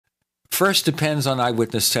First depends on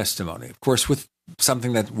eyewitness testimony. Of course, with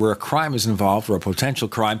something that where a crime is involved or a potential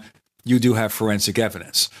crime, you do have forensic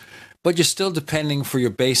evidence. But you're still depending for your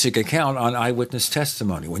basic account on eyewitness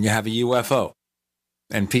testimony. When you have a UFO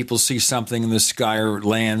and people see something in the sky or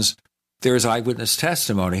lands, there's eyewitness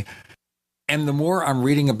testimony. And the more I'm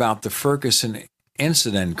reading about the Ferguson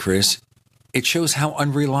incident, Chris, it shows how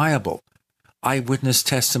unreliable eyewitness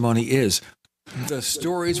testimony is. The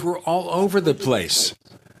stories were all over the place.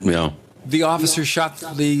 Yeah. The officer shot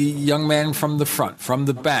the young man from the front, from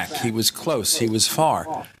the back. He was close. He was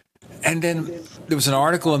far. And then there was an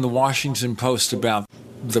article in the Washington Post about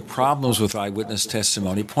the problems with eyewitness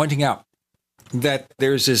testimony, pointing out that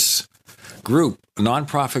there's this group, a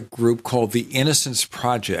nonprofit group called the Innocence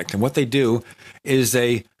Project. And what they do is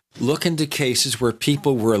they look into cases where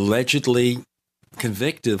people were allegedly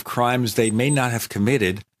convicted of crimes they may not have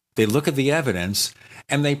committed. They look at the evidence,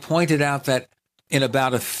 and they pointed out that in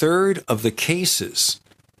about a third of the cases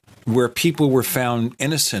where people were found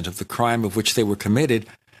innocent of the crime of which they were committed,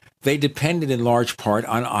 they depended in large part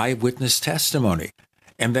on eyewitness testimony.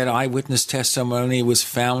 And that eyewitness testimony was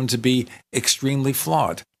found to be extremely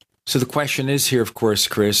flawed. So the question is here, of course,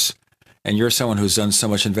 Chris, and you're someone who's done so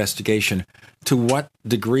much investigation, to what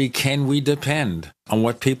degree can we depend on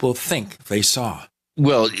what people think they saw?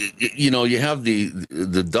 Well, you have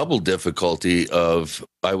the double difficulty of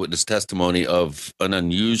eyewitness testimony of an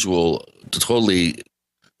unusual, totally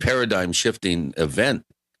paradigm-shifting event.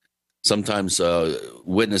 Sometimes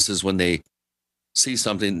witnesses, when they see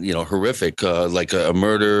something, horrific, like a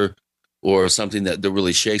murder or something that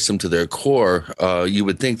really shakes them to their core, you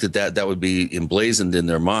would think that would be emblazoned in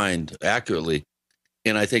their mind accurately.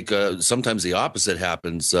 And I think sometimes the opposite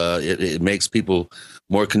happens. It makes people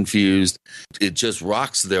more confused. It just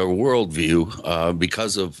rocks their worldview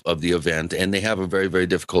because of the event. And they have a very, very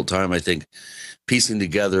difficult time, I think, piecing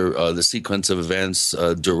together the sequence of events.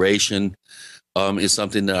 Duration is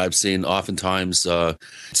something that I've seen oftentimes.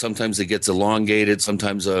 Sometimes it gets elongated.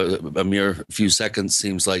 Sometimes a mere few seconds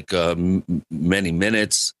seems like many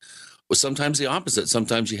minutes. Or sometimes the opposite.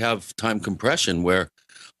 Sometimes you have time compression where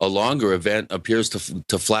a longer event appears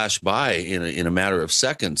to flash by in a matter of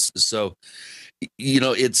seconds. So,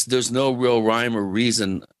 there's no real rhyme or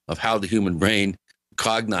reason of how the human brain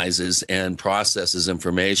cognizes and processes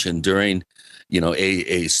information during,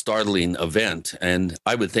 a startling event. And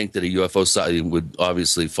I would think that a UFO sighting would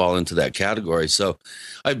obviously fall into that category. So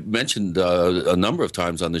I've mentioned a number of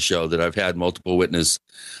times on the show that I've had multiple witness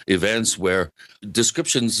events where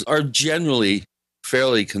descriptions are generally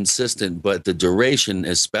fairly consistent, but the duration,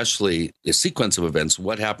 especially the sequence of events,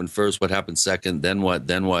 what happened first, what happened second, then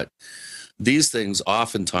what, these things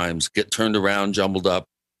oftentimes get turned around, jumbled up.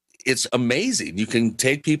 It's amazing. You can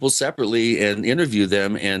take people separately and interview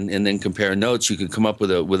them and then compare notes. You can come up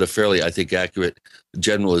with a fairly, I think, accurate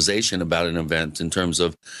generalization about an event in terms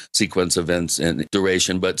of sequence events and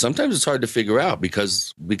duration. But sometimes it's hard to figure out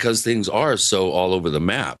because things are so all over the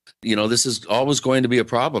map. This is always going to be a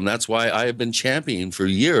problem. That's why I have been championing for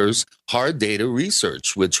years hard data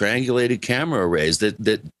research with triangulated camera arrays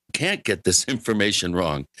that can't get this information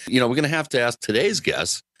wrong. We're going to have to ask today's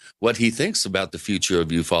guest what he thinks about the future of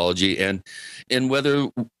ufology and whether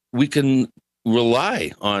we can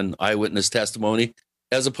rely on eyewitness testimony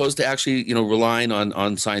as opposed to actually, relying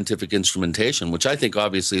on scientific instrumentation, which I think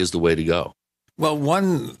obviously is the way to go. Well,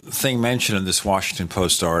 one thing mentioned in this Washington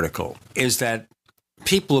Post article is that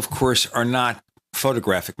people, of course, are not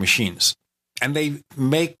photographic machines, and they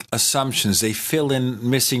make assumptions. They fill in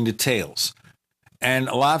missing details. And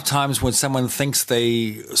a lot of times when someone thinks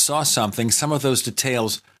they saw something, some of those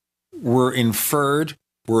details were inferred,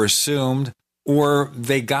 were assumed, or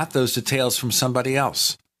they got those details from somebody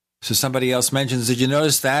else. So somebody else mentions, did you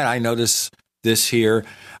notice that? I noticed this here.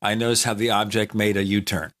 I noticed how the object made a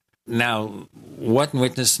U-turn. Now, one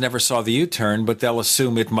witness never saw the U-turn, but they'll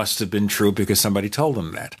assume it must have been true because somebody told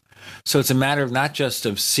them that. So it's a matter of not just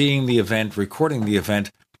of seeing the event, recording the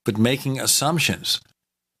event, but making assumptions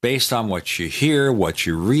based on what you hear, what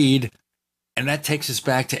you read. And that takes us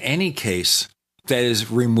back to any case that is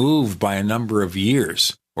removed by a number of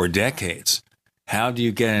years or decades. How do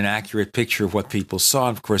you get an accurate picture of what people saw?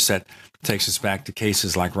 And of course, that takes us back to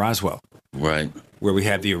cases like Roswell. Right. Where we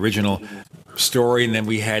had the original story, and then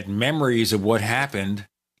we had memories of what happened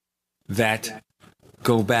that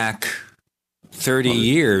go back 30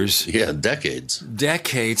 years. Yeah, decades.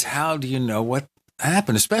 Decades. How do you know what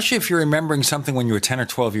happened? Especially if you're remembering something when you were 10 or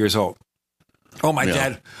 12 years old. Oh, my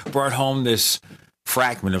dad brought home this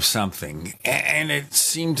fragment of something, and it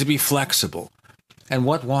seemed to be flexible. And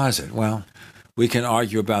what was it? Well, we can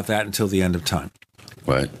argue about that until the end of time.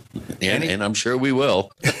 Right. And I'm sure we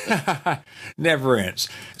will. Never ends.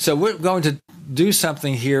 So we're going to do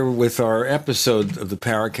something here with our episode of the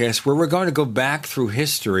Paracast where we're going to go back through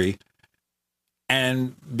history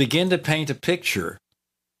and begin to paint a picture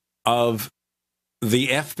of the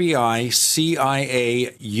FBI,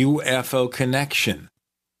 CIA, UFO connection.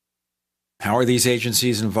 How are these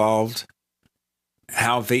agencies involved?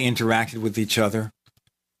 How have they interacted with each other?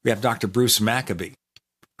 We have Dr. Bruce Maccabee,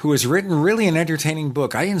 who has written really an entertaining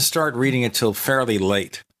book. I didn't start reading it till fairly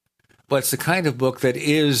late, but it's the kind of book that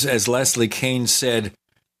is, as Leslie Kane said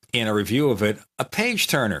in a review of it, a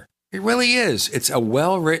page-turner. It really is. It's a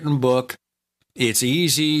well-written book. It's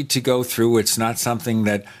easy to go through. It's not something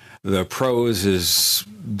that the prose is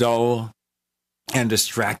dull and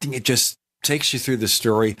distracting. It just takes you through the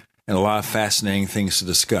story and a lot of fascinating things to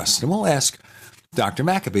discuss. And we'll ask Dr.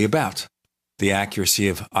 Maccabee about the accuracy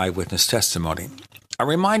of eyewitness testimony. A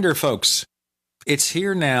reminder, folks, it's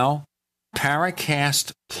here now,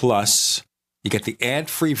 Paracast Plus. You get the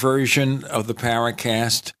ad-free version of the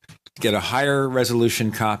Paracast, get a higher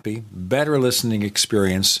resolution copy, better listening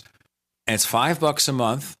experience, and it's $5 a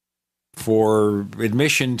month for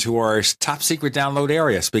admission to our top secret download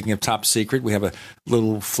area. Speaking of top secret, we have a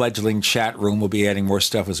little fledgling chat room. We'll be adding more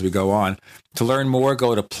stuff as we go on. To learn more,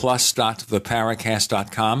 go to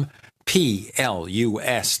plus.theparacast.com,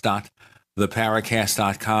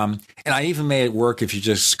 plus.theparacast.com. And I even made it work if you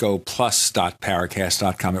just go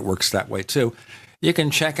plus.paracast.com. It works that way too. You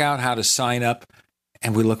can check out how to sign up,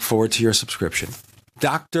 and we look forward to your subscription.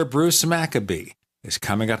 Dr. Bruce Maccabee is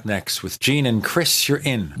coming up next with Gene and Chris. You're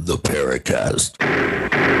in The Paracast.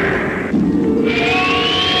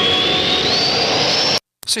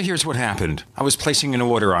 So here's what happened. I was placing an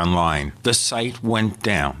order online. The site went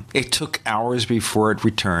down. It took hours before it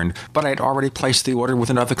returned, but I'd already placed the order with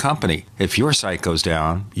another company. If your site goes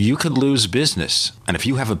down, you could lose business. And if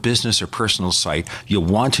you have a business or personal site, you'll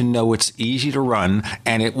want to know it's easy to run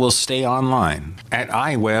and it will stay online. At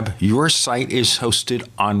iWeb, your site is hosted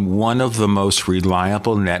on one of the most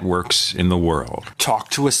reliable networks in the world. Talk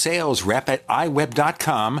to a sales rep at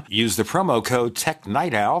iWeb.com. Use the promo code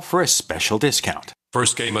TechNightOwl for a special discount.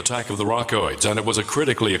 First came Attack of the Rockoids, and it was a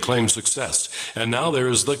critically acclaimed success. And now there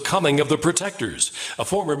is The Coming of the Protectors. A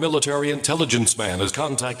former military intelligence man is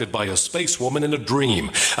contacted by a space woman in a dream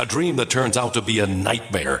that turns out to be a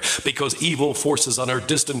nightmare because evil forces on her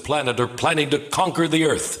distant planet are planning to conquer the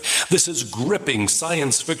Earth. This is gripping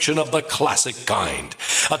science fiction of the classic kind.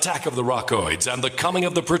 Attack of the Rockoids and The Coming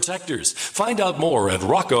of the Protectors. Find out more at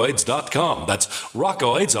rockoids.com. That's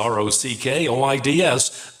Rockoids,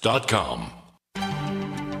 ROCKOIDS.com.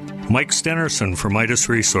 Mike Stenerson for Midas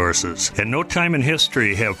Resources. At no time in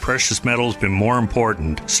history have precious metals been more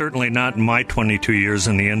important, certainly not in my 22 years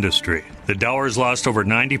in the industry. The dollar has lost over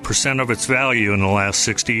 90% of its value in the last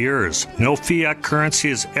 60 years. No fiat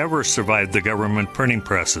currency has ever survived the government printing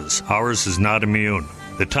presses. Ours is not immune.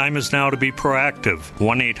 The time is now to be proactive.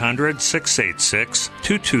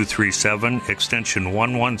 1-800-686-2237, extension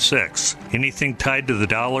 116. Anything tied to the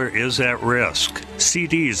dollar is at risk.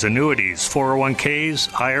 CDs, annuities,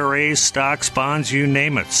 401ks, IRAs, stocks, bonds, you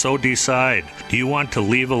name it, so decide. Do you want to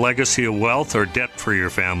leave a legacy of wealth or debt for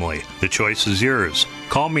your family? The choice is yours.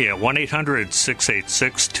 Call me at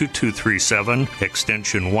 1-800-686-2237,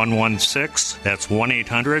 extension 116. That's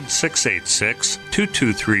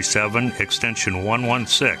 1-800-686-2237, extension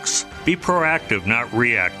 116. Be proactive, not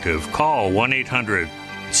reactive. Call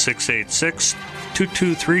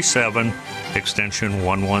 1-800-686-2237, extension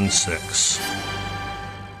 116.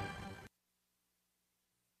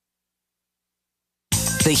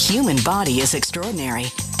 The human body is extraordinary.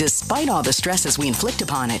 Despite all the stresses we inflict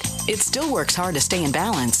upon it, it still works hard to stay in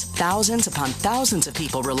balance. Thousands upon thousands of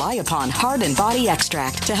people rely upon Heart and Body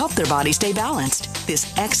Extract to help their body stay balanced.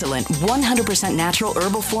 This excellent 100% natural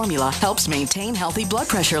herbal formula helps maintain healthy blood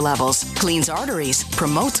pressure levels, cleans arteries,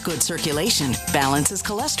 promotes good circulation, balances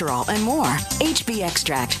cholesterol, and more. HB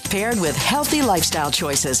Extract, paired with healthy lifestyle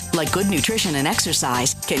choices like good nutrition and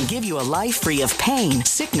exercise, can give you a life free of pain,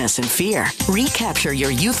 sickness, and fear. Recapture your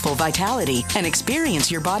youthful vitality and experience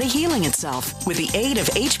your body healing itself with the aid of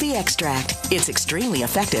HB Extract. It's extremely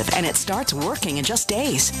effective and it starts working in just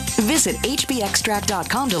days. Visit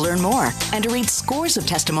hbextract.com to learn more and to read scores of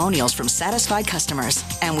testimonials from satisfied customers.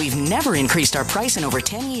 And we've never increased our price in over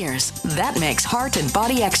 10 years. That makes Heart and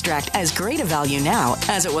Body Extract as great a value now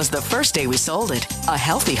as it was the first day we sold it. A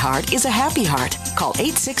healthy heart is a happy heart. Call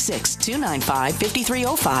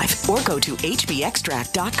 866-295-5305 or go to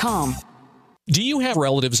hbextract.com. Do you have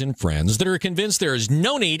relatives and friends that are convinced there is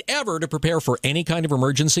no need ever to prepare for any kind of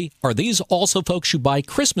emergency? Are these also folks you buy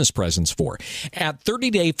Christmas presents for? At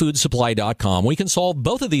 30dayfoodsupply.com, we can solve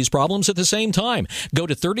both of these problems at the same time. Go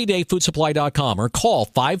to 30dayfoodsupply.com or call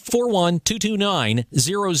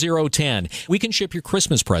 541-229-0010. We can ship your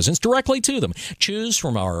Christmas presents directly to them. Choose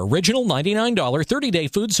from our original $99 30-day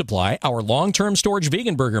food supply, our long-term storage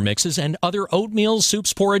vegan burger mixes, and other oatmeal,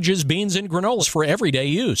 soups, porridges, beans, and granolas for everyday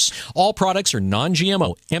use. All products are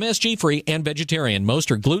non-GMO, MSG-free, and vegetarian.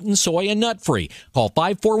 Most are gluten, soy, and nut-free. Call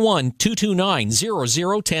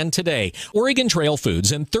 541-229-0010 today. Oregon Trail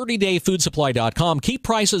Foods and 30dayfoodsupply.com keep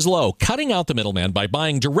prices low, cutting out the middleman by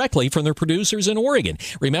buying directly from their producers in Oregon.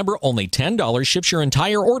 Remember, only $10 ships your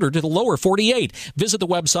entire order to the lower 48. Visit the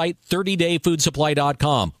website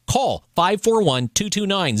 30dayfoodsupply.com. Call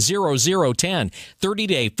 541-229-0010.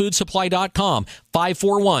 30dayfoodsupply.com.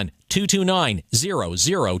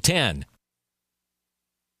 541-229-0010.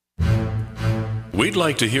 We'd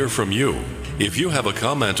like to hear from you. If you have a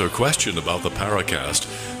comment or question about the Paracast,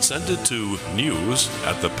 send it to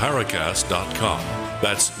news@theparacast.com.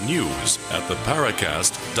 That's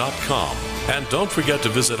news@theparacast.com. And don't forget to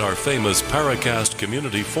visit our famous Paracast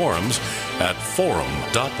community forums at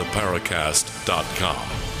forum.theparacast.com.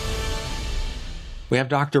 We have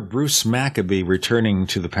Dr. Bruce Maccabee returning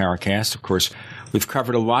to the Paracast. Of course, we've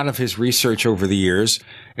covered a lot of his research over the years,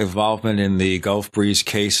 involvement in the Gulf Breeze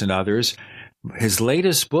case and others. His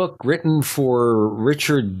latest book, written for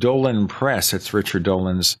Richard Dolan Press, it's Richard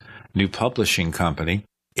Dolan's new publishing company,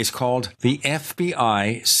 is called The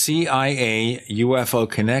FBI-CIA UFO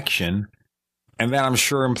Connection. And that, I'm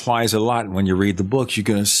sure, implies a lot. When you read the book, you're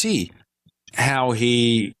going to see how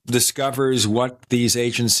he discovers what these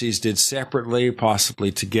agencies did separately,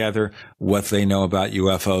 possibly together, what they know about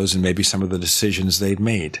UFOs, and maybe some of the decisions they've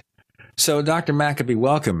made. So, Dr. Maccabee,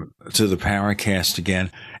 welcome to the Paracast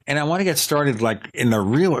again. And I want to get started like in the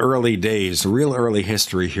real early days, the real early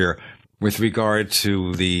history here with regard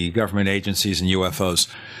to the government agencies and UFOs.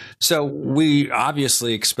 So we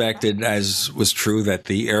obviously expected, as was true, that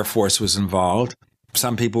the Air Force was involved.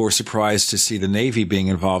 Some people were surprised to see the Navy being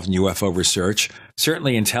involved in UFO research,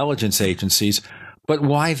 certainly intelligence agencies. But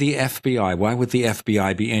why the FBI? Why would the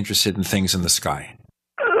FBI be interested in things in the sky?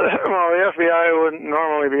 Well, the FBI wouldn't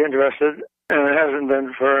normally be interested, and it hasn't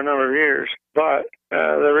been for a number of years. But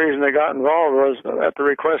the reason they got involved was at the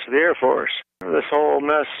request of the Air Force. This whole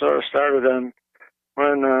mess sort of started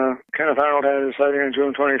when Kenneth Arnold had his sighting on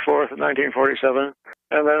June 24th, 1947,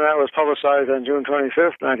 and then that was publicized on June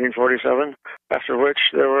 25th, 1947, after which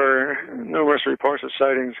there were numerous reports of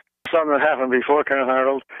sightings, some that happened before Kenneth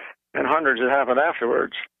Arnold, and hundreds that happened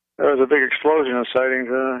afterwards. There was a big explosion of sightings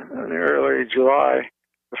in the early July,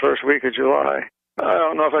 the first week of July. I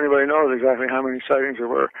don't know if anybody knows exactly how many sightings there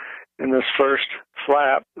were in this first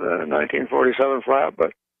flap, the 1947 flap,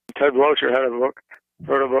 but Ted Blocher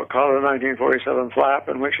wrote a book called The 1947 Flap,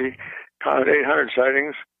 in which he counted 800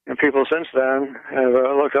 sightings, and people since then have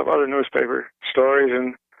looked up other newspaper stories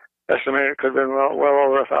and estimated it could have been well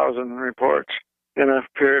over 1,000 reports in a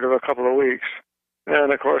period of a couple of weeks.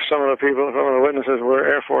 And, of course, some of the witnesses were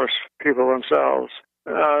Air Force people themselves.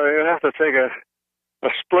 You have to take a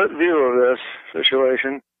split view of this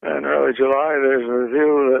situation. In early July, there's a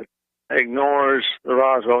view that ignores the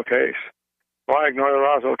Roswell case. Why ignore the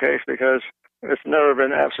Roswell case? Because it's never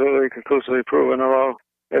been absolutely conclusively proven, although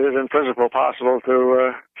it is in principle possible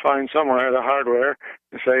to find somewhere the hardware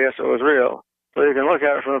and say, yes, it was real. So you can look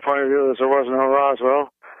at it from the point of view that there was no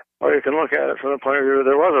Roswell, or you can look at it from the point of view that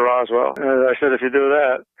there was a Roswell. And as I said, if you do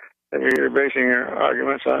that, then you're basing your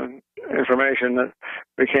arguments on information that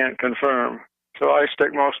we can't confirm. So I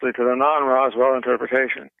stick mostly to the non-Roswell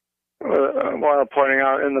interpretation, while pointing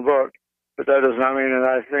out in the book that does not mean that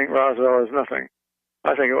I think Roswell is nothing.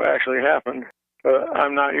 I think it actually happened, but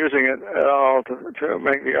I'm not using it at all to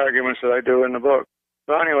make the arguments that I do in the book.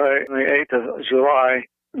 So anyway, on the 8th of July,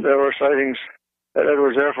 there were sightings at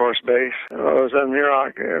Edwards Air Force Base. It was at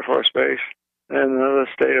Muroc Air Force Base in the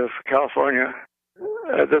state of California.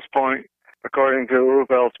 At this point, according to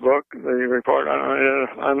Ruppelt's book, the report on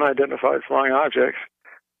unidentified flying objects,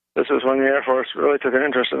 this is when the Air Force really took an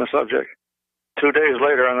interest in the subject. 2 days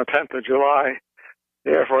later, on the 10th of July,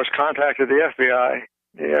 the Air Force contacted the FBI.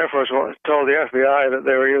 The Air Force told the FBI that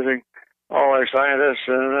they were using all their scientists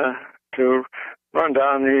to run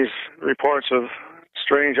down these reports of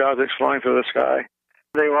strange objects flying through the sky.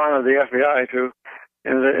 They wanted the FBI to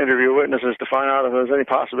interview witnesses to find out if there was any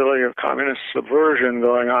possibility of communist subversion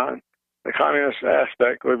going on. The communist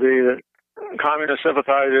aspect would be that communist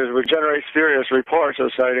sympathizers would generate spurious reports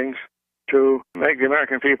of sightings to make the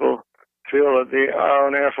American people feel that our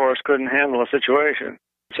own Air Force couldn't handle a situation,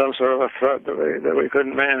 some sort of a threat that we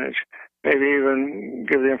couldn't manage. Maybe even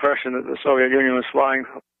give the impression that the Soviet Union was flying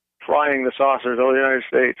the saucers over the United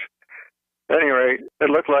States. At any rate, it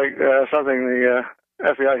looked like something the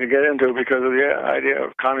FBI could get into because of the idea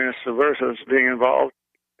of communist subversives being involved.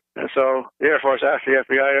 And so the Air Force asked the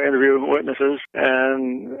FBI to interview witnesses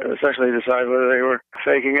and essentially decide whether they were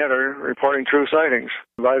faking it or reporting true sightings.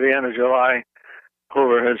 By the end of July,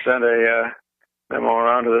 Hoover had sent a memo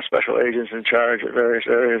around to the special agents in charge at various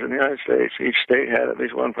areas in the United States. Each state had at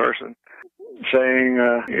least one person saying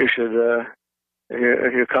you should,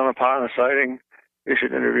 if you come upon a sighting, you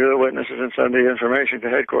should interview the witnesses and send the information to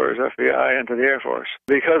headquarters, FBI, and to the Air Force.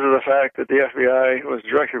 Because of the fact that the FBI was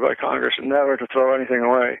directed by Congress never to throw anything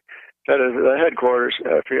away, that is, the headquarters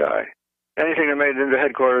FBI. Anything that made it into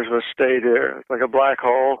headquarters was stayed there. It's like a black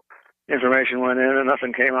hole. Information went in and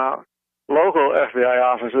nothing came out. Local FBI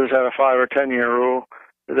offices had a 5 or 10 year rule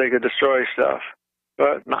that they could destroy stuff,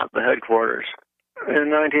 but not the headquarters.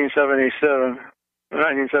 In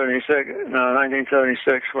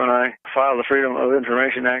 1976, when I filed the Freedom of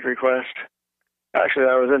Information Act request, actually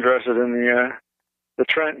I was interested in the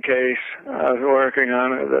Trent case I was working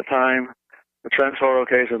on at the time, the Trent photo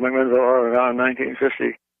case of McMinnville, Oregon,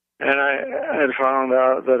 1950. And I had found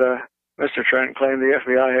out that Mr. Trent claimed the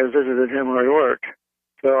FBI had visited him where he worked.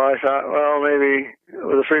 So I thought, well, maybe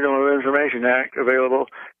with the Freedom of Information Act available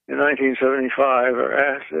in 1975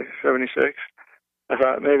 or 76, I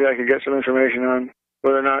thought maybe I could get some information on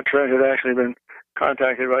whether or not Trent had actually been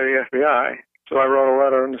contacted by the FBI. So I wrote a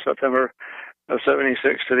letter in September of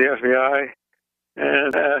 76 to the FBI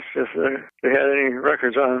and asked if they had any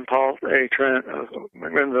records on Paul A. Trent of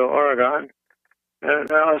McMinnville, Oregon.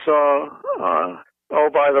 And I saw, oh,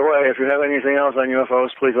 by the way, if you have anything else on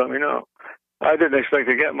UFOs, please let me know. I didn't expect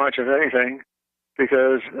to get much of anything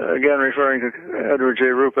because, again, referring to Edward J.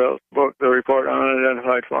 Ruppelt's book, The Report on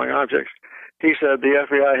Unidentified Flying Objects, he said the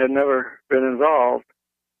FBI had never been involved.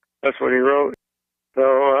 That's what he wrote. So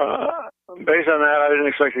based on that, I didn't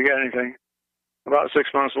expect to get anything. About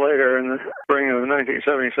 6 months later, in the spring of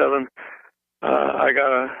 1977, I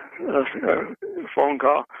got a phone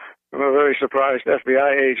call from a very surprised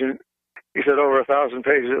FBI agent. He said over 1,000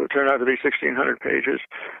 pages. It would turn out to be 1,600 pages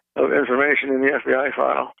of information in the FBI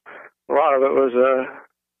file. A lot of it was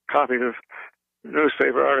copies of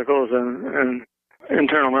newspaper articles and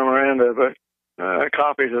internal memoranda, but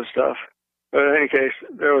copies of stuff. But in any case,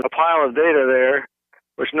 there was a pile of data there,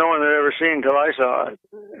 which no one had ever seen till I saw it.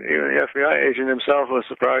 Even the FBI agent himself was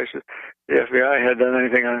surprised that the FBI had done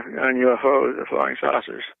anything on UFOs, the flying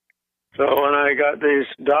saucers. So when I got these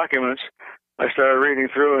documents, I started reading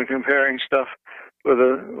through and comparing stuff with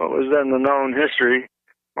what was then the known history,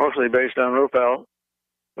 mostly based on Ruppelt.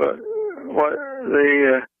 But what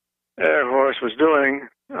the Air Force was doing,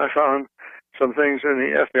 I found some things in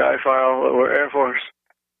the FBI file that were Air Force.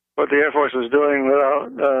 What the Air Force was doing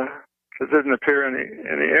without, it didn't appear in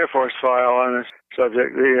the Air Force file on this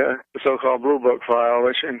subject, the so-called Blue Book file,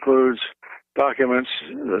 which includes documents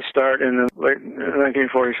that start in the late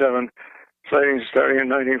 1947, sightings starting in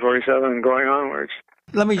 1947 and going onwards.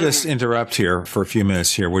 Let me just interrupt here for a few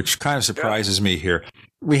minutes here, which kind of surprises me here.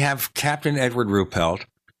 We have Captain Edward Ruppelt,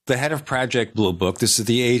 the head of Project Blue Book. This is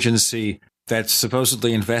the agency that's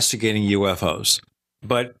supposedly investigating UFOs.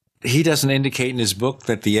 But he doesn't indicate in his book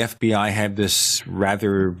that the FBI had this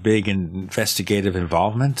rather big investigative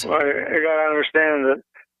involvement? Well, you got to understand that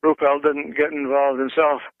Ruppelt didn't get involved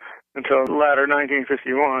himself until the latter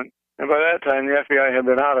 1951. And by that time, the FBI had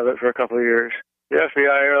been out of it for a couple of years. The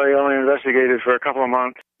FBI really only investigated for a couple of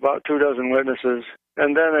months, about 24 witnesses.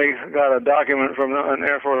 And then they got a document from an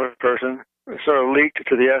Air Force person, sort of leaked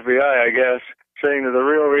to the FBI, I guess, saying that the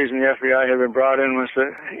real reason the FBI had been brought in was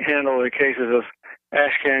to handle the cases of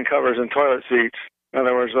ash can covers and toilet seats. In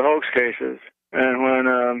other words, the hoax cases. And when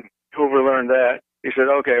Hoover learned that, he said,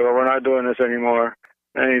 okay, well, we're not doing this anymore.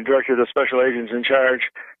 And he directed the special agents in charge,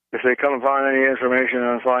 if they come upon any information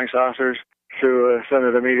on flying saucers, to send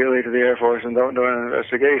it immediately to the Air Force and don't do an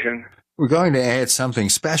investigation. We're going to add something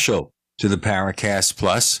special to the Paracast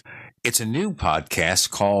Plus. It's a new podcast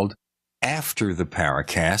called After the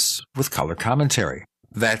Paracast with color commentary.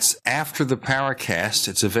 That's After the Paracast.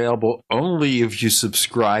 It's available only if you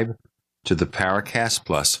subscribe to the Paracast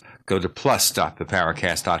Plus. Go to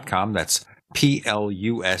plus.theparacast.com. That's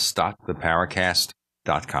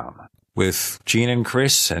plus.theparacast.com. With Gene and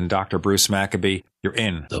Chris and Dr. Bruce Maccabee, you're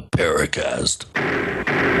in the Paracast.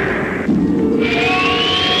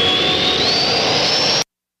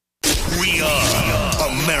 We are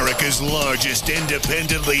America's largest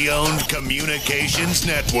independently owned communications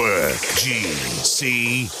network,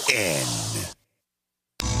 GCN.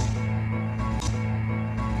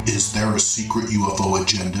 Is there a secret UFO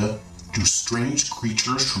agenda? Do strange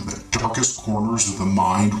creatures from the darkest corners of the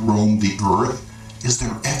mind roam the Earth? Is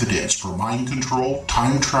there evidence for mind control,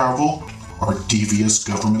 time travel, or devious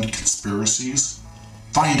government conspiracies?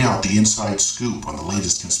 Find out the inside scoop on the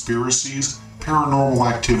latest conspiracies, paranormal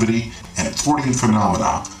activity, and Fortean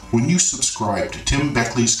phenomena when you subscribe to Tim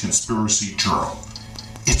Beckley's Conspiracy Journal.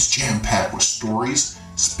 It's jam-packed with stories,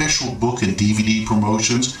 special book and DVD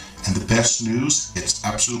promotions, and the best news, it's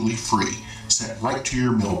absolutely free, sent right to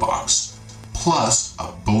your mailbox. Plus,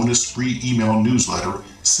 a bonus free email newsletter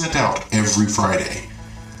sent out every Friday.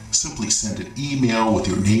 Simply send an email with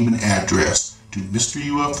your name and address to Mr.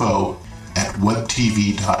 UFO at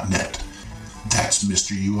webtv.net. That's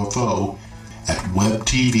Mr. UFO at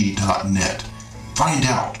webtv.net. Find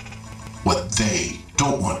out what they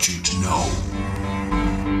don't want you to know.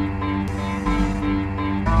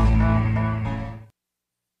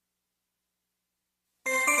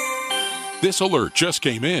 This alert just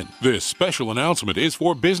came in. This special announcement is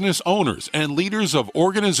for business owners and leaders of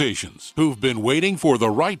organizations who've been waiting for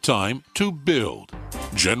the right time to build.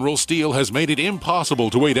 General Steel has made it impossible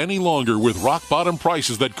to wait any longer with rock-bottom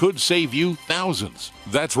prices that could save you thousands.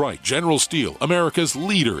 That's right, General Steel, America's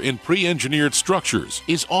leader in pre-engineered structures,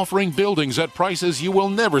 is offering buildings at prices you will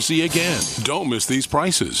never see again. Don't miss these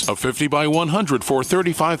prices. A 50 by 100 for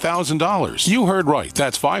 $35,000. You heard right,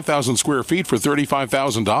 that's 5,000 square feet for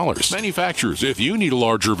 $35,000. Manufacturers, if you need a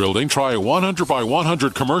larger building, try a 100 by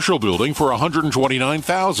 100 commercial building for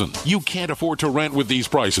 $129,000. You can't afford to rent with these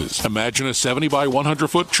prices. Imagine a 70 by 100-foot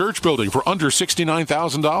church building for under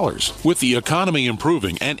 $69,000. With the economy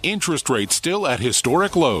improving and interest rates still at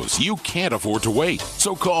historic lows, you can't afford to wait.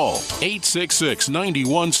 So call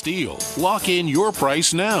 866-91-STEEL. Lock in your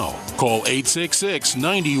price now. Call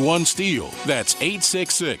 866-91-STEEL. That's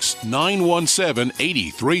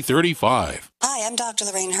 866-917-8335. Hi, I'm Dr.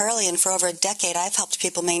 Lorraine Hurley, and for over a decade, I've helped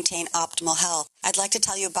people maintain optimal health. I'd like to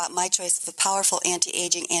tell you about my choice of a powerful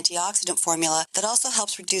anti-aging antioxidant formula that also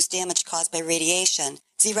helps reduce damage caused by radiation.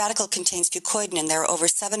 Z-Radical contains fucoidan, and there are over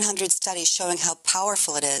 700 studies showing how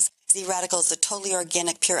powerful it is. Z-Radical is a totally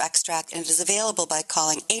organic, pure extract, and it is available by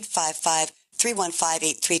calling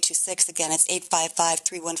 855-315-8326. Again, it's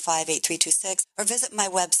 855-315-8326, or visit my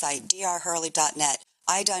website, drhurley.net.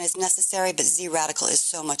 Iodine is necessary, but Z-Radical is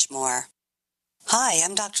so much more. Hi,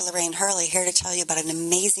 I'm Dr. Lorraine Hurley, here to tell you about an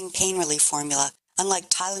amazing pain relief formula. Unlike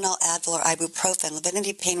Tylenol, Advil, or ibuprofen,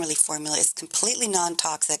 Livinity Pain Relief Formula is completely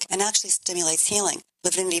non-toxic and actually stimulates healing.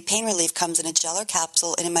 Livinity Pain Relief comes in a gel or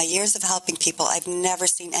capsule, and in my years of helping people, I've never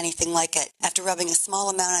seen anything like it. After rubbing a small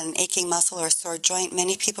amount on an aching muscle or a sore joint,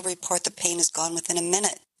 many people report the pain is gone within a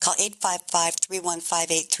minute. Call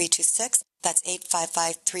 855-315-8326. That's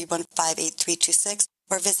 855-315-8326,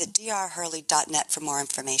 or visit drhurley.net for more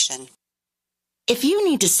information. If you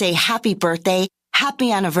need to say happy birthday,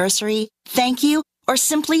 happy anniversary, thank you, or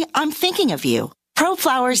simply I'm thinking of you,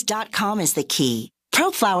 ProFlowers.com is the key.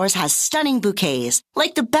 ProFlowers has stunning bouquets,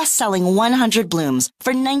 like the best-selling 100 blooms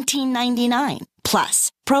for $19.99.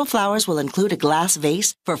 Plus, ProFlowers will include a glass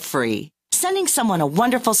vase for free. Sending someone a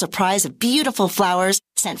wonderful surprise of beautiful flowers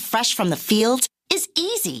sent fresh from the fields is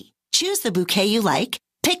easy. Choose the bouquet you like,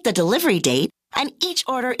 pick the delivery date, and each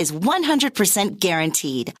order is 100%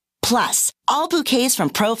 guaranteed. Plus, all bouquets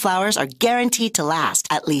from ProFlowers are guaranteed to last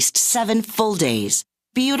at least 7 full days.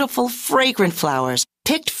 Beautiful, fragrant flowers,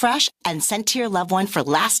 picked fresh and sent to your loved one for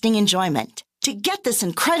lasting enjoyment. To get this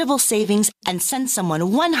incredible savings and send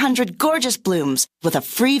someone 100 gorgeous blooms with a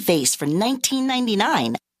free vase for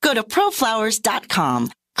 $19.99, go to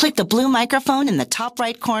ProFlowers.com, click the blue microphone in the top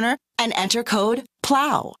right corner, and enter code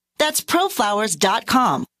PLOW. That's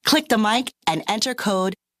ProFlowers.com. Click the mic and enter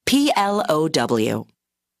code PLOW.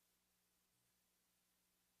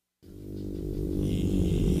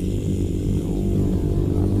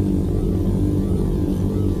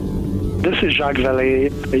 This is Jacques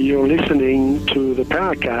Vallée. You're listening to the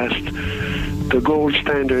Paracast, the gold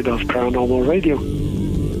standard of paranormal radio.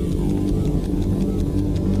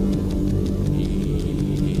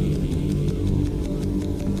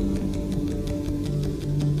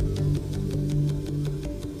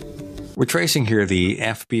 We're tracing here the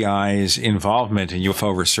FBI's involvement in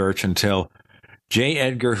UFO research until J.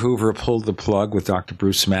 Edgar Hoover pulled the plug with Dr.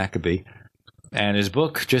 Bruce Maccabee. And his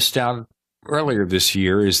book, just out earlier this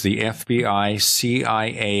year, is the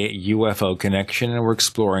FBI-CIA UFO Connection, and we're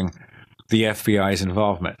exploring the FBI's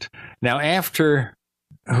involvement. Now, after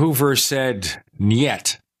Hoover said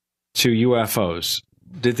 "niet" to UFOs,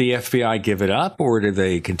 Did the FBI give it up, or did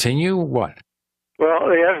they continue? What? Well,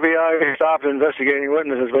 the FBI stopped investigating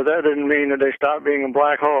witnesses, but that didn't mean that they stopped being a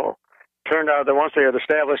black hole. Turned out that once they had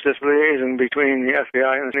established this liaison between the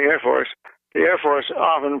FBI and the Air Force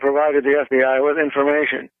often provided the FBI with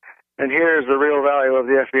information. And here's the real value of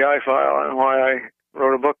the FBI file and why I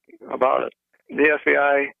wrote a book about it. The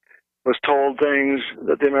FBI was told things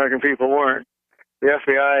that the American people weren't. The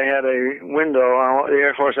FBI had a window on what the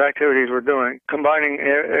Air Force activities were doing, combining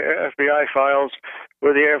FBI files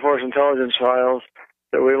with the Air Force intelligence files,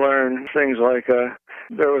 that we learned things like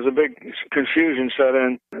there was a big confusion set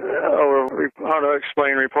in over how to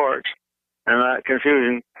explain reports. And that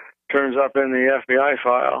confusion turns up in the FBI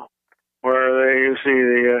file, where you see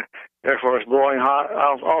the Air Force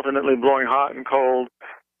alternately blowing hot and cold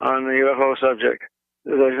on the UFO subject.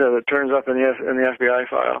 As I said, it turns up in the FBI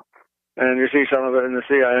file. And you see some of it in the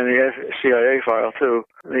CIA file, too.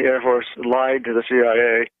 The Air Force lied to the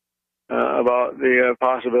CIA about the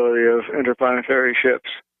possibility of interplanetary ships.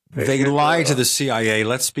 They lied to the CIA.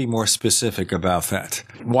 Let's be more specific about that.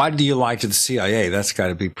 Why do you lie to the CIA? That's got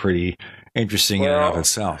to be pretty interesting in and of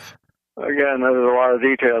itself. Again, there's a lot of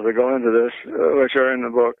details that go into this, which are in the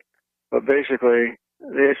book. But basically,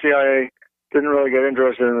 the CIA didn't really get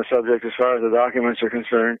interested in the subject as far as the documents are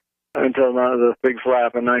concerned until the big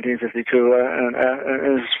flap in 1952,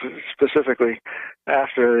 and specifically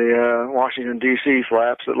after the Washington, D.C.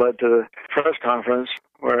 flaps that led to the press conference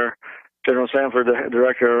where General Sanford, the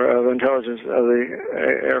director of intelligence of the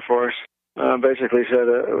Air Force, basically said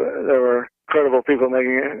there were credible people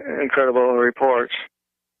making incredible reports.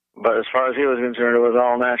 But as far as he was concerned, it was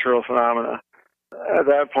all natural phenomena. At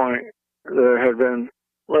that point, there had been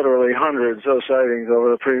literally hundreds of sightings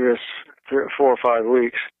over the previous 4 or 5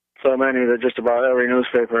 weeks. So many that just about every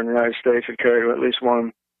newspaper in the United States had carried at least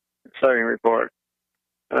one sighting report.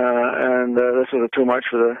 And this was too much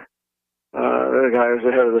for the guy who was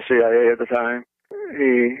the head of the CIA at the time.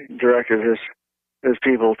 He directed his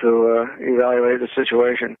people to evaluate the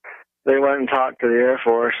situation. They went and talked to the Air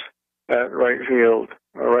Force at Wright Field,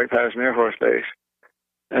 or Wright-Patterson Air Force Base,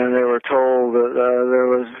 and they were told that there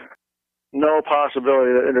was no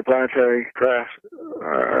possibility that interplanetary craft,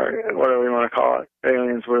 or whatever you want to call it,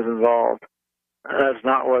 aliens was involved. That's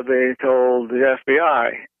not what they told the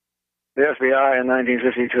FBI. The FBI in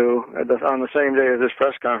 1952, on the same day as this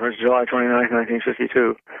press conference, July 29,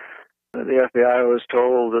 1952, the FBI was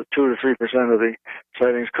told that 2 to 3% of the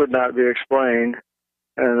sightings could not be explained,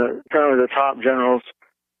 and apparently the top generals,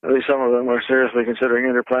 at least some of them, were seriously considering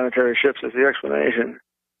interplanetary ships as the explanation.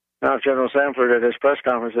 Now, if General Sanford at his press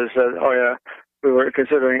conference had said, oh yeah, we were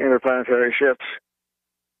considering interplanetary ships,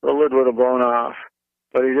 the lid would have blown off.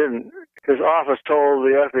 But he didn't. His office told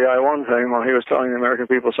the FBI one thing while he was telling the American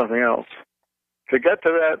people something else. To get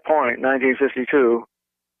to that point, 1952,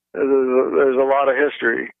 there's a lot of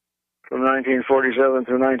history. From 1947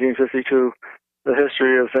 through 1952, the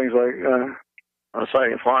history of things like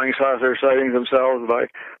flying saucer sightings themselves by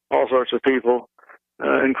all sorts of people,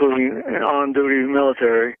 including on-duty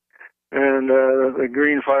military. And the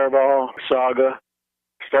Green Fireball saga,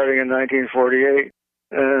 starting in 1948,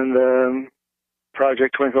 and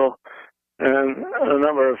Project Twinkle, and a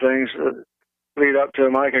number of things that lead up to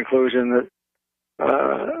my conclusion that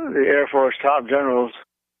the Air Force top generals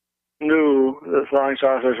knew that flying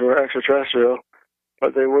saucers were extraterrestrial,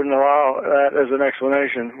 but they wouldn't allow that as an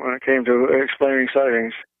explanation when it came to explaining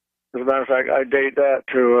sightings. As a matter of fact, I date that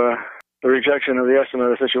to the rejection of the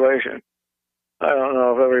estimate of the situation. I don't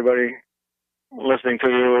know if everybody listening to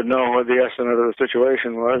you would know what the estimate of the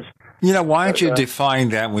situation was. Why don't you define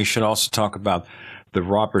that? We should also talk about the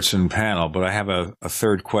Robertson panel, but I have a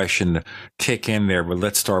third question to kick in there, but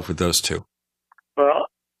let's start with those two. Well,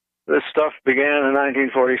 this stuff began in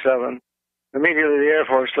 1947. Immediately, the Air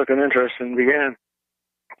Force took an interest and began.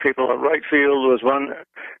 People at Wright Field was what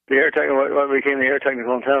became the Air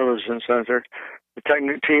Technical Intelligence Center. The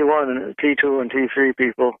T1 and T2 and T3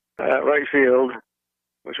 people at Wright Field,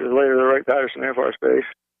 which was later the Wright-Patterson Air Force Base,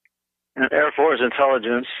 and Air Force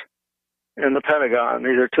Intelligence in the Pentagon.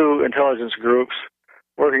 These are two intelligence groups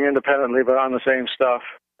working independently but on the same stuff.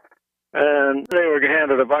 And they were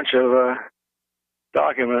handed a bunch of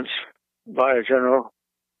documents by a general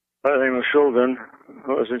by the name of Shulgin,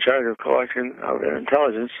 who was in charge of collection of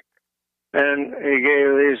intelligence. And he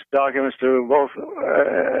gave these documents to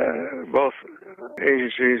both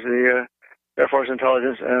agencies, the Air Force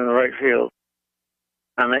Intelligence and the Wright Field.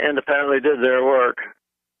 And they independently did their work.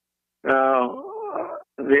 Now,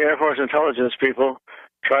 the Air Force Intelligence people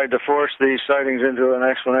tried to force these sightings into an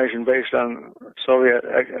explanation based on Soviet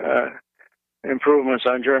improvements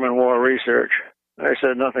on German war research. They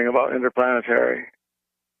said nothing about interplanetary.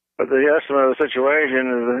 But the estimate of the situation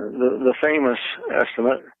is the famous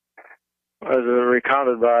estimate, as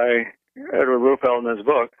recounted by Edward Ruppelt in his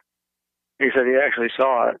book. He said he actually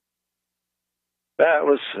saw it. That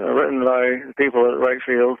was written by people at Wright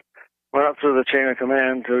Field, went up through the chain of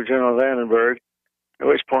command to General Vandenberg, at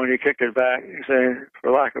which point he kicked it back, saying,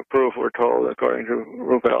 for lack of proof, we're told, according to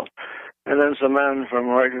Ruppelt. And then some men from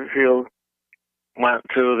Wright Field went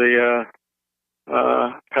to the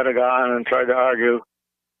Pentagon and tried to argue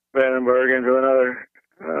Vandenberg into another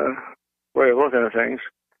way of looking at things.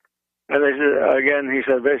 And they said, again, he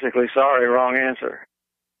said basically, sorry, wrong answer.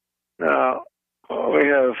 Now, we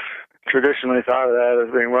have traditionally thought of that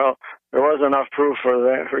as being, well, there was enough proof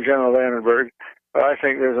for General Vandenberg, but I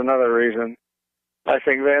think there's another reason. I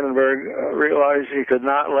think Vandenberg realized he could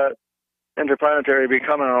not let interplanetary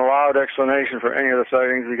become an allowed explanation for any of the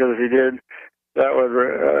sightings, because if he did, that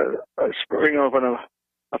would spring open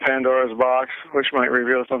a Pandora's box, which might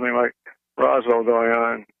reveal something like Roswell going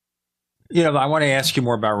on. You know, I want to ask you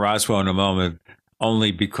more about Roswell in a moment,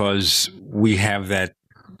 only because we have that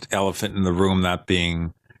elephant in the room not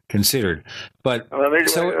being considered. But let me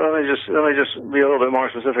just be a little bit more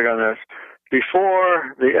specific on this.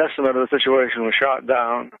 Before the estimate of the situation was shot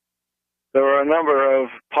down, there were a number of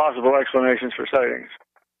possible explanations for sightings.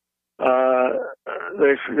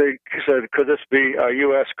 They said, could this be a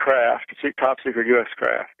U.S. craft, top secret U.S.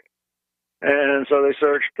 craft? And so they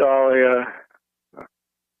searched all the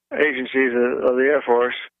agencies of the Air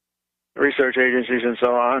Force, research agencies and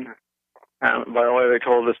so on. And by the way, they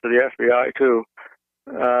told this to the FBI too.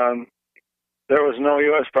 There was no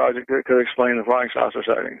U.S. project that could explain the flying saucer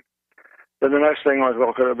sighting. Then the next thing was,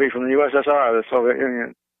 well, could it be from the USSR, the Soviet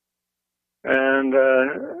Union? And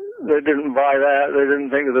they didn't buy that. They didn't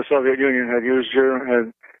think that the Soviet Union had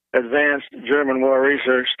advanced German war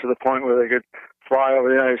research to the point where they could fly over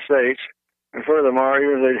the United States. And furthermore,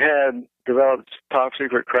 even if they had developed top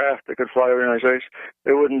secret craft that could fly over the United States,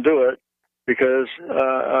 they wouldn't do it because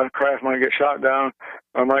a craft might get shot down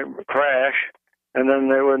or might crash, and then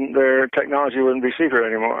their technology wouldn't be secret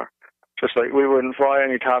anymore. Just like we wouldn't fly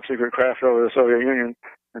any top secret craft over the Soviet Union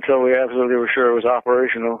until we absolutely were sure it was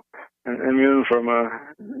operational and immune from a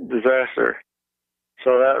disaster.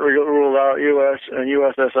 So that ruled out U.S. and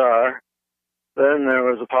USSR. Then there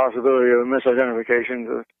was a possibility of misidentifications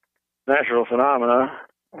of natural phenomena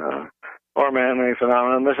or man-made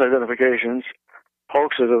phenomena, misidentifications,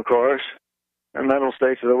 hoaxes, of course, and mental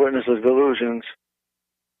states of the witnesses' delusions.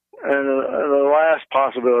 And the last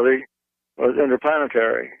possibility was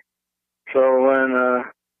interplanetary. So when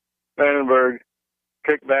Vandenberg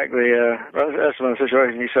kicked back the estimate of the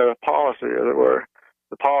situation, he set a policy, as it were.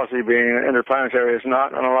 The policy being interplanetary is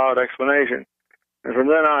not an allowed explanation. And from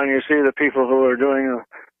then on, you see the people who are doing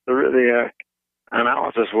the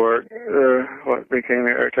analysis work, what became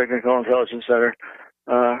the Air Technical Intelligence Center,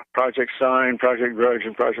 Project Sign, Project Grudge,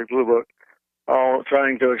 and Project Blue Book, all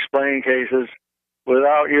trying to explain cases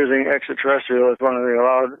without using extraterrestrial as one of the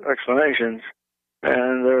allowed explanations.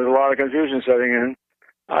 And there was a lot of confusion setting in.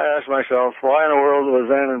 I asked myself, why in the world would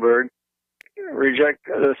Vandenberg reject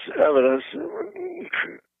this evidence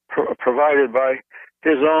provided by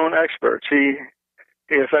his own experts? He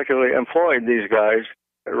effectively employed these guys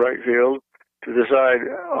at Wright Field to decide,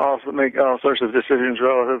 make all sorts of decisions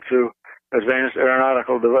relative to advanced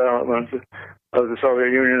aeronautical development of the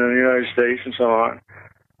Soviet Union and the United States and so on.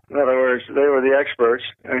 In other words, they were the experts,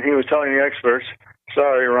 and he was telling the experts,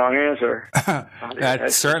 sorry, wrong answer.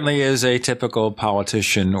 That certainly is a typical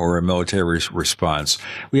politician or a military response.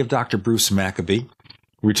 We have Dr. Bruce Maccabee.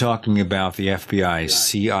 We're talking about the FBI's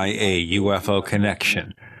CIA UFO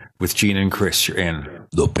connection with Gene and Chris. You're in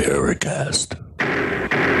the Paracast.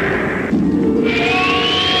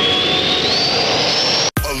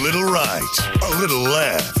 A little right, a little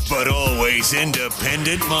left, but always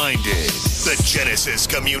independent-minded. The Genesis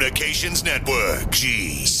Communications Network,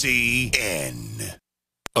 GCN.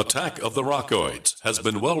 Attack of the Rockoids has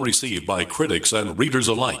been well received by critics and readers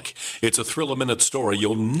alike. It's a thrill-a-minute story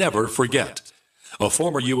you'll never forget. A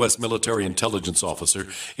former U.S. military intelligence officer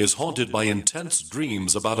is haunted by intense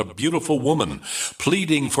dreams about a beautiful woman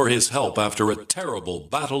pleading for his help after a terrible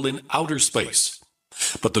battle in outer space.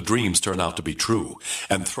 But the dreams turn out to be true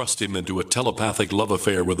and thrust him into a telepathic love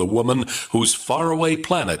affair with a woman whose faraway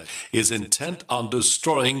planet is intent on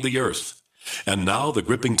destroying the Earth. And now the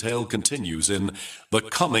gripping tale continues in The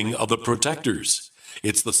Coming of the Protectors.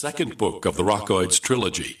 It's the second book of the Rockoids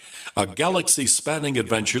trilogy, a galaxy-spanning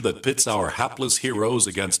adventure that pits our hapless heroes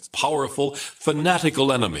against powerful,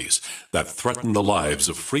 fanatical enemies that threaten the lives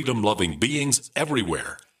of freedom-loving beings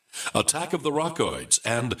everywhere. Attack of the Rockoids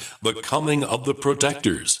and The Coming of the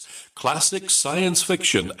Protectors. Classic science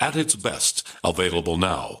fiction at its best, available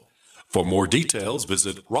now. For more details,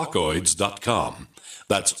 visit rockoids.com.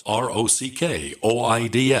 That's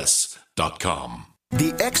ROCKOIDS.com.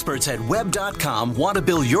 The experts at Web.com want to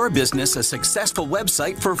build your business a successful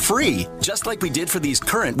website for free, just like we did for these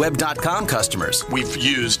current Web.com customers. We've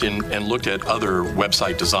used and looked at other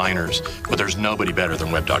website designers, but there's nobody better than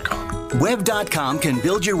Web.com. Web.com can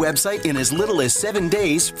build your website in as little as 7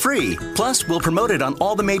 days free. Plus, we'll promote it on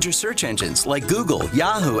all the major search engines like Google,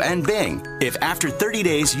 Yahoo, and Bing. If after 30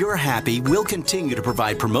 days you're happy, we'll continue to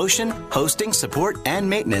provide promotion, hosting, support, and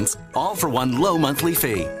maintenance, all for one low monthly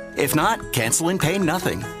fee. If not, cancel and pay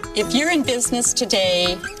nothing. If you're in business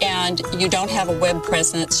today and you don't have a web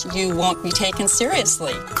presence, you won't be taken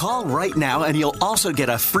seriously. Call right now and you'll also get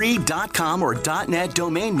a free .com or .net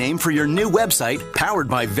domain name for your new website powered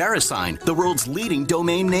by VeriSign, the world's leading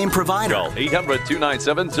domain name provider. Call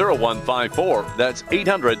 800-297-0154. That's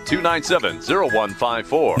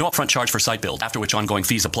 800-297-0154. No upfront charge for site build, after which ongoing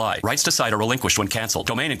fees apply. Rights to site are relinquished when canceled.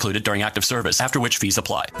 Domain included during active service, after which fees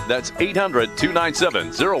apply. That's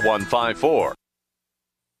 800-297-0154.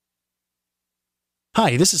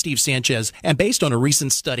 Hi, this is Steve Sanchez, and based on a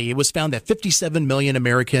recent study, it was found that 57 million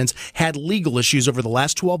Americans had legal issues over the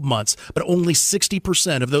last 12 months, but only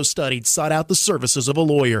 60% of those studied sought out the services of a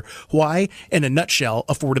lawyer. Why? In a nutshell,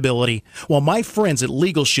 affordability. Well, my friends at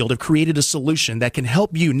Legal Shield have created a solution that can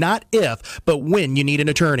help you not if, but when you need an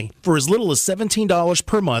attorney. For as little as $17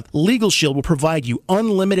 per month, Legal Shield will provide you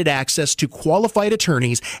unlimited access to qualified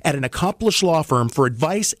attorneys at an accomplished law firm for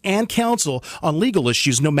advice and counsel on legal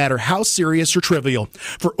issues, no matter how serious or trivial.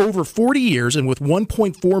 For over 40 years and with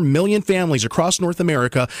 1.4 million families across North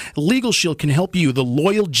America, Legal Shield can help you, the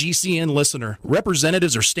loyal GCN listener.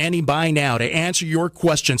 Representatives are standing by now to answer your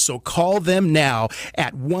questions, so call them now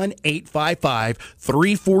at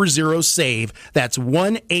 1-855-340-SAVE. That's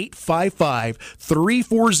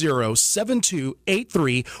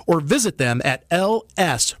 1-855-340-7283, or visit them at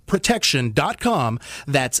lsprotection.com.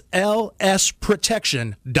 That's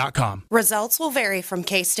lsprotection.com. Results will vary from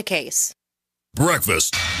case to case.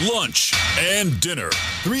 Breakfast, lunch, and dinner.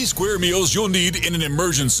 3 square meals you'll need in an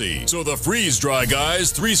emergency. So the Freeze Dry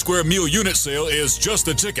Guys 3 square meal unit sale is just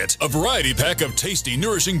the ticket. A variety pack of tasty,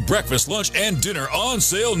 nourishing breakfast, lunch, and dinner on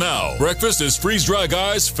sale now. Breakfast is Freeze Dry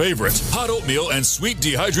Guys' favorite. Hot oatmeal and sweet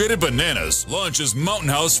dehydrated bananas. Lunch is Mountain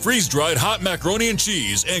House freeze-dried hot macaroni and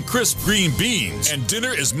cheese and crisp green beans. And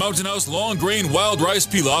dinner is Mountain House long grain wild rice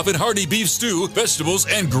pilaf and hearty beef stew, vegetables,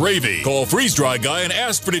 and gravy. Call Freeze Dry Guy and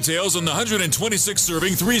ask for details on the 126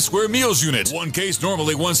 serving 3 square meals unit. One case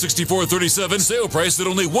normally $164.37. Sale price at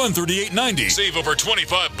only $138.90. Save over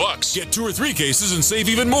 $25. Get 2 or 3 cases and save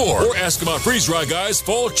even more. Or ask about Freeze Dry Guys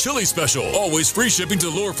Fall Chili Special. Always free shipping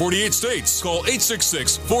to the lower 48 states. Call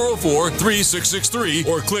 866-404-3663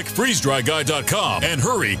 or click freezedryguy.com. And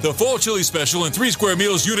hurry, the Fall Chili Special and 3 square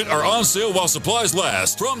meals unit are on sale while supplies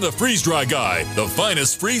last. From the Freeze Dry Guy, the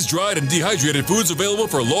finest freeze-dried and dehydrated foods available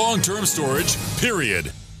for long-term storage,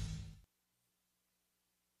 period.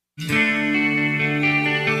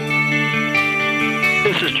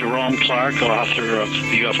 This is Jerome Clark, author of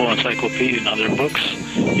the UFO Encyclopedia and other books.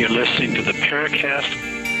 You're listening to the Paracast.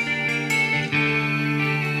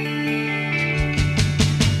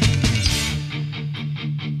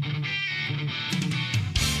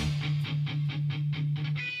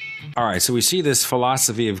 All right, so we see this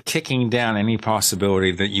philosophy of kicking down any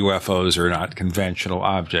possibility that UFOs are not conventional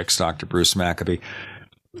objects, Dr. Bruce Maccabee.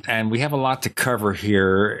 And we have a lot to cover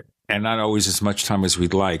here, and not always as much time as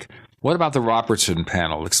we'd like. What about the Robertson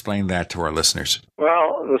panel? Explain that to our listeners.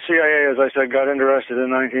 Well, the CIA, as I said, got interested in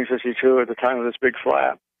 1952 at the time of this big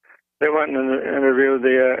flap. They went and interviewed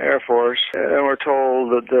the Air Force and were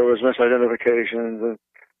told that there was misidentifications and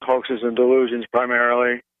hoaxes and delusions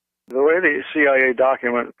primarily. The way the CIA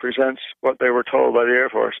document presents what they were told by the Air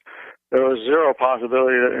Force, there was zero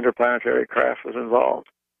possibility that interplanetary craft was involved,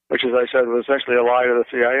 which, as I said, was essentially a lie to the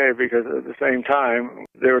CIA, because at the same time,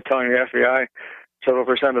 they were telling the FBI several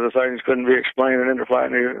percent of the sightings couldn't be explained, and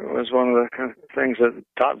interplanetary was one of the things that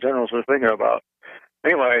top generals were thinking about.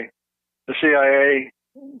 Anyway, the CIA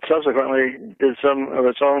subsequently did some of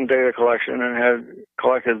its own data collection and had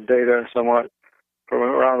collected data somewhat from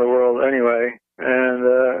around the world anyway, and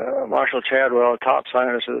Marshall Chadwell, a top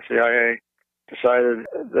scientist of the CIA, decided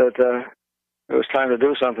that it was time to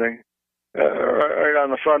do something. Right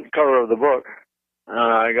on the front cover of the book,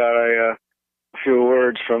 I got a few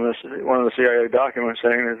words from this one of the CIA documents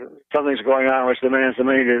saying that something's going on which demands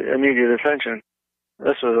immediate attention.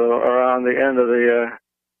 This was around the end of the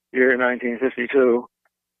year 1952.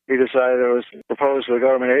 He decided it was proposed to the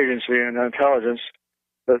government agency and intelligence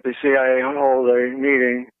that the CIA hold a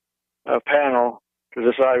meeting a panel to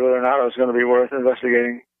decide whether or not it was going to be worth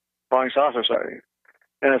investigating flying saucer sightings.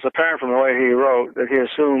 And it's apparent from the way he wrote that he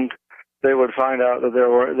assumed they would find out that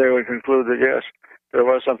they would conclude that yes, there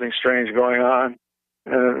was something strange going on,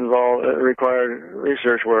 and it required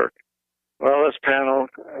research work. Well, this panel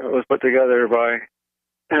was put together by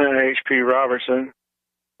H.P. Robertson,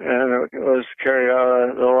 and it was carried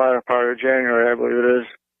out the latter part of January, I believe it is,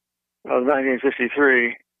 of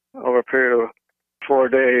 1953, over a period of 4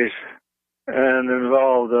 days, and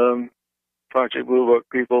involved Project Blue Book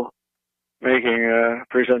people making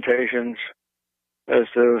presentations as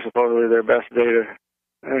to supposedly their best data,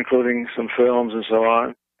 including some films and so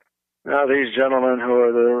on. Now, these gentlemen who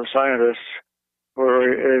are the scientists who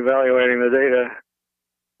were evaluating the data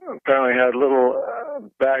apparently had little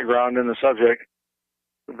background in the subject.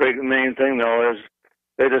 The big main thing, though, is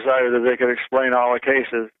they decided that they could explain all the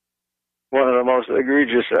cases. One of the most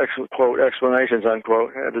egregious, quote, explanations,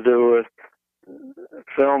 unquote, had to do with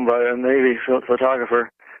film by a Navy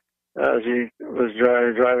photographer as he was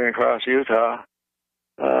driving across Utah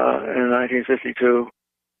in 1952.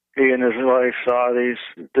 He and his wife saw these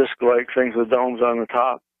disc-like things with domes on the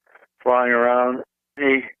top flying around.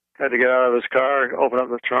 He had to get out of his car, open up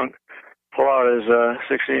the trunk, pull out his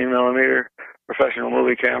 16-millimeter professional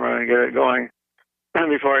movie camera and get it going. And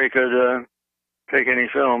before he could take any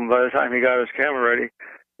film, by the time he got his camera ready,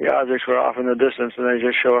 the objects were off in the distance and they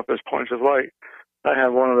just show up as points of light. I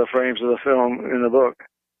have one of the frames of the film in the book.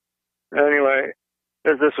 Anyway,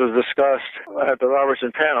 as this was discussed at the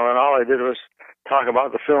Robertson panel, and all I did was talk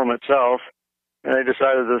about the film itself, and they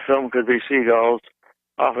decided the film could be seagulls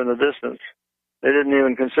off in the distance. They didn't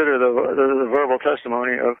even consider the verbal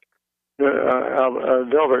testimony of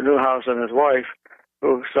Delbert Newhouse and his wife,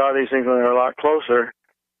 who saw these things when they were a lot closer,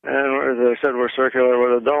 and as they said, were circular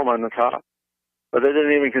with a dome on the top. But they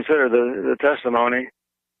didn't even consider the testimony.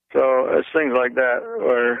 So it's things like that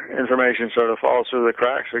where information sort of falls through the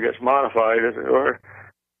cracks or gets modified, or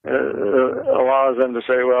allows them to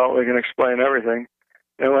say, well, we can explain everything.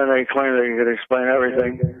 And when they claim they could explain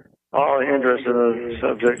everything, all the interest in the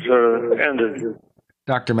subject sort of ended.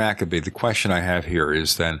 Dr. Maccabee, the question I have here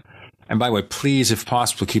is then, and by the way, please, if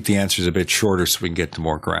possible, keep the answers a bit shorter so we can get to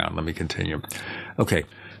more ground. Let me continue. Okay,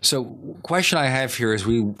 so question I have here is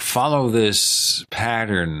we follow this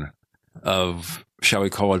pattern of, shall we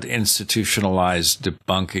call it, institutionalized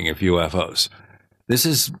debunking of UFOs. This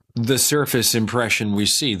is the surface impression we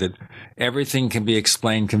see, that everything can be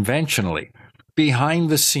explained conventionally. Behind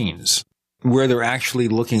the scenes, where they're actually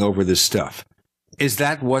looking over this stuff, is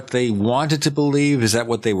that what they wanted to believe? Is that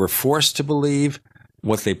what they were forced to believe?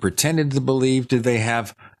 What they pretended to believe? Did they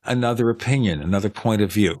have another opinion, another point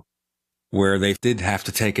of view, where they did have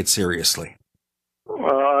to take it seriously?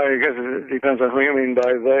 Well, I guess it depends on who you mean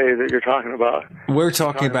by they that you're talking about. We're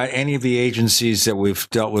talking about any of the agencies that we've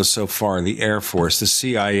dealt with so far, the Air Force, the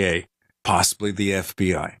CIA, possibly the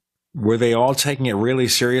FBI. Were they all taking it really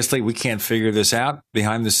seriously? We can't figure this out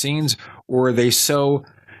behind the scenes? Or are they so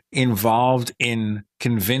involved in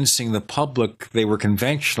convincing the public they were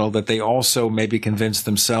conventional that they also maybe convinced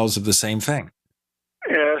themselves of the same thing?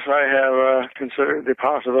 Yes, I have considered the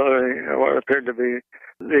possibility of what appeared to be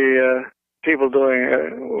the people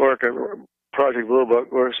doing work at Project Blue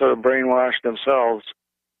Book were sort of brainwashed themselves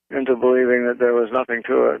into believing that there was nothing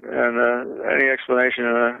to it, and any explanation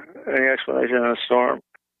in a storm.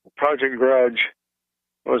 Project Grudge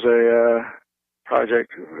was a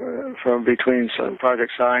project from between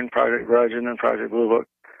Project Sign, Project Grudge, and then Project Blue Book.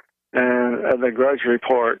 And the Grudge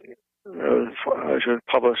report was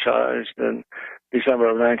publicized in December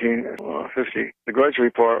of 1950. The Grudge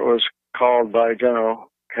report was called by General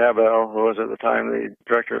Cabell, who was at the time the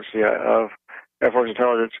director of Air Force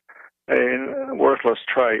Intelligence, a worthless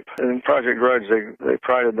tripe. In Project Grudge, they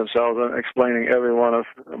prided themselves on explaining every one of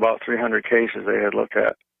about 300 cases they had looked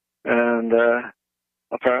at. And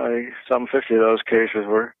apparently some 50 of those cases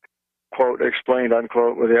were, quote, explained,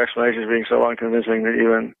 unquote, with the explanations being so unconvincing that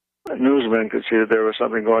even newsmen could see that there was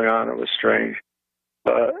something going on that was strange.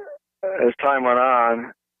 But as time went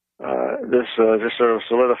on, this just sort of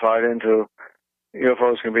solidified into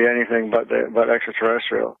UFOs can be anything but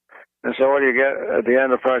extraterrestrial. And so what do you get at the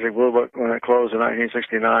end of Project Blue Book when it closed in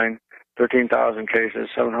 1969? 13,000 cases,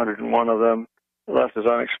 701 of them left as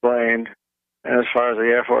unexplained. And as far as the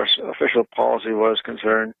Air Force official policy was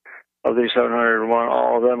concerned, of these 701,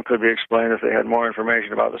 all of them could be explained if they had more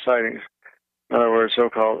information about the sightings. In other words,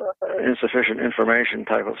 so-called insufficient information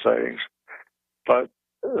type of sightings. But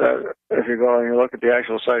if you go and you look at the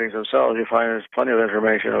actual sightings themselves, you find there's plenty of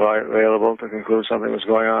information available to conclude something was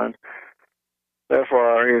going on.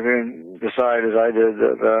 Therefore, you can decide, as I did,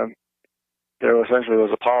 that there essentially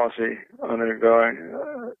was a policy undergoing,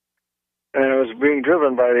 and it was being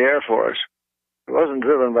driven by the Air Force. It wasn't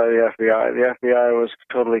driven by the FBI. The FBI was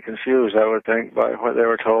totally confused, I would think, by what they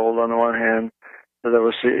were told. On the one hand, that there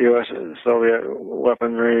was U.S. Soviet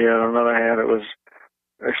weaponry, and on the other hand, it was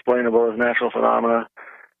explainable as natural phenomena.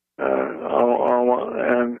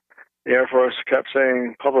 And the Air Force kept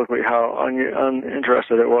saying publicly how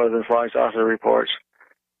uninterested it was in flying saucer reports.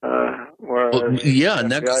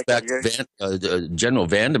 And that goes back to General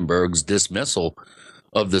Vandenberg's dismissal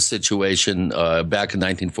of the situation back in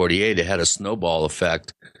 1948. It had a snowball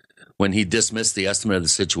effect when he dismissed the estimate of the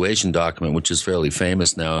situation document, which is fairly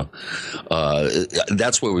famous now.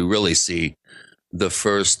 That's where we really see the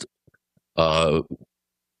first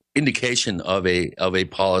indication of a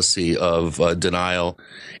policy of denial,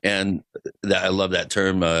 and I love that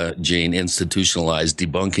term, Gene, institutionalized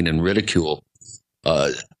debunking and ridicule.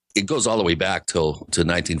 It goes all the way back to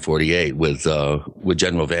 1948 with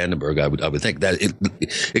General Vandenberg. I would think that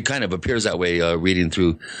it kind of appears that way reading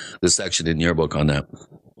through the section in your book on that.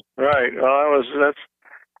 Right. Well,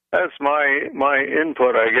 that's my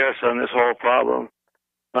input, I guess, on this whole problem.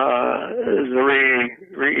 Is the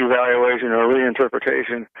re-evaluation or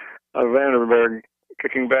reinterpretation of Vandenberg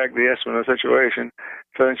kicking back the estimate of the situation,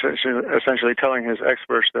 so essentially telling his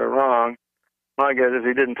experts they're wrong. My guess is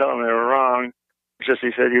he didn't tell them they were wrong. It's just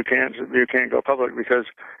he said you can't go public, because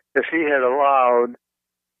if he had allowed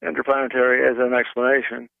interplanetary as an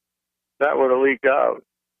explanation, that would have leaked out.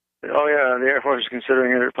 Oh yeah, the Air Force is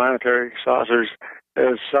considering interplanetary saucers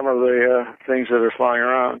as some of the things that are flying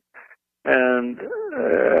around. And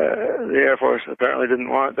the Air Force apparently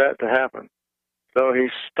didn't want that to happen. So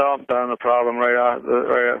he stomped on the problem right at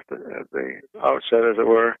the outset, as it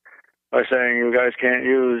were, by saying, you guys can't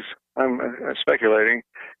use, I'm speculating,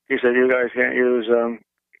 he said, you guys can't use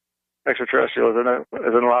extraterrestrial as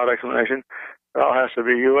an allowed explanation. It all has to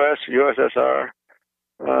be U.S., USSR,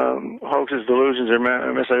 hoaxes, delusions, or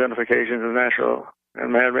misidentifications of natural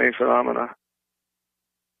and man-made phenomena.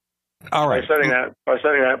 All right. By setting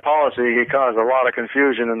that policy, he caused a lot of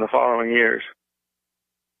confusion in the following years.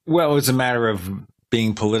 Well, it's a matter of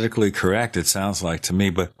being politically correct, it sounds like to me.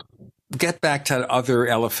 But get back to that other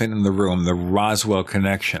elephant in the room, the Roswell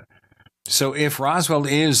connection. So if Roswell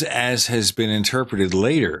is, as has been interpreted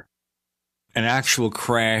later, an actual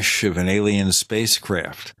crash of an alien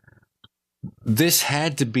spacecraft, this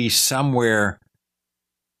had to be somewhere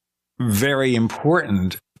very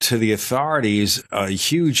important to the authorities, a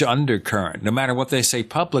huge undercurrent. No matter what they say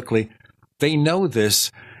publicly, they know this.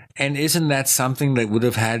 And isn't that something that would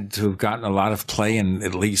have had to have gotten a lot of play in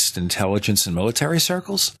at least intelligence and military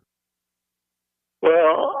circles?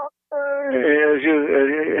 Well,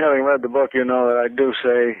 having read the book, you know that I do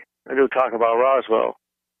talk about Roswell,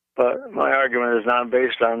 but my argument is not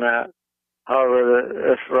based on that.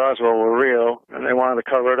 However, if Roswell were real and they wanted to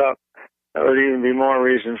cover it up, that would even be more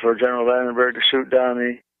reason for General Vandenberg to shoot down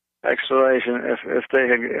the explanation. If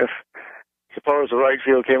suppose the right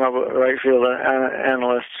field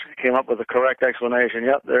analysts came up with the correct explanation,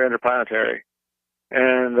 yep, they're interplanetary,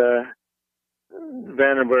 and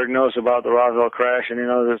Vandenberg knows about the Roswell crash, and he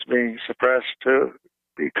knows it's being suppressed to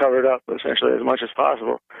be covered up essentially as much as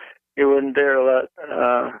possible. He wouldn't dare let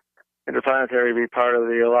interplanetary be part of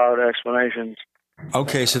the allowed explanations.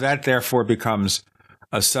 Okay, so that therefore becomes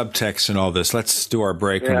a subtext in all this. Let's do our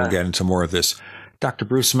break and we'll get into more of this. Dr.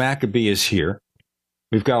 Bruce Maccabee is here.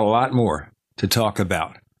 We've got a lot more to talk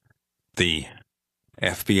about. The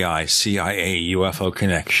FBI, CIA, UFO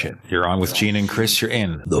connection. You're on with Gene and Chris. You're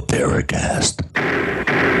in the Paracast.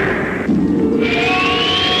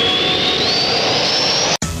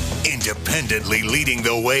 Independently leading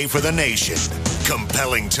the way for the nation.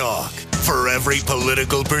 Compelling talk for every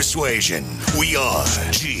political persuasion. We are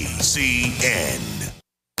GCN.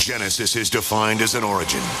 Genesis is defined as an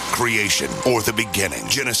origin, creation, or the beginning.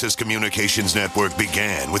 Genesis Communications Network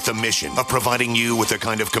began with the mission of providing you with the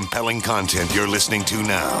kind of compelling content you're listening to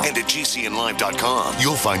now. And at GCNlive.com,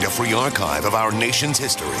 you'll find a free archive of our nation's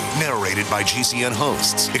history, narrated by GCN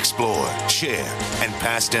hosts, explored, shared, and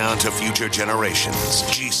passed down to future generations.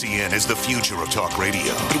 GCN is the future of talk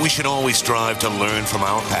radio, but we should always strive to learn from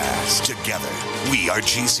our past. Together, we are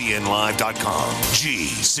GCNlive.com.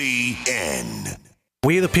 GCN.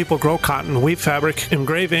 We the people grow cotton, weave fabric,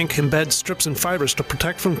 engrave ink, embed strips and fibers to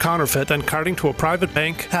protect from counterfeit, then carting to a private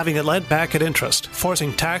bank, having it lent back at interest,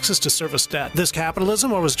 forcing taxes to service debt. This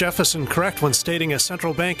capitalism, or was Jefferson correct when stating a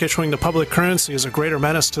central bank issuing the public currency is a greater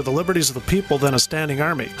menace to the liberties of the people than a standing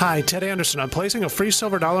army? Hi, Ted Anderson. I'm placing a free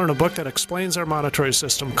silver dollar in a book that explains our monetary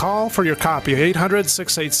system. Call for your copy,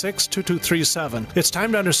 800-686-2237. It's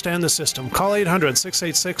time to understand the system. Call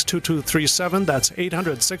 800-686-2237. That's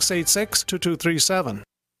 800-686-2237.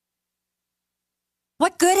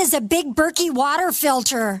 What good is a Big Berkey water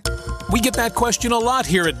filter? We get that question a lot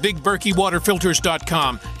here at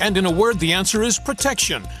BigBerkeyWaterFilters.com. And in a word, the answer is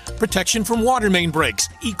protection. Protection from water main breaks,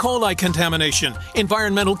 E. coli contamination,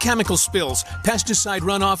 environmental chemical spills, pesticide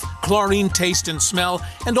runoff, chlorine taste and smell,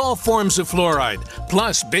 and all forms of fluoride.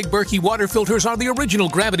 Plus, Big Berkey water filters are the original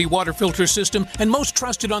gravity water filter system and most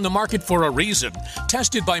trusted on the market for a reason.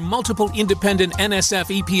 Tested by multiple independent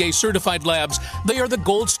NSF EPA certified labs, they are the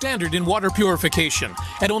gold standard in water purification.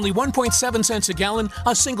 At only 1.7 cents a gallon,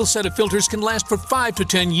 a single set of filters can last for 5 to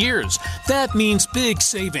 10 years. That means big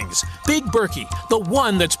savings. Big Berkey, the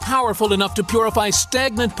one that's powerful enough to purify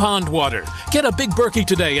stagnant pond water. Get a Big Berkey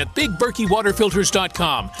today at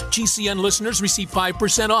BigBerkeyWaterFilters.com. GCN listeners receive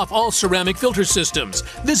 5% off all ceramic filter systems.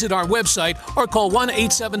 Visit our website or call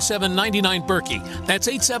 1-877-99-BERKEY. That's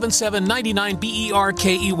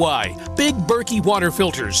 877-99-BERKEY. Big Berkey Water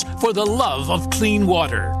Filters, for the love of clean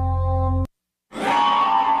water.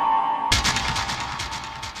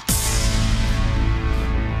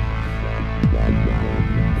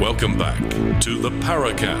 Welcome back to the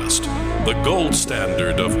Paracast, the gold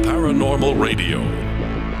standard of paranormal radio.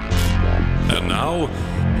 And now,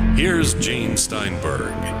 here's Gene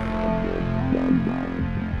Steinberg.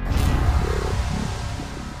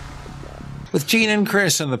 With Gene and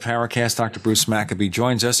Chris on the Paracast, Dr. Bruce Maccabee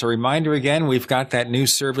joins us. A reminder again, we've got that new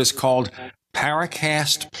service called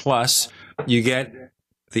Paracast Plus. You get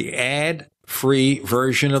the ad-free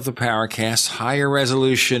version of the Paracast, higher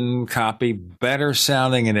resolution copy, better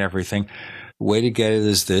sounding and everything. The way to get it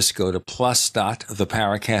is this. Go to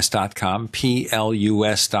plus.theparacast.com,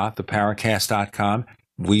 plus.theparacast.com.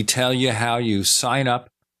 We tell you how you sign up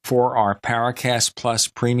for our Paracast Plus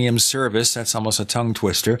premium service. That's almost a tongue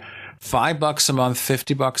twister. $5 a month,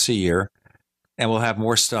 $50 a year. And we'll have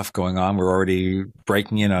more stuff going on. We're already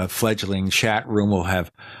breaking in a fledgling chat room. We'll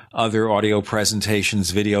have other audio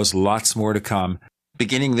presentations, videos, lots more to come.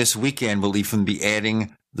 Beginning this weekend, we'll even be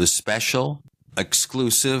adding the special,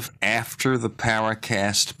 exclusive, After the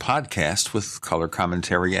Paracast podcast with color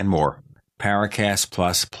commentary and more. Paracast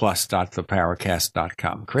Plus,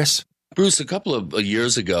 plus.theparacast.com. Chris? Bruce, a couple of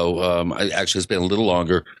years ago, actually it's been a little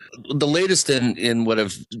longer, the latest in what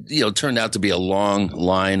have turned out to be a long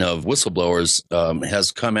line of whistleblowers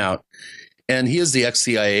has come out, and he is the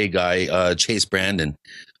ex-CIA guy, Chase Brandon.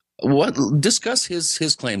 Discuss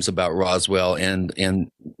his claims about Roswell and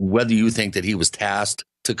whether you think that he was tasked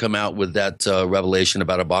to come out with that revelation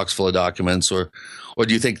about a box full of documents, or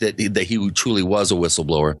do you think that he truly was a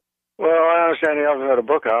whistleblower? Well, I understand he also had a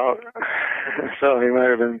book out, so he might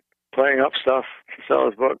have been playing up stuff to sell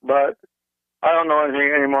his book, but I don't know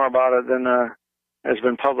anything any more about it than has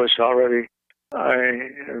been published already. I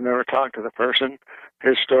have never talked to the person.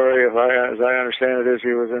 His story, as I understand it, is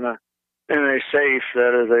he was in a safe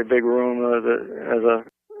that is a big room that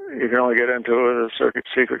you can only get into with a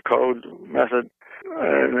secret code method,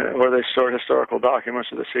 where they stored historical documents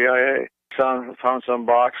of the CIA. Found some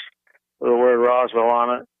box with the word Roswell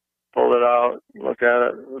on it. Pulled it out, looked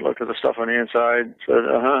at the stuff on the inside, said,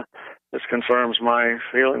 this confirms my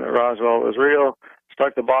feeling that Roswell was real,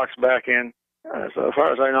 stuck the box back in. So as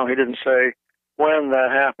far as I know, he didn't say when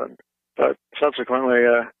that happened. But subsequently,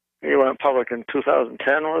 he went public in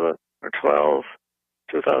 2010 with it, or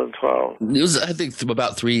 2012. It was, I think,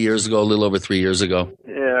 about 3 years ago, a little over 3 years ago.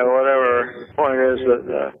 Yeah, whatever. The point is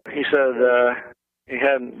that he said he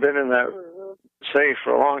hadn't been in that safe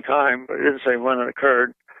for a long time, but he didn't say when it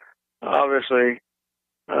occurred. Obviously,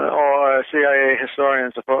 a CIA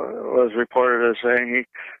historian was reported as saying he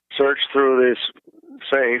searched through this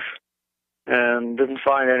safe and didn't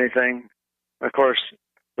find anything. Of course,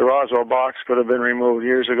 the Roswell box could have been removed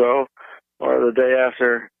years ago, or the day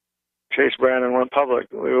after Chase Brandon went public.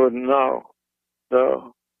 We wouldn't know.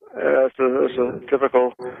 So that's a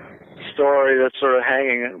typical story that's sort of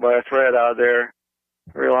hanging by a thread out there,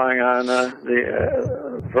 relying on the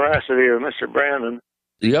veracity of Mr. Brandon.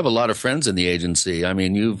 You have a lot of friends in the agency. I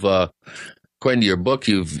mean, you've, according to your book,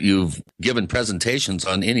 you've given presentations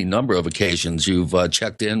on any number of occasions. You've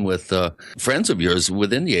checked in with friends of yours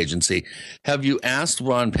within the agency. Have you asked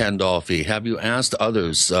Ron Pandolfi? Have you asked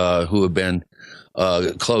others who have been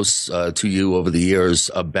close to you over the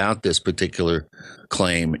years about this particular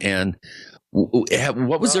claim. And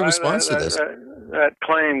what was their response to this? That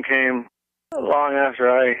claim came long after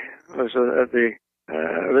I was at the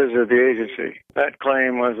visited the agency. That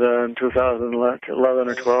claim was in 2011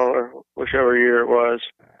 or 12 or whichever year it was.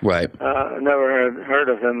 Right. Never had heard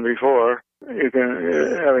of him before. You can,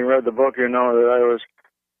 having read the book, you know that I was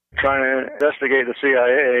trying to investigate the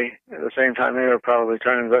CIA at the same time they were probably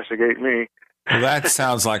trying to investigate me. Well, that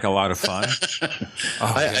sounds like a lot of fun.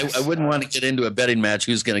 I wouldn't want to get into a betting match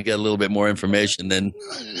who's going to get a little bit more information than.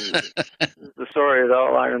 The story is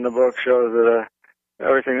outlined in the book shows that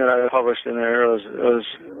everything that I published in there was in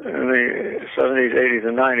the 70s, 80s,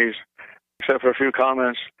 and 90s, except for a few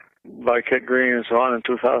comments by Kit Green and so on in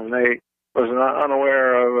 2008. Was not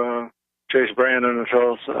unaware of Chase Brandon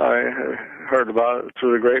until I heard about it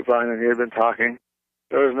through the grapevine and he had been talking.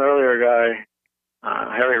 There was an earlier guy,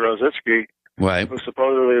 Harry Rositsky, right, who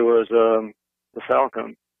supposedly was the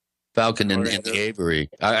Falcon. Falcon in the aviary.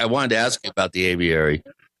 I wanted to ask you about the aviary.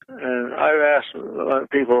 And I've asked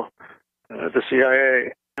people at the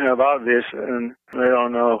CIA about this, and they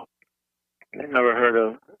don't know. They never heard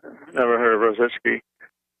of Rositsky.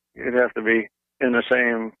 You'd have to be in the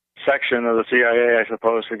same section of the CIA, I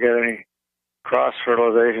suppose, to get any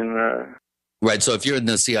cross-fertilization. Right. So if you're in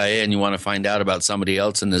the CIA and you want to find out about somebody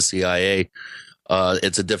else in the CIA,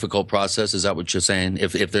 it's a difficult process. Is that what you're saying?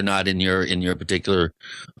 If they're not in your particular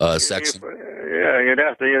section. Yeah, you'd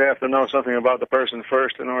have to know something about the person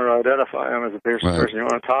first in order to identify them as the person you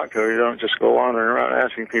want to talk to. You don't just go wandering around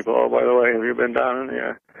asking people, "Oh, by the way, have you been down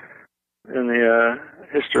in the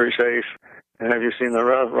history safe? And have you seen the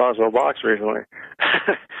Roswell box recently?"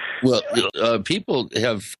 Well, people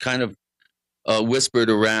have kind of whispered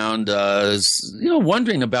around,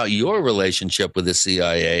 wondering about your relationship with the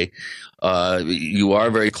CIA. You are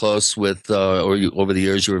very close with, over the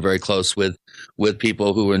years, you were very close with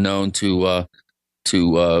people who were known to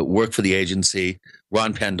work for the agency.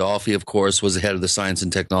 Ron Pandolfi, of course, was the head of the Science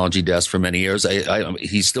and Technology Desk for many years.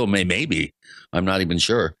 He still may be. I'm not even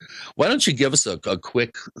sure. Why don't you give us a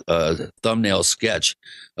quick thumbnail sketch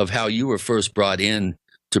of how you were first brought in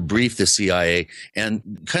to brief the CIA and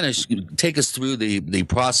kind of take us through the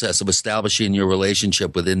process of establishing your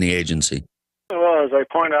relationship within the agency? Well, as I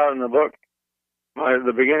point out in the book,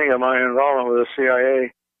 the beginning of my involvement with the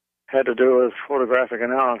CIA had to do with photographic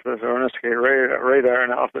analysis or investigative radar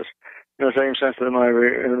analysis, in the same sense that my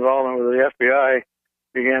involvement with the FBI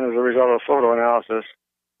began as a result of photo analysis.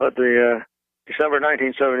 But the December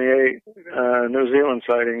 1978 New Zealand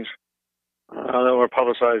sightings that were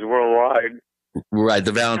publicized worldwide. Right,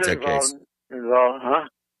 the Valentech case. The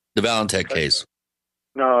Valentech case.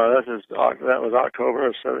 No, that was October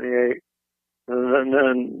of 78. And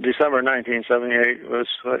then December 1978 was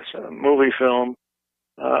a movie film,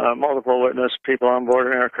 multiple witness, people on board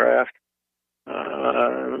an aircraft,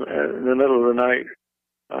 in the middle of the night,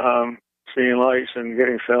 seeing lights and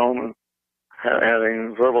getting film and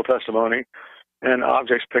having verbal testimony, and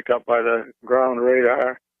objects picked up by the ground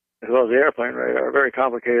radar as well as the airplane radar. A very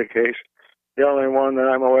complicated case. The only one that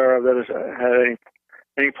I'm aware of that has had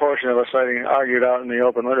any portion of a sighting argued out in the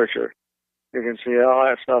open literature. You can see all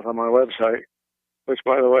that stuff on my website, which,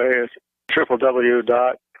 by the way, is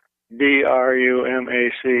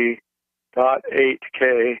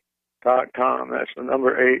www.brumac.8k.com. That's the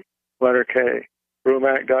number 8, letter K.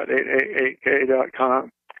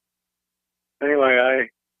 brumac.888k.com. Anyway, I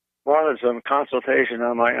wanted some consultation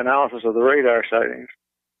on my analysis of the radar sightings.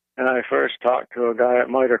 And I first talked to a guy at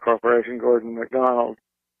MITRE Corporation, Gordon McDonald,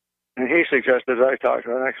 and he suggested I talk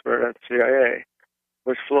to an expert at the CIA,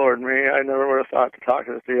 which floored me. I never would have thought to talk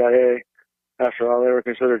to the CIA. After all, they were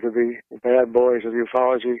considered to be the bad boys of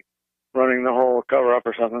ufology, running the whole cover-up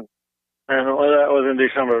or something. And that was in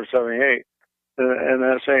December of 78. In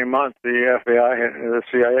that same month, the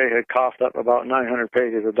CIA had coughed up about 900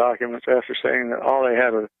 pages of documents after saying that all they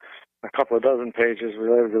had was a couple of dozen pages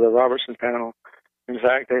related to the Robertson panel. In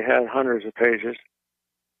fact, they had hundreds of pages.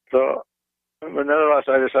 So, but nonetheless,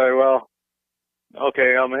 I decided, well,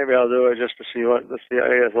 okay, maybe I'll do it just to see what the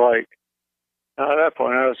CIA is like. Now, at that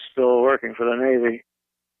point, I was still working for the Navy,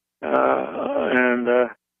 and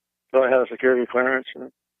so I had a security clearance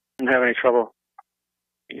and didn't have any trouble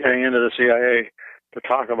getting into the CIA to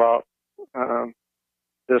talk about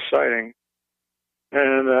this sighting.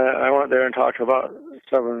 And I went there and talked about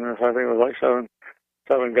seven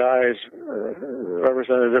guys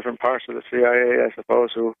represented different parts of the CIA, I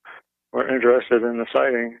suppose, who were interested in the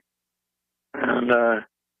sighting. And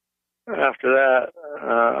after that,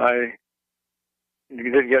 I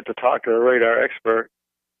did get to talk to a radar expert,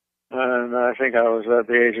 and I think I was at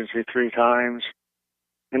the agency 3 times.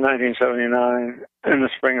 in 1979, in the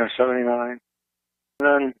spring of 79. And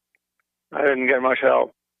then I didn't get much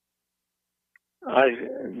help. I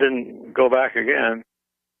didn't go back again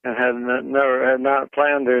and had not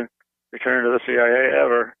planned to return to the CIA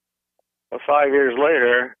ever. But 5 years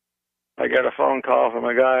later, I got a phone call from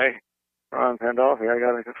a guy, Ron Pandolfi. I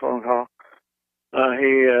got a phone call.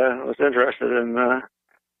 He was interested in the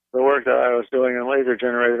work that I was doing in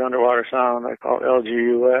laser-generated underwater sound. I call it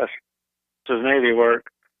LGUS. This is Navy work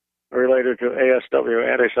related to ASW,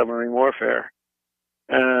 anti-submarine warfare.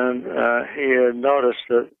 And he had noticed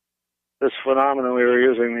that this phenomenon we were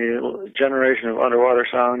using, the generation of underwater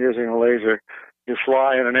sound using a laser. You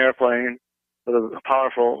fly in an airplane with a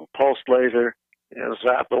powerful pulsed laser,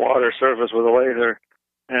 zap the water surface with a laser,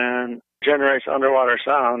 and generates underwater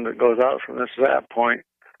sound that goes out from this zap point.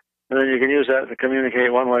 And then you can use that to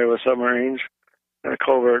communicate one way with submarines in a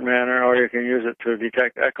covert manner, or you can use it to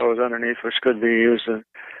detect echoes underneath, which could be used in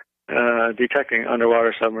detecting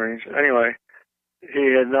underwater submarines. Anyway,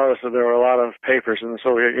 he had noticed that there were a lot of papers in the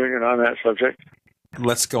Soviet Union on that subject.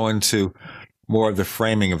 Let's go into more of the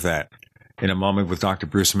framing of that in a moment with Dr.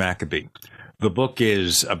 Bruce Maccabee. The book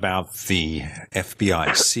is about the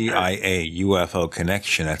FBI, CIA, UFO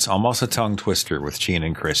connection. It's almost a tongue twister with Gene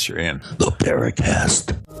and Chris. You're in the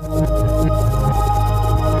Paracast.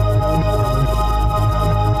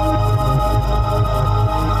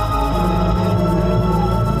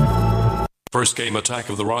 First came Attack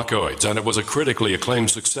of the Rockoids, and it was a critically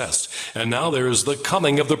acclaimed success. And now there's The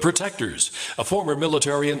Coming of the Protectors. A former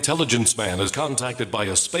military intelligence man is contacted by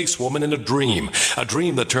a space woman in a dream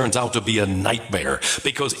that turns out to be a nightmare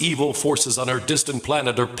because evil forces on her distant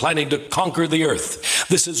planet are planning to conquer the Earth.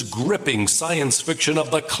 This is gripping science fiction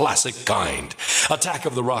of the classic kind. Attack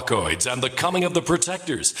of the Rockoids and The Coming of the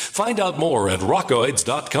Protectors. Find out more at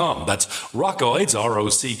rockoids.com. That's Rockoids,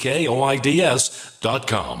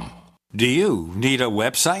 ROCKOIDS.com. Do you need a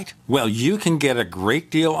website? Well, you can get a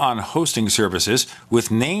great deal on hosting services with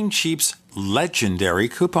Namecheap's legendary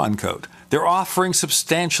coupon code. They're offering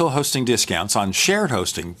substantial hosting discounts on shared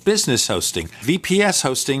hosting, business hosting, VPS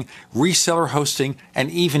hosting, reseller hosting,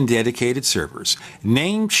 and even dedicated servers.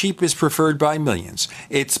 Namecheap is preferred by millions.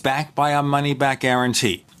 It's backed by a money-back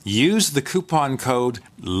guarantee. Use the coupon code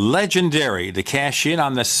LEGENDARY to cash in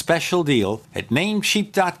on the special deal at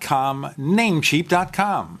Namecheap.com,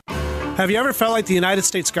 Namecheap.com. Have you ever felt like the United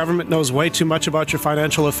States government knows way too much about your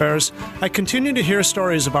financial affairs? I continue to hear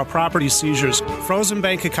stories about property seizures, frozen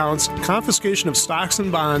bank accounts, confiscation of stocks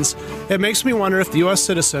and bonds. It makes me wonder if the U.S.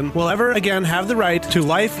 citizen will ever again have the right to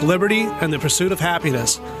life, liberty, and the pursuit of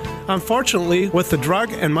happiness. Unfortunately, with the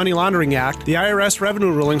Drug and Money Laundering Act, the IRS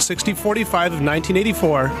Revenue Ruling 6045 of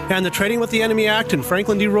 1984, and the Trading with the Enemy Act and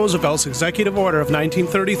Franklin D. Roosevelt's Executive Order of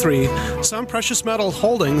 1933, some precious metal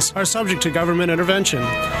holdings are subject to government intervention.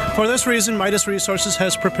 For this reason, Midas Resources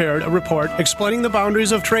has prepared a report explaining the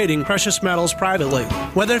boundaries of trading precious metals privately.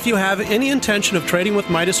 Whether if you have any intention of trading with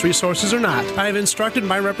Midas Resources or not, I have instructed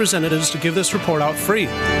my representatives to give this report out free.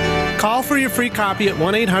 Call for your free copy at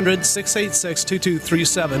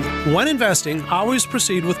 1-800-686-2237. When investing, always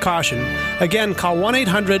proceed with caution. Again, call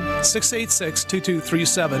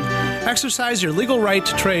 1-800-686-2237. Exercise your legal right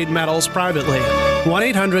to trade metals privately.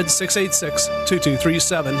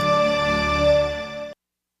 1-800-686-2237.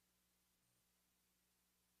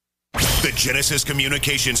 The Genesis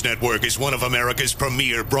Communications Network is one of America's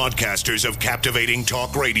premier broadcasters of captivating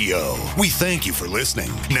talk radio. We thank you for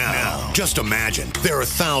listening. Now, just imagine, there are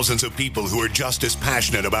thousands of people who are just as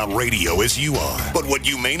passionate about radio as you are. But what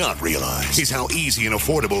you may not realize is how easy and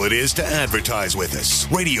affordable it is to advertise with us.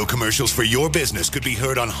 Radio commercials for your business could be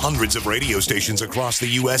heard on hundreds of radio stations across the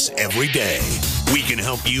U.S. every day. We can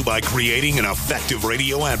help you by creating an effective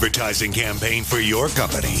radio advertising campaign for your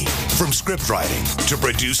company. From script writing to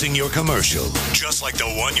producing your commercial, just like the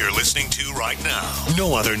one you're listening to right now.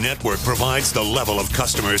 No other network provides the level of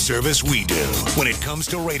customer service we do. When it comes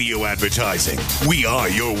to radio advertising, we are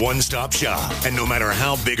your one-stop shop. And no matter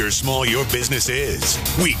how big or small your business is,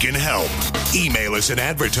 we can help. Email us at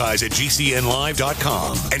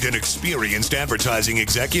advertise@gcnlive.com, and an experienced advertising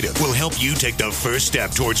executive will help you take the first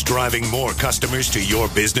step towards driving more customers to your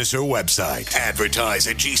business or website.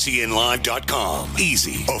 Advertise@gcnlive.com.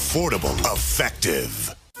 Easy, affordable,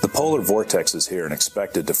 effective. The polar vortex is here and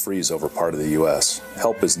expected to freeze over part of the U.S.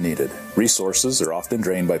 Help is needed. Resources are often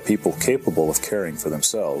drained by people capable of caring for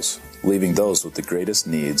themselves, leaving those with the greatest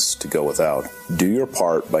needs to go without. Do your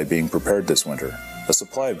part by being prepared this winter. A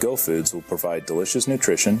supply of Go Foods will provide delicious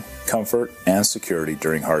nutrition, comfort, and security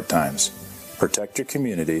during hard times. Protect your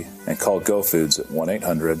community and call Go Foods at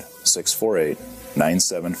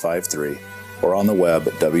 1-800-648-9753. or on the web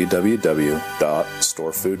at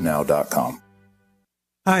www.storefoodnow.com.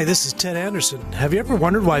 Hi, this is Ted Anderson. Have you ever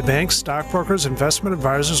wondered why banks, stockbrokers, investment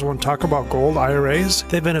advisors won't talk about gold IRAs?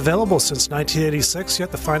 They've been available since 1986,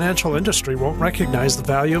 yet the financial industry won't recognize the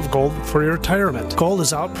value of gold for your retirement. Gold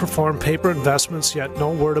has outperformed paper investments, yet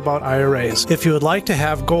no word about IRAs. If you would like to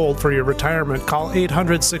have gold for your retirement, call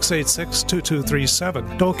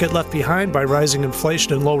 800-686-2237. Don't get left behind by rising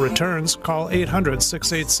inflation and low returns. Call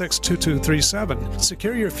 800-686-2237.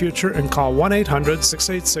 Secure your future and call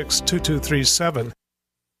 1-800-686-2237.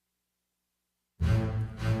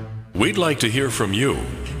 We'd like to hear from you.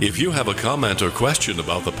 If you have a comment or question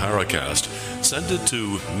about the Paracast, send it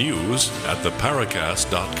to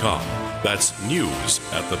news@theparacast.com. That's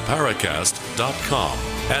news@theparacast.com.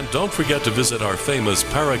 And don't forget to visit our famous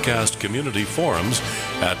Paracast community forums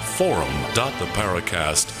at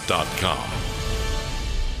forum.theparacast.com.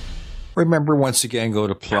 Remember, once again, go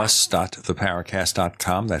to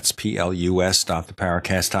plus.theparacast.com. That's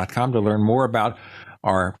plus.theparacast.com to learn more about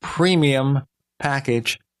our premium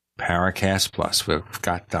package, Paracast Plus. We've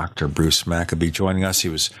got Dr. Bruce Maccabee joining us. He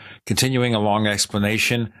was continuing a long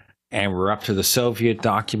explanation, and we're up to the Soviet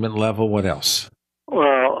document level. What else?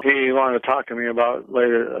 Well, he wanted to talk to me about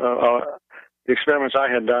the experiments I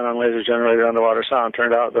had done on laser-generated underwater sound.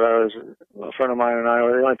 Turned out that a friend of mine and I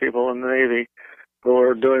were the only people in the Navy who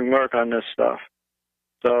were doing work on this stuff.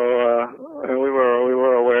 So we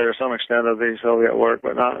were aware to some extent of the Soviet work,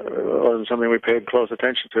 but it wasn't something we paid close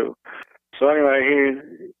attention to. So anyway, he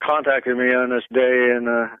contacted me on this day in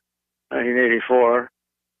 1984,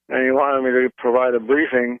 and he wanted me to provide a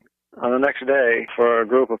briefing on the next day for a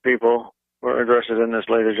group of people who were interested in this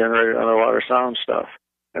laser-generated underwater sound stuff.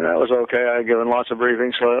 And that was okay. I had given lots of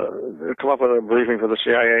briefings, so I come up with a briefing for the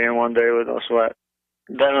CIA in one day with no sweat.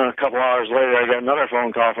 Then a couple hours later, I got another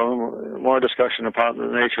phone call from him, more discussion about the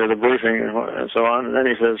nature of the briefing and so on. And then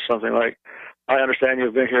he says something like, "I understand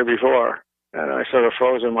you've been here before." And I sort of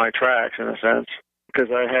froze in my tracks, in a sense,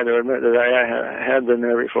 because I had to admit that I had been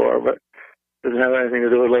there before, but it didn't have anything to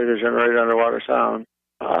do with laser-generated underwater sound.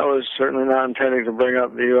 I was certainly not intending to bring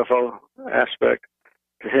up the UFO aspect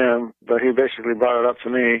to him, but he basically brought it up to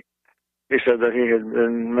me. He said that he had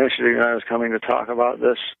been mentioning that I was coming to talk about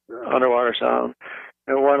this underwater sound,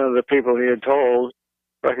 and one of the people he had told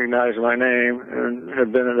recognized my name and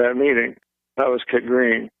had been at that meeting. That was Kit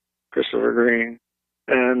Green, Christopher Green.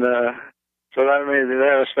 And so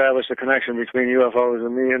that established a connection between UFOs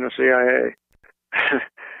and me and the CIA.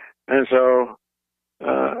 And so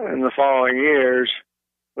in the following years,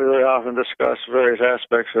 we would often discuss various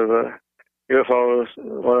aspects of the UFOs,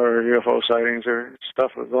 whatever UFO sightings or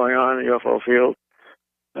stuff was going on in the UFO field.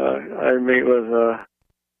 I'd meet with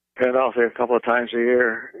Pandolfi a couple of times a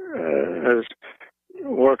year as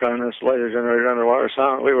work on this laser-generated underwater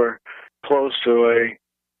sound. We were close to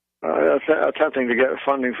attempting to get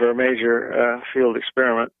funding for a major field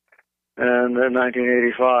experiment. And in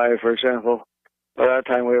 1985, for example, by that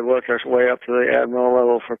time we had worked our way up to the admiral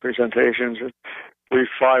level for presentations. We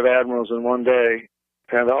 5 admirals in one day.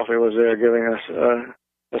 Pandolfi was there giving us a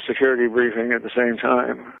security briefing at the same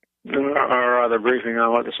time, or rather briefing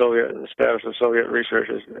on what the status of Soviet research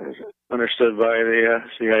is understood by the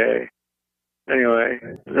CIA. Anyway,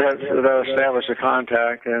 that established a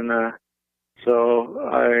contact, and so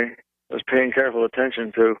I was paying careful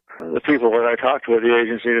attention to the people that I talked to at the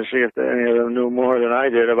agency to see if any of them knew more than I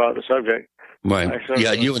did about the subject. Right.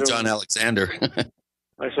 Yeah, you and John Alexander.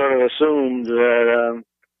 I sort of assumed that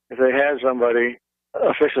if they had somebody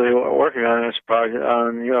officially working on this project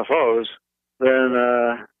on UFOs, then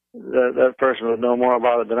that person would know more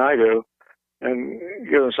about it than I do and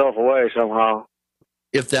give himself away somehow.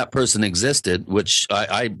 If that person existed, which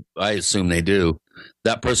I assume they do,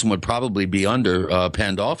 that person would probably be under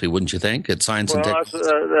Pandolfi, wouldn't you think, at Science and Technology?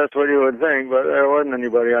 That's what you would think, but there wasn't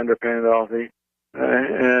anybody under Pandolfi.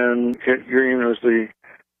 And Kit Green was the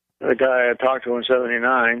guy I talked to in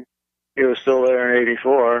 79. He was still there in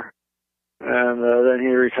 84. And then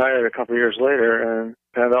he retired a couple of years later, and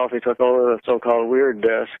Pandolfi took over the so-called weird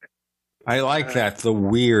desk. I like that, the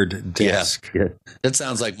weird desk. Yeah. It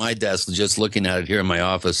sounds like my desk, just looking at it here in my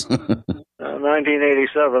office.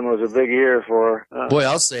 1987 was a big year for... Boy,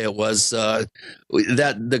 I'll say it was.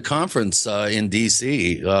 The conference in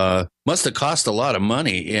D.C. Must have cost a lot of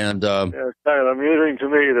money. And it's kind of amusing to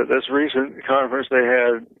me that this recent conference they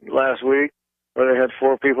had last week, where they had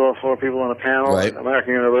four people on a panel at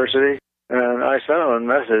American University, and I sent them a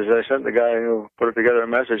message. I sent the guy who put it together a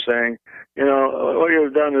message saying, you know, what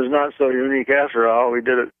you've done is not so unique after all. We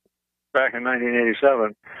did it back in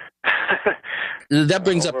 1987. That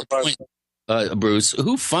brings up the point Bruce,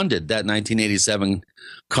 who funded that 1987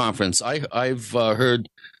 conference? I've heard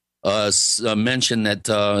mention that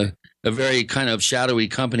a very kind of shadowy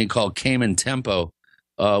company called Cayman Tempo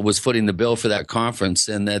was footing the bill for that conference,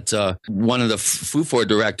 and that one of the FUFOR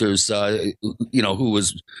directors, who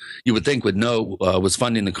was, you would think would know, was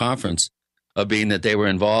funding the conference, being that they were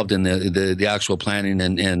involved in the actual planning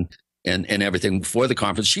and everything for the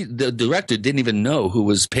conference. The director didn't even know who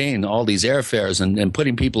was paying all these airfares and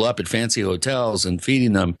putting people up at fancy hotels and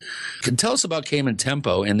feeding them. Tell us about Cayman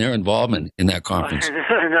Tempo and their involvement in that conference.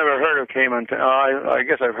 I never heard of Cayman Tempo. I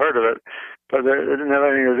guess I've heard of it, but it didn't have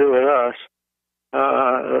anything to do with us.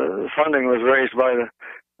 The funding was raised by the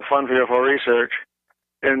Fund for UFO Research.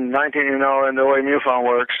 In the way MUFON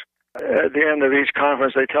works, at the end of each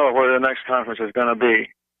conference, they tell it where the next conference is going to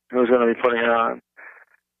be, who's going to be putting it on.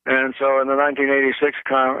 And so in the 1986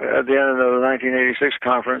 at the end of the 1986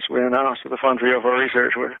 conference, we announced that the Fund for UFO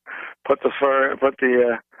Research would put the 40th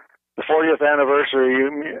anniversary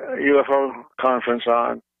UFO conference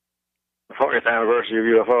on, the 40th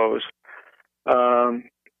anniversary of UFOs,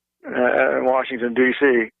 in Washington,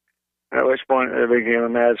 D.C., at which point it became a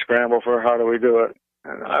mad scramble for how do we do it.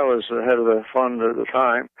 And I was the head of the fund at the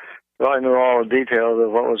time, so I knew all the details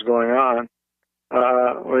of what was going on.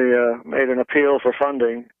 We made an appeal for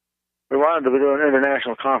funding. We wanted to do an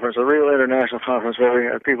international conference, a real international conference where we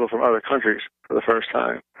had people from other countries for the first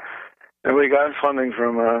time. And we got funding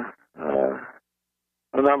from a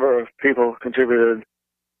number of people contributed,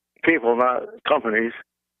 people, not companies.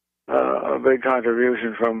 A big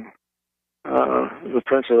contribution from the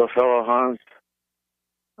Prince of the fellow Hans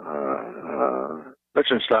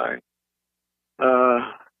Liechtenstein,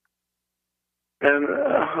 and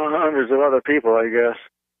hundreds of other people, I guess.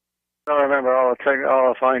 I don't remember all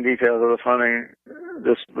the fine details of the funding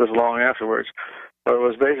this long afterwards, but it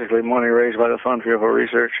was basically money raised by the Fund for UFO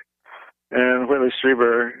Research, and Whitley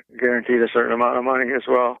Strieber guaranteed a certain amount of money as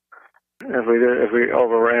well if we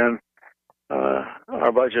overran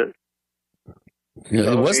our budget.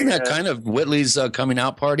 Yeah, wasn't that kind of Whitley's coming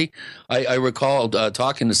out party? I recall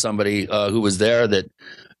talking to somebody who was there that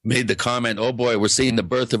made the comment, "Oh boy, we're seeing the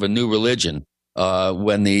birth of a new religion,"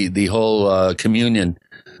 when the whole communion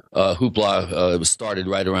hoopla started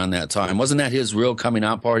right around that time. Wasn't that his real coming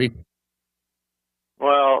out party?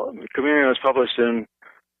 Well, communion was published in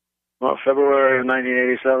February of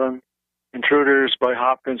 1987. Intruders by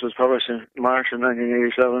Hopkins was published in March of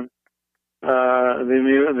 1987.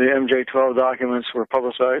 The MJ-12 documents were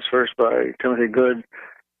publicized first by Timothy Good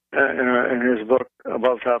in his book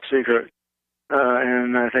Above Top Secret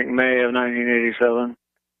in, I think, May of 1987.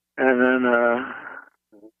 And then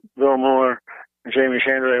Bill Moore and Jamie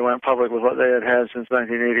Chandray went public with what they had had since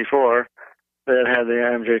 1984. They had the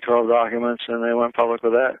MJ-12 documents, and they went public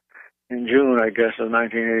with that in June, I guess, of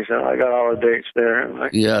 1987. I got all the dates there.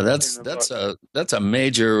 Yeah, that's a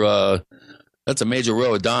major. That's a major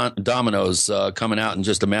row of dominoes coming out in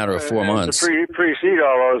just a matter of 4 months. To precede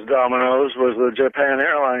all those dominoes was the Japan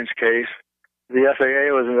Airlines case the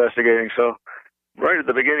FAA was investigating. So right at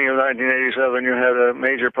the beginning of 1987, you had a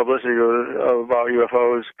major publicity about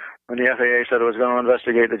UFOs when the FAA said it was going to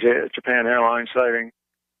investigate the Japan Airlines sighting.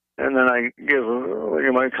 And then I give what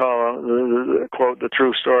you might call the quote, the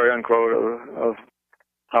true story, unquote, of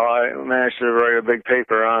how I managed to write a big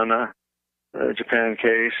paper on the Japan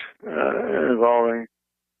case involving,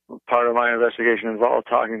 part of my investigation involved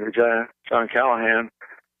talking to John Callahan,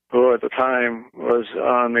 who at the time was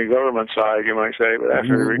on the government side, you might say. But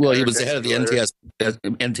after he was the head of the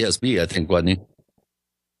NTSB, I think, wasn't he?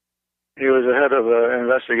 He was the head of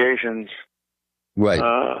investigations. Right.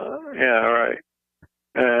 Yeah, right.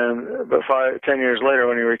 And but 10 years later,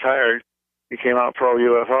 when he retired, he came out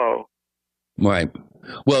pro-UFO. Right.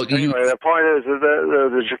 Well, anyway, the point is that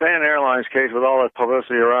the Japan Airlines case, with all the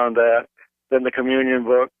publicity around that, then the Communion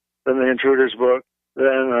book, then the Intruders book, then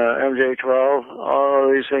MJ-12, all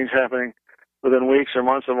of these things happening within weeks or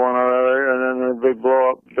months of one another, and then the big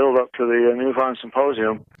build up to the MUFON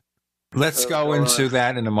Symposium. Let's go into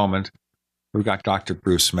that in a moment. We've got Dr.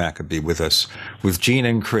 Bruce Maccabee with us. With Gene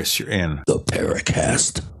and Chris, you're in the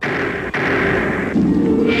Paracast.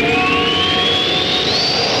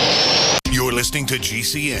 You're listening to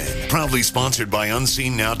GCN, proudly sponsored by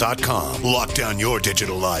UnseenNow.com. Lock down your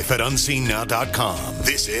digital life at UnseenNow.com.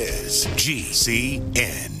 This is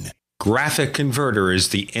GCN. Graphic Converter is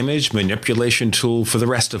the image manipulation tool for the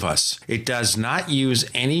rest of us. It does not use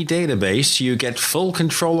any database. You get full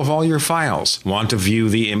control of all your files. Want to view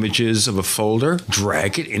the images of a folder?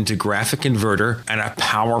 Drag it into Graphic Converter and a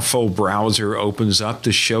powerful browser opens up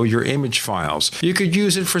to show your image files. You could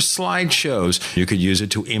use it for slideshows. You could use it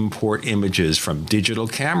to import images from digital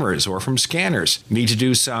cameras or from scanners. Need to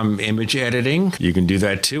do some image editing? You can do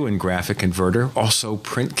that too in Graphic Converter. Also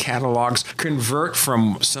print catalogs. Convert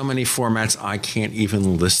from so many formats I can't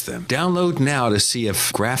even list them. Download now to see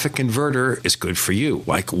if Graphic Converter is good for you,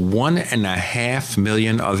 like 1.5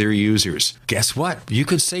 million other users. Guess what? You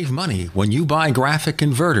could save money when you buy Graphic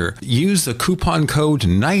Converter. Use the coupon code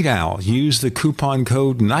Night Owl. Use the coupon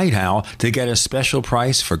code Night Owl to get a special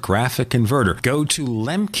price for Graphic Converter. Go to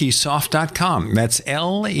lemkesoft.com. That's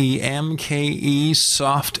Lemke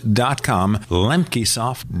soft.com.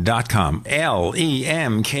 Lemkesoft.com.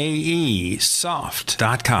 Lemke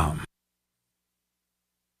soft.com.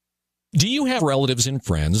 Do you have relatives and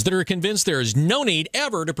friends that are convinced there is no need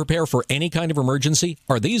ever to prepare for any kind of emergency?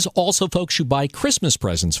 Are these also folks you buy Christmas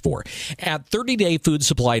presents for? At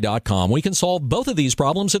 30dayfoodsupply.com, we can solve both of these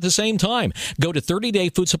problems at the same time. Go to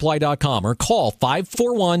 30dayfoodsupply.com or call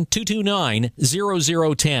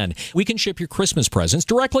 541-229-0010. We can ship your Christmas presents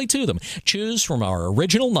directly to them. Choose from our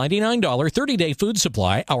original $99 30-day food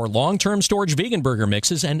supply, our long-term storage vegan burger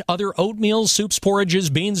mixes, and other oatmeal, soups, porridges,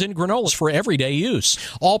 beans, and granolas for everyday use.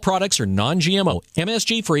 All products are non-GMO,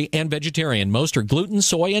 MSG-free, and vegetarian. Most are gluten,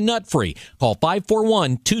 soy, and nut-free. Call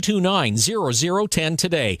 541-229-0010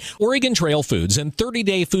 today. Oregon Trail Foods and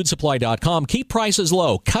 30dayfoodsupply.com keep prices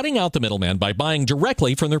low, cutting out the middleman by buying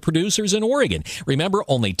directly from their producers in Oregon. Remember,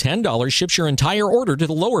 only $10 ships your entire order to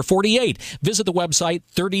the lower 48. Visit the website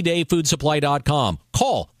 30dayfoodsupply.com.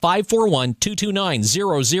 Call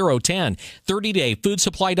 541-229-0010.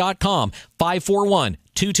 30dayfoodsupply.com.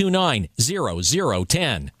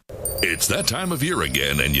 541-229-0010. It's that time of year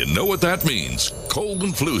again, and you know what that means. Cold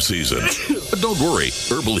and flu season. But don't worry,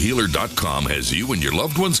 herbalhealer.com has you and your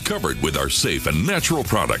loved ones covered with our safe and natural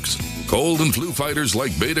products. Cold and flu fighters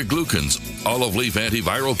like beta-glucans, olive leaf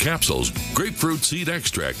antiviral capsules, grapefruit seed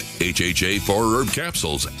extract, HHA 4-herb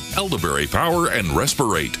capsules, elderberry power, and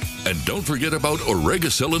respirate. And don't forget about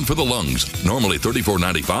oregacillin for the lungs, normally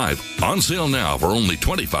 $34.95. On sale now for only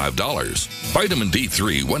 $25. Vitamin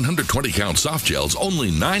D3 120-count soft gels,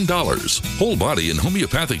 only $9. Whole body and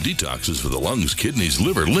homeopathic detoxes for the lungs, kidneys,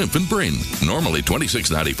 liver, lymph, and brain. Normally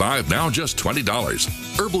 $26.95, now just $20.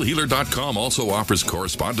 Herbalhealer.com also offers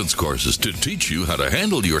correspondence courses to teach you how to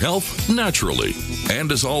handle your health naturally.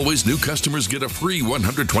 And as always, new customers get a free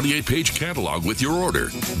 128-page catalog with your order.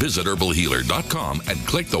 Visit herbalhealer.com and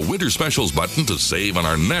click the Winter Specials button to save on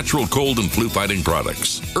our natural cold and flu fighting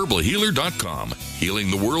products. Herbalhealer.com, healing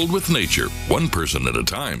the world with nature, one person at a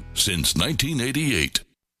time, since 1988.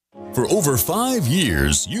 For over 5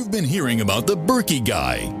 years, you've been hearing about the Berkey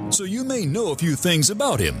guy, so you may know a few things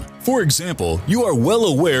about him. For example, you are well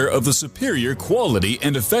aware of the superior quality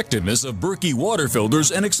and effectiveness of Berkey water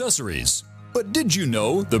filters and accessories. But did you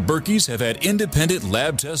know the Berkeys have had independent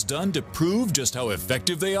lab tests done to prove just how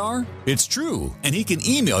effective they are? It's true, and he can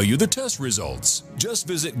email you the test results. Just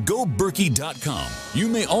visit goberkey.com. You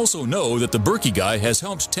may also know that the Berkey guy has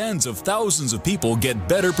helped tens of thousands of people get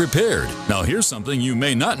better prepared. Now here's something you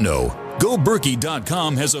may not know.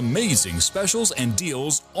 GoBerkey.com has amazing specials and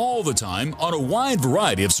deals all the time on a wide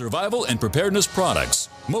variety of survival and preparedness products.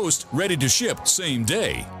 Most ready to ship same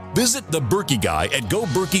day. Visit the Berkey Guy at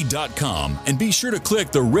GoBerkey.com and be sure to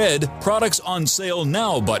click the red Products on Sale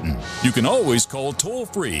Now button. You can always call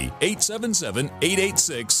toll-free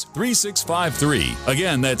 877-886-3653.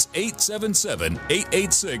 Again, that's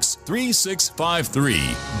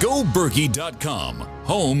 877-886-3653. GoBerkey.com,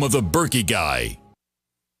 home of the Berkey Guy.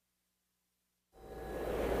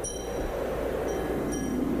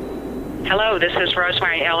 Hello, this is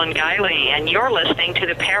Rosemary Ellen Guiley, and you're listening to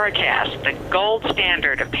the Paracast, the gold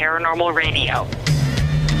standard of paranormal radio.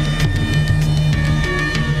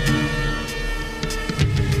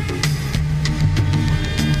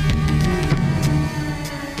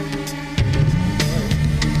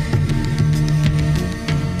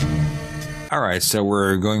 All right, so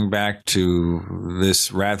we're going back to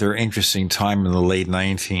this rather interesting time in the late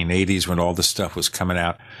 1980s when all this stuff was coming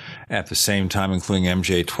out at the same time, including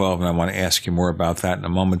MJ-12, and I want to ask you more about that in a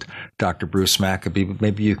moment. Dr. Bruce Maccabee,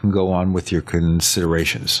 maybe you can go on with your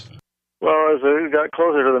considerations. Well, as it got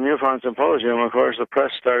closer to the MUFON Symposium, of course, the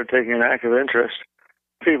press started taking an active interest.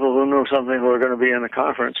 People who knew something who were going to be in the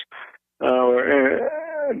conference were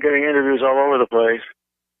getting interviews all over the place.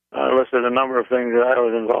 I listed a number of things that I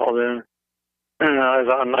was involved in. And I was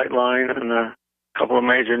on Nightline and a couple of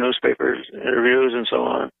major newspapers, interviews, and so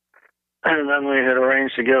on. And then we had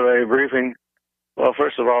arranged to give a briefing. Well,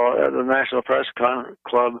 first of all, at the National Press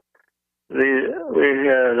Club, we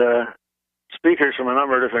had speakers from a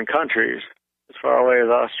number of different countries, as far away as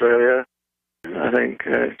Australia, I think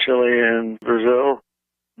Chile and Brazil,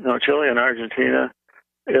 no, Chile and Argentina,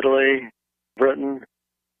 Italy, Britain,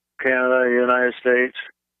 Canada, United States,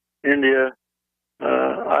 India.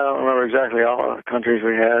 I don't remember exactly all the countries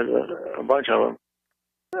we had, a bunch of them.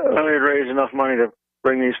 We had raised enough money to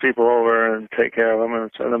bring these people over and take care of them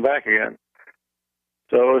and send them back again.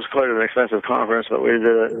 So it was quite an expensive conference, but we did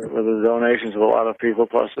it with the donations of a lot of people,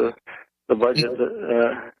 plus the budget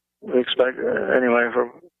that we expect anyway.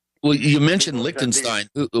 Well, you mentioned Liechtenstein.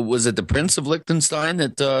 Was it the Prince of Liechtenstein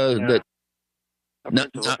that?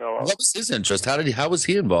 What was his interest? How was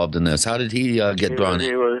he involved in this? How did he get drawn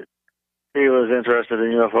in? He was interested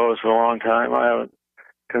in UFOs for a long time. I haven't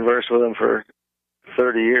conversed with him for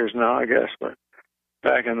 30 years now, I guess, but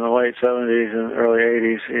back in the late 70s and early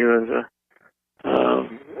 80s, he was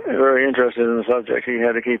very interested in the subject. He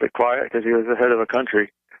had to keep it quiet because he was the head of a country.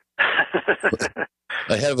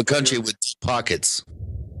 A head of a country with pockets.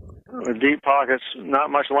 With deep pockets, not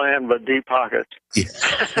much land, but deep pockets. Yeah.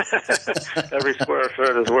 Every square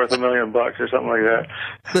foot is worth $1 million or something like that.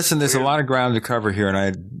 Listen, there's a lot of ground to cover here, and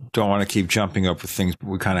I don't want to keep jumping over things.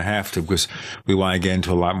 We kind of have to because we want to get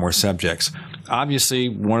into a lot more subjects. Obviously,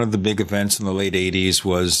 one of the big events in the late 80s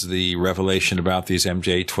was the revelation about these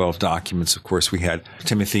MJ-12 documents. Of course, we had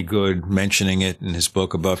Timothy Good mentioning it in his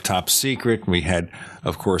book Above Top Secret. We had,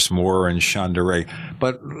 of course, Moore and Chandray.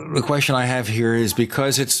 But the question I have here is,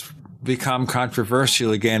 because it's become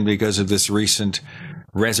controversial again because of this recent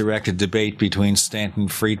resurrected debate between Stanton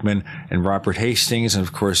Friedman and Robert Hastings, and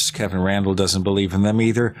of course Kevin Randle doesn't believe in them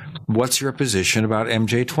either. What's your position about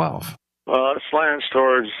MJ-12? Well, it slants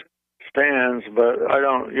towards Stan's, but I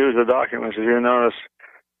don't use the documents. As you notice,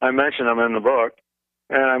 I mention them in the book,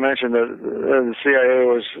 and I mentioned that the CIA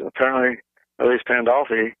was apparently, at least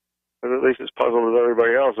Pandolfi, but at least it's puzzled with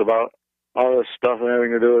everybody else about all this stuff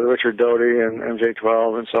having to do with Richard Doty and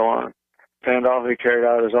MJ-12 and so on. Pandolfi carried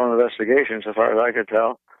out his own investigation, so far as I could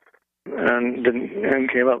tell, and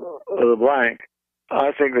came up with a blank.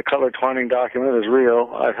 I think the color twining document is real.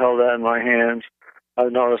 I've held that in my hands.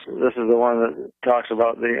 I've noticed this is the one that talks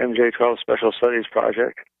about the MJ-12 Special Studies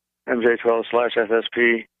Project,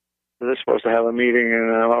 MJ-12/FSP. They're supposed to have a meeting in,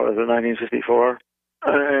 1954?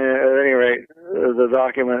 At any rate, the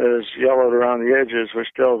document is yellowed around the edges, which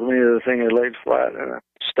tells me the thing had laid flat in a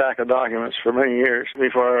stack of documents for many years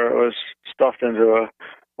before it was stuffed into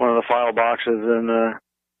one of the file boxes in the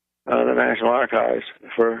National Archives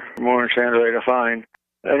for Moore and Chandray to find.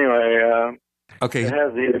 Anyway, okay.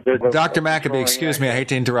 Dr. Maccabee, excuse me, I hate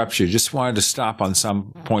to interrupt you. Just wanted to stop on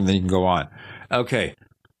some point, then you can go on. Okay.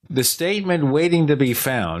 The statement waiting to be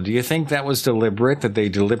found, do you think that was deliberate, that they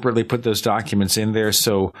deliberately put those documents in there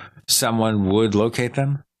so someone would locate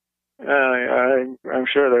them? I'm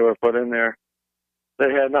sure they were put in there.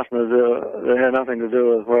 They had nothing to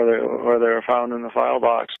do with where they were found in the file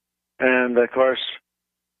box. And of course,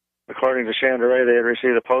 according to Chandray, they had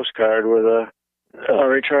received a postcard with a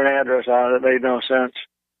return address on it. It made no sense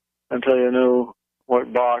until you knew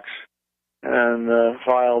what box and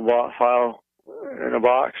file in a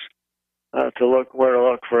box to look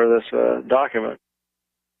for this document.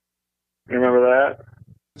 You remember that?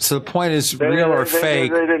 So the point is, real or fake?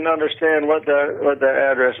 They didn't understand what that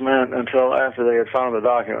address meant until after they had found the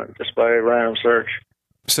document, just by a random search.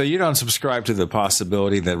 So you don't subscribe to the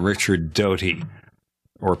possibility that Richard Doty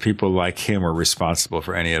or people like him are responsible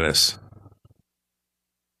for any of this?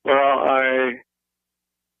 Well, I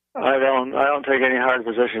don't take any hard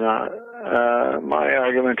position on it. My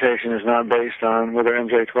argumentation is not based on whether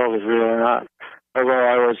MJ-12 is real or not. Although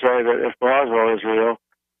I would say that if Roswell is real,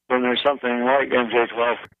 then there's something like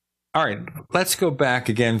MJ-12. All right, let's go back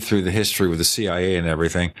again through the history with the CIA and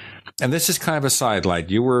everything. And this is kind of a sidelight.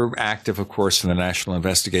 You were active, of course, in the National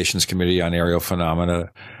Investigations Committee on Aerial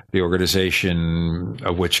Phenomena, the organization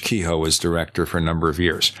of which Kehoe was director for a number of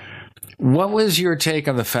years. What was your take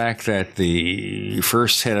on the fact that the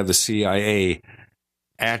first head of the CIA,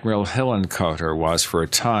 Admiral Hillenkoetter, was for a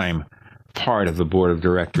time part of the board of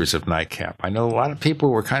directors of NICAP? I know a lot of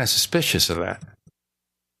people were kind of suspicious of that.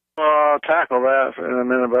 Well, I'll tackle that in a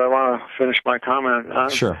minute, but I want to finish my comment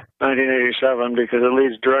on 1987 because it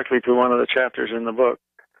leads directly to one of the chapters in the book.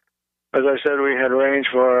 As I said, we had arranged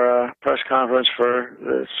for a press conference for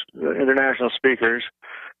the international speakers.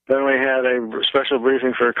 Then we had a special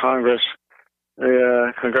briefing for Congress.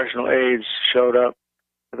 The congressional aides showed up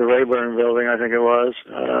at the Rayburn building, I think it was,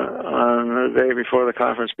 on the day before the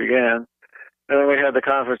conference began. And then we had the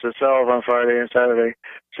conference itself on Friday and Saturday.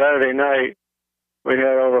 Saturday night, we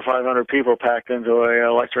had over 500 people packed into a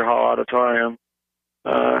lecture hall auditorium.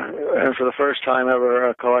 And for the first time ever,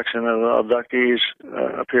 a collection of abductees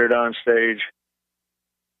appeared on stage.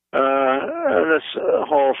 And this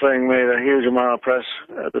whole thing made a huge amount of press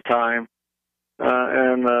at the time.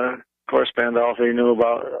 And of course, Pandolfi knew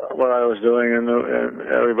about what I was doing, and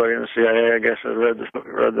everybody in the CIA, I guess, had read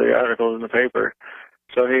the articles in the paper.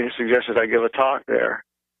 So he suggested I give a talk there.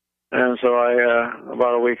 And so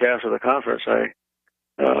about a week after the conference, I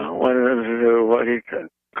went into what he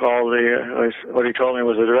called what he told me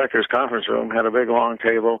was the director's conference room. Had a big long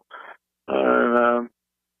table, and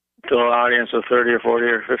to an audience of 30 or 40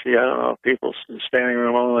 or 50, I don't know, people, standing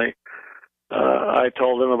room only. I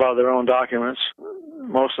told them about their own documents.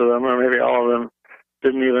 Most of them, or maybe all of them,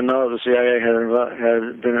 didn't even know the CIA had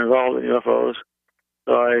been involved in UFOs.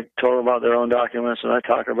 So I told them about their own documents, and I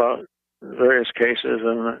talked about various cases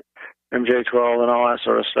and MJ-12 and all that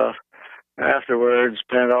sort of stuff. Afterwards,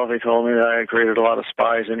 Pandolfi told me that I had created a lot of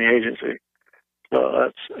spies in the agency. So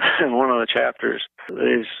that's one of the chapters.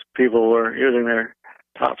 These people were using their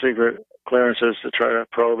top secret clearances to try to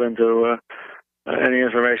probe into any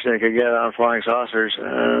information they could get on flying saucers.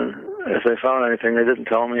 And if they found anything, they didn't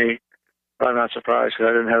tell me. I'm not surprised because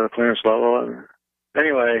I didn't have a clearance level. And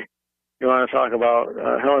anyway, you want to talk about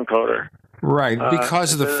Helencoder. Right,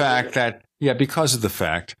 because of the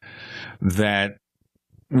fact that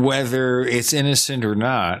whether it's innocent or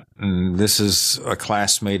not, and this is a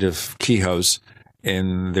classmate of Kehoe's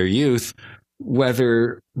in their youth,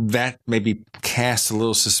 whether that maybe casts a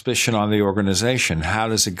little suspicion on the organization. How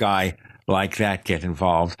does a guy like that get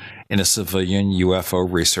involved in a civilian UFO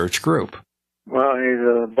research group? Well, he's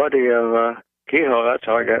a buddy of Kehoe. That's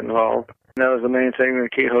how I got involved. That was the main thing,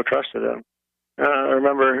 that Kehoe trusted him. I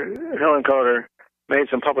remember Helencoder made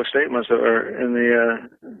some public statements that were in the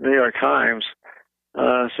New York Times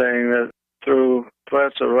saying that through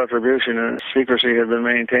threats of retribution and secrecy had been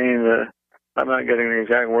maintained. I'm not getting the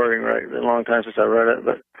exact wording right. It's been a long time since I read it,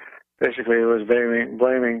 but basically it was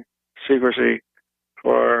blaming secrecy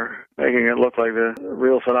for making it look like the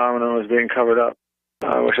real phenomenon was being covered up.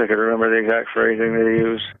 I wish I could remember the exact phrasing that he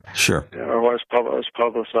used. Sure. Or was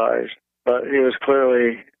publicized. But he was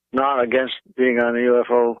clearly not against being on the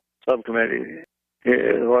UFO subcommittee.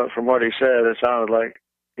 From what he said, it sounded like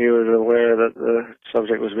he was aware that the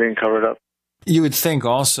subject was being covered up. You would think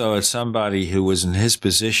also that somebody who was in his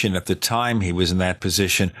position at the time he was in that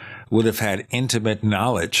position would have had intimate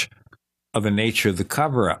knowledge of the nature of the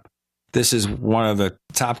cover-up. This is one of the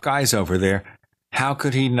top guys over there. How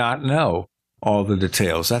could he not know all the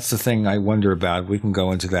details? That's the thing I wonder about. We can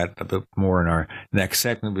go into that a bit more in our next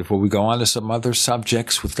segment before we go on to some other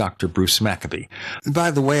subjects with Dr. Bruce Maccabee.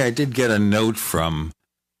 By the way, I did get a note from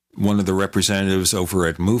one of the representatives over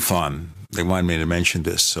at MUFON. They wanted me to mention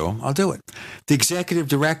this, so I'll do it. The executive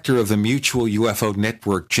director of the Mutual UFO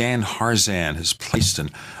Network, Jan Harzan, has placed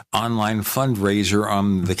an online fundraiser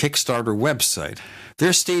on the Kickstarter website.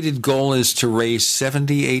 Their stated goal is to raise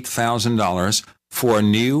 $78,000 for a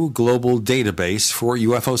new global database for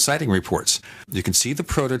UFO sighting reports. You can see the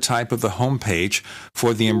prototype of the homepage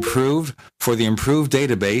for the improved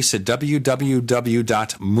database at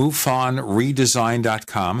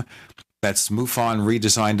www.mufonredesign.com. That's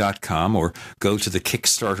mufonredesign.com, or go to the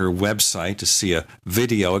Kickstarter website to see a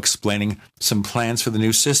video explaining some plans for the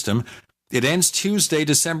new system. It ends Tuesday,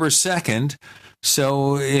 December 2nd,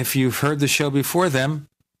 so if you've heard the show before then,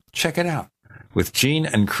 check it out. With Gene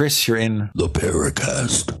and Chris, you're in the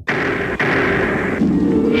Paracast.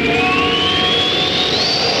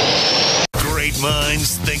 Great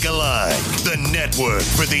minds think alike. The network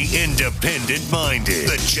for the independent-minded.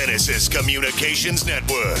 The Genesis Communications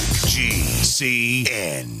Network.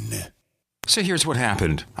 GCN. So here's what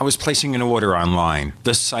happened. I was placing an order online.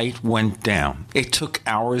 The site went down. It took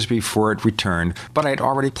hours before it returned, but I'd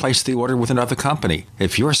already placed the order with another company.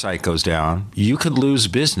 If your site goes down, you could lose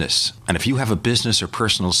business. And if you have a business or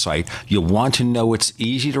personal site, you'll want to know it's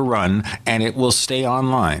easy to run and it will stay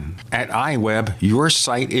online. At iWeb, your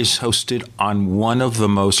site is hosted on one of the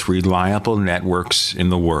most reliable networks in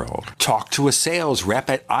the world. Talk to a sales rep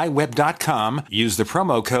at iWeb.com. Use the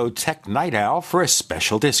promo code TechNightOwl for a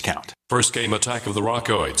special discount. First came Attack of the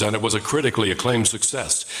Rockoids, and it was a critically acclaimed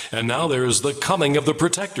success. And now there's The Coming of the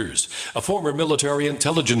Protectors. A former military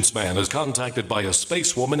intelligence man is contacted by a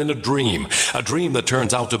spacewoman in a dream that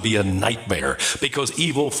turns out to be a nightmare because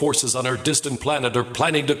evil forces on her distant planet are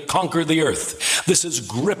planning to conquer the Earth. This is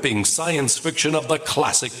gripping science fiction of the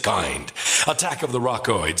classic kind. Attack of the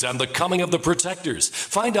Rockoids and The Coming of the Protectors.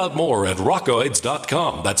 Find out more at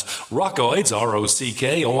rockoids.com. That's Rockoids,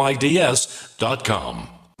 ROCKOIDS.com.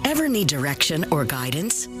 Ever need direction or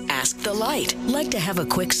guidance? Ask the Light. Like to have a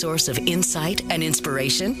quick source of insight and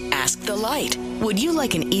inspiration? Ask the Light. Would you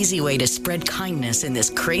like an easy way to spread kindness in this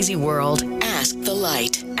crazy world? Ask the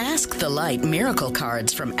Light. Ask the Light miracle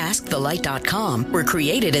cards from AskTheLight.com were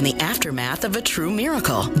created in the aftermath of a true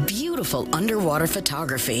miracle. Beautiful underwater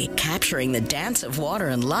photography capturing the dance of water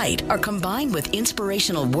and light are combined with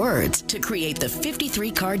inspirational words to create the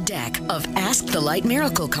 53-card deck of Ask the Light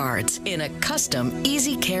miracle cards in a custom,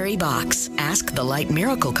 easy carry box. Ask the Light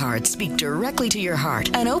miracle cards speak directly to your heart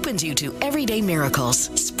and opens you to everyday miracles.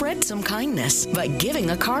 Spread some kindness by giving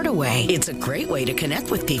a card away. It's a great way to connect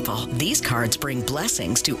with people. These cards bring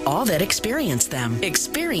blessings to all that experience them.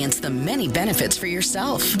 Experience the many benefits for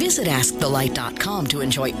yourself. Visit AskTheLight.com to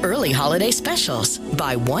enjoy early holiday specials.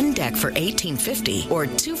 Buy one deck for $18.50 or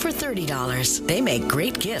two for $30. They make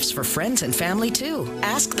great gifts for friends and family too.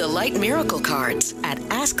 Ask the Light miracle cards at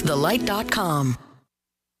AskTheLight.com.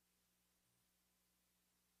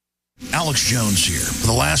 Alex Jones here. For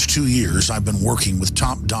the last 2 years, I've been working with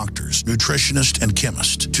top doctors, nutritionists, and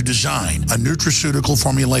chemists to design a nutraceutical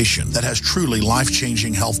formulation that has truly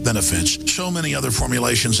life-changing health benefits. So many other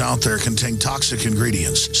formulations out there contain toxic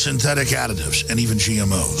ingredients, synthetic additives, and even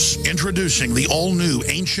GMOs. Introducing the all-new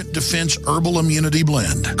Ancient Defense Herbal Immunity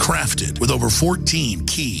Blend, crafted with over 14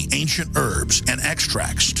 key ancient herbs and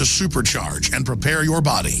extracts to supercharge and prepare your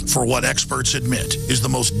body for what experts admit is the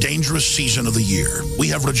most dangerous season of the year. We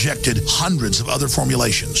have rejected hundreds of other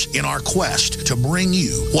formulations in our quest to bring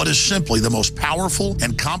you what is simply the most powerful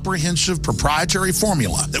and comprehensive proprietary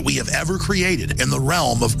formula that we have ever created in the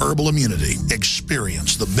realm of herbal immunity.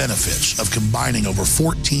 Experience the benefits of combining over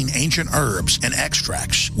 14 ancient herbs and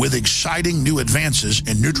extracts with exciting new advances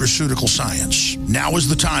in nutraceutical science. Now is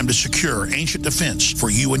the time to secure Ancient Defense for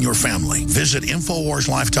you and your family. Visit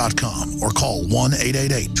InfoWarsLife.com or call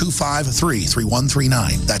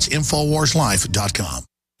 1-888-253-3139. That's InfoWarsLife.com.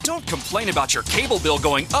 Don't complain about your cable bill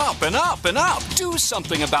going up and up and up. Do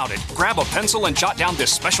something about it. Grab a pencil and jot down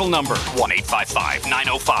this special number,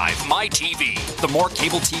 1-855-905-MY-TV. The more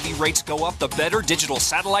cable TV rates go up, the better digital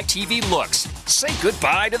satellite TV looks. Say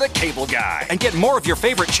goodbye to the cable guy and get more of your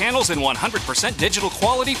favorite channels in 100% digital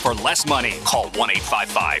quality for less money. Call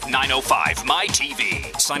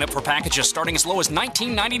 1-855-905-MY-TV. Sign up for packages starting as low as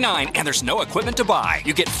 $19.99 and there's no equipment to buy.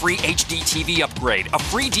 You get free HD TV upgrade, a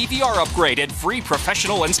free DVR upgrade, and free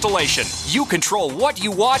professional installation. You control what you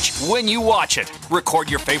watch when you watch it. Record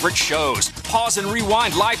your favorite shows, pause and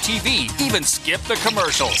rewind live TV, even skip the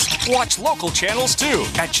commercials. Watch local channels too.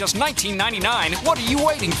 At just $19.99, what are you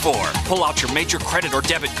waiting for? Pull out your major credit or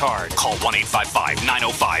debit card. Call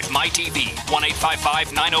 1-855-905-MY-TV.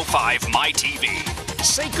 1-855-905-MY-TV.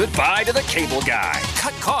 Say goodbye to the cable guy.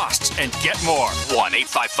 Cut costs and get more.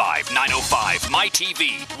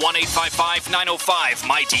 1-855-905-MY-TV.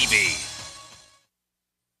 1-855-905-MY-TV.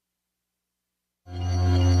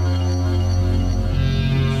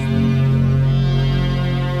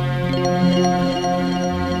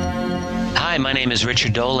 Hi, my name is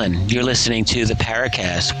Richard Dolan. You're listening to the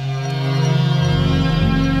Paracast.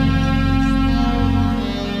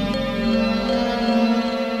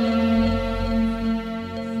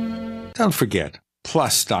 Don't forget,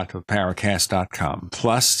 plus.theparacast.com.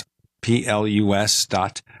 Plus,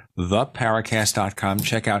 plus.theparacast.com.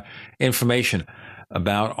 Check out information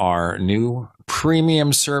about our new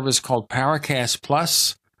premium service called Paracast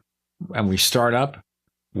Plus. And we start up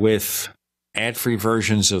with ad-free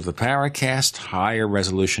versions of the Paracast, higher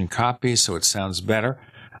resolution copies, so it sounds better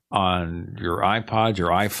on your iPod, your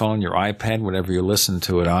iPhone, your iPad, whatever you listen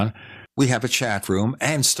to it on. We have a chat room,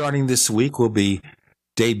 and starting this week, we'll be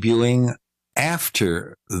debuting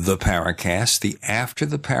After the Paracast, the After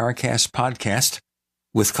the Paracast podcast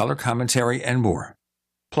with color commentary and more.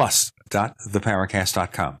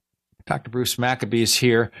 Plus.theparacast.com. Dr. Bruce Maccabee is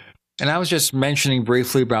here, and I was just mentioning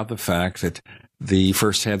briefly about the fact that the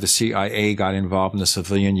first head of the CIA got involved in the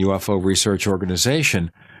civilian UFO research organization.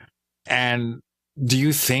 And do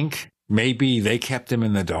you think maybe they kept him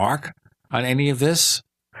in the dark on any of this?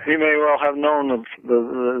 He may well have known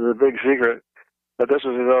the big secret, but this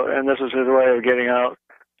is his way of getting out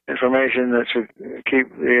information that should keep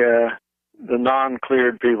the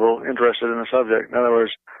non-cleared people interested in the subject. In other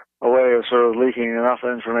words, a way of sort of leaking enough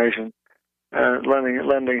information and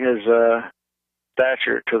lending his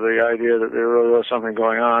stature to the idea that there really was something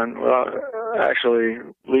going on without actually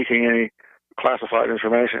leaking any classified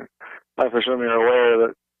information. I presume you're aware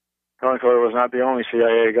that Tony Cotter was not the only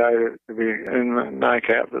CIA guy to be in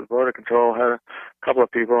NICAP. The Border Control had a couple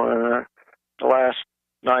of people, and the last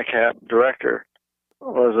NICAP director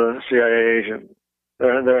was a CIA agent.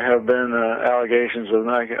 There have been allegations of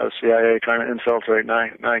CIA trying to infiltrate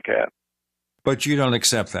NICAP. But you don't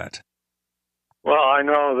accept that? Well, I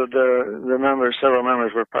know that several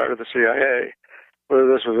members were part of the CIA. Whether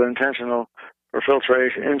this was intentional or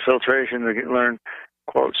infiltration to learn,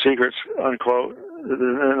 quote, secrets, unquote, the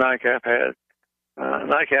NICAP had.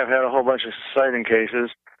 NICAP had a whole bunch of sighting cases,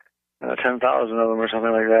 10,000 of them or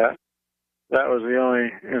something like that. That was the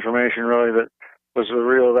only information really that was of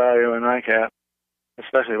real value in NICAP,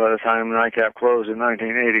 especially by the time NICAP closed in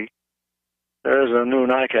 1980. There is a new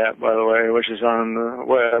NICAP, by the way, which is on the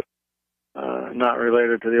web, not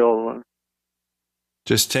related to the old one.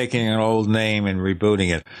 Just taking an old name and rebooting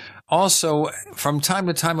it. Also, from time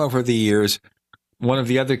to time over the years, one of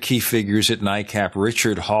the other key figures at NICAP,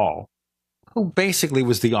 Richard Hall, who basically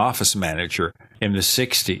was the office manager in the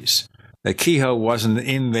 60s. The Kehoe wasn't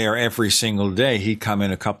in there every single day. He'd come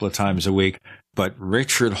in a couple of times a week. But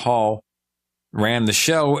Richard Hall ran the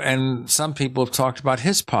show, and some people have talked about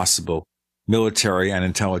his possible military and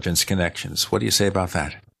intelligence connections. What do you say about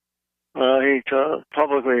that? Well, he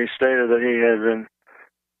publicly stated that he had been,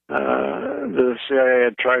 the CIA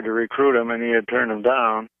had tried to recruit him, and he had turned him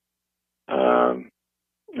down.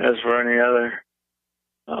 As for any other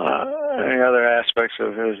aspects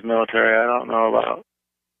of his military, I don't know about.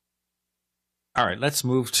 All right, let's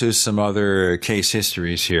move to some other case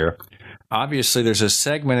histories here. Obviously, there's a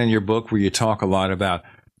segment in your book where you talk a lot about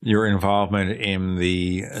your involvement in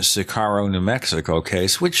the Socorro, New Mexico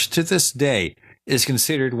case, which to this day is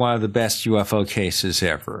considered one of the best UFO cases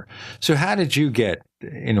ever. So how did you get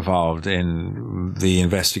involved in the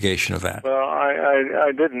investigation of that? Well,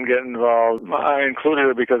 I didn't get involved. I included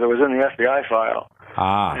it because it was in the FBI file.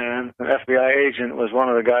 And the FBI agent was one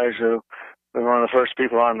of the guys who was one of the first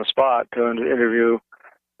people on the spot to interview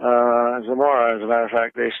Zamora. As a matter of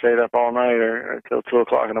fact, they stayed up all night or until 2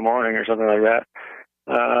 o'clock in the morning or something like that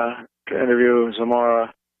to interview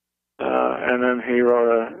Zamora. And then he wrote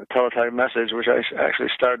a teletype message, which I actually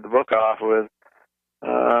started the book off with,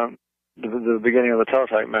 the beginning of the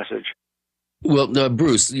teletype message. Well,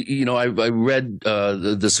 Bruce, you know, I read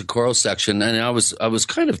the Socorro section, and I was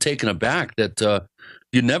kind of taken aback that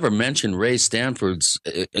you never mentioned Ray Stanford's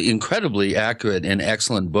incredibly accurate and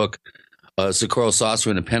excellent book, Socorro Saucer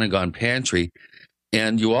in the Pentagon Pantry,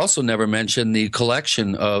 and you also never mentioned the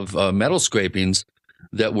collection of metal scrapings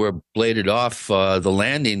that were bladed off the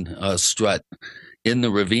landing strut in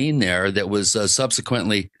the ravine there that was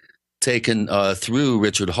subsequently taken through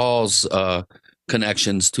Richard Hall's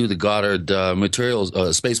connections to the Goddard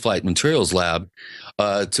Spaceflight Materials Lab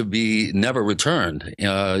to be never returned.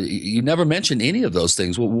 You never mentioned any of those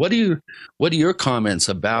things. Well, what are your comments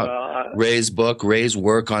about Ray's book, Ray's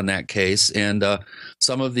work on that case, and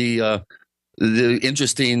some of the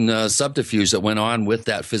interesting subterfuge that went on with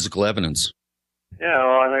that physical evidence? Yeah,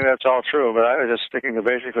 well, I think that's all true, but I was just sticking to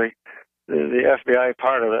basically the FBI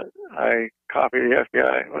part of it. I copied the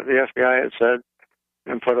FBI, what the FBI had said,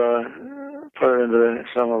 and put it into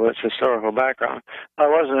some of its historical background. I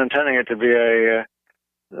wasn't intending it to be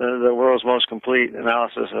the world's most complete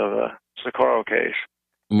analysis of a Socorro case.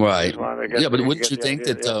 Right. Yeah, but wouldn't you think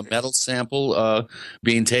that metal sample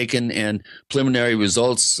being taken and preliminary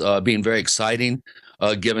results being very exciting,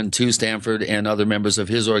 given to Stanford and other members of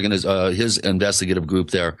his his investigative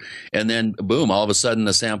group there, and then boom, all of a sudden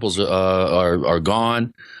the samples are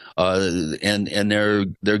gone, and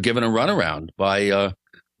they're given a runaround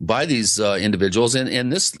by these individuals, and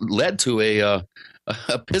this led to a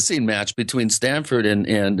pissing match between Stanford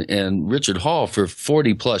and Richard Hall for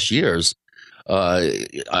 40 plus years.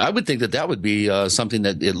 I would think that would be something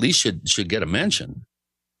that at least should get a mention.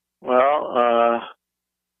 Well,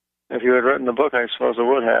 if you had written the book, I suppose it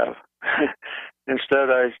would have. Instead,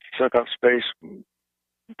 I took up space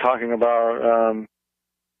talking about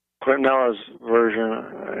Quintella's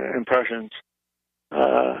version, impressions.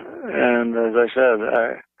 And as I said,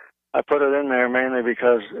 I put it in there mainly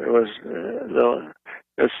because it was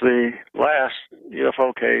it's the last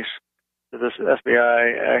UFO case that this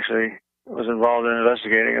FBI actually was involved in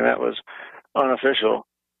investigating, and that was unofficial.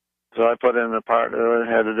 So I put in the part that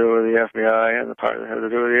had to do with the FBI and the part that had to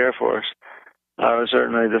do with the Air Force. I would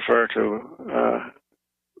certainly defer to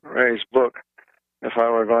Ray's book if I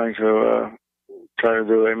were going to try to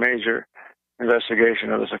do a major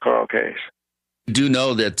investigation of the Socorro case. You do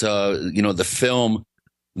know that, the film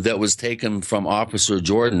that was taken from Officer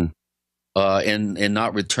Jordan and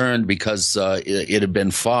not returned because it had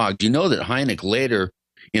been fogged. You know that Hynek later,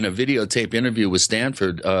 in a videotape interview with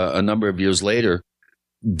Stanford a number of years later,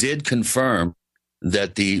 did confirm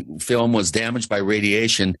that the film was damaged by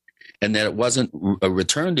radiation and that it wasn't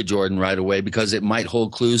returned to Jordan right away because it might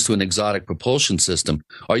hold clues to an exotic propulsion system.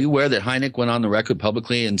 Are you aware that Hynek went on the record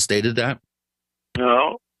publicly and stated that?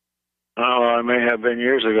 No. Oh, I may have been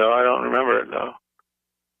years ago. I don't remember it, though.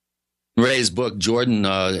 Ray's book,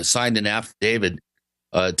 Jordan signed an affidavit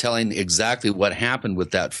telling exactly what happened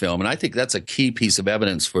with that film. And I think that's a key piece of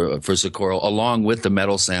evidence for Socorro, along with the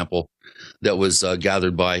metal sample that was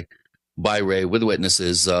gathered by Ray with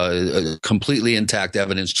witnesses, a completely intact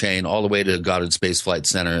evidence chain all the way to Goddard Space Flight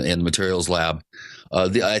Center and the materials lab.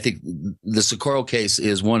 I think the Socorro case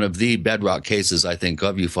is one of the bedrock cases, I think,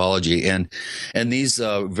 of ufology. And these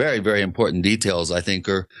very, very important details, I think,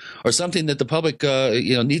 are something that the public,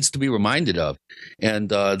 needs to be reminded of. And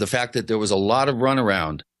the fact that there was a lot of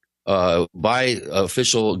runaround by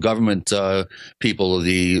official government people,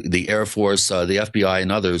 the Air Force, the FBI,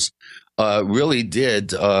 and others, really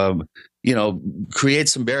did, create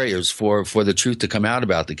some barriers for the truth to come out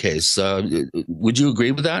about the case. Would you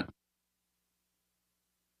agree with that?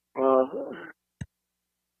 Well,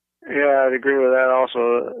 yeah, I'd agree with that.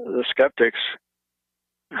 Also, the skeptics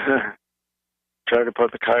tried to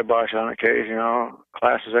put the kibosh on the case.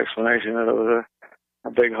 Class's explanation that it was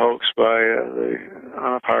a big hoax on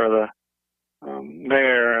the part of the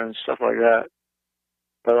mayor and stuff like that.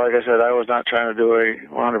 But like I said, I was not trying to do a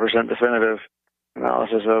 100% definitive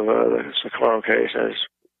analysis of the Socorro case. I was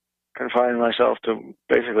confining myself to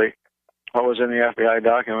basically what was in the FBI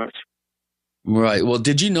documents. Right. Well,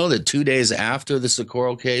 did you know that 2 days after the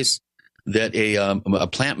Socorro case, that a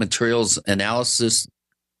plant materials analysis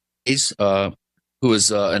case, who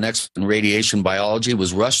was an expert in radiation biology,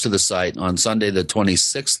 was rushed to the site on Sunday, the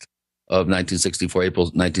 26th of 1964, April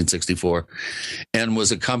 1964, and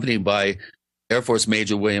was accompanied by Air Force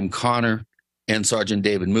Major William Connor and Sergeant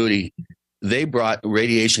David Moody. They brought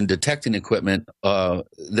radiation detecting equipment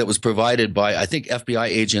that was provided by, I think, FBI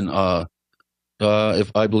agent,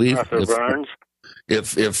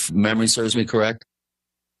 if memory serves me correct.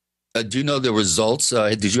 Do you know the results?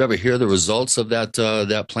 Did you ever hear the results of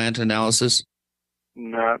that plant analysis?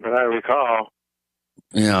 Not that I recall.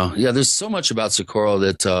 Yeah. There's so much about Socorro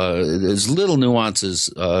that there's little nuances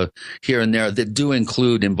here and there that do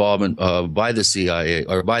include involvement by the CIA,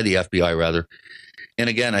 or by the FBI rather. And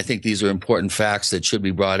again, I think these are important facts that should be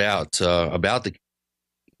brought out about the.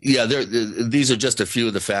 Yeah, these are just a few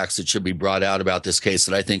of the facts that should be brought out about this case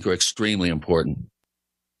that I think are extremely important.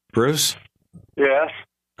 Bruce? Yes?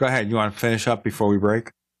 Go ahead. You want to finish up before we break?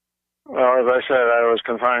 Well, as I said, I was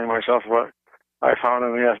confining myself to what I found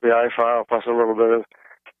in the FBI file, plus a little bit of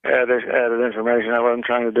added information. I wasn't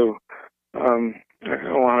trying to do 100%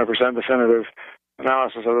 definitive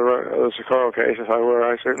analysis of the Socorro case. If I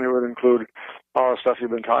were, I certainly would include all the stuff you've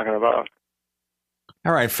been talking about.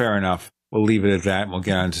 All right, fair enough. We'll leave it at that. We'll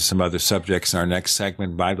get on to some other subjects in our next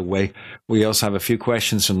segment. By the way, we also have a few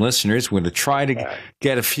questions from listeners. We're going to try to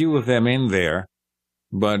get a few of them in there,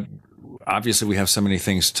 but obviously we have so many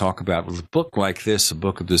things to talk about. With a book like this, a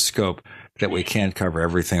book of this scope, that we can't cover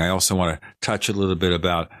everything. I also want to touch a little bit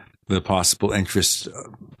about the possible interest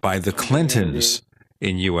by the Clintons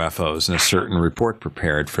in UFOs and a certain report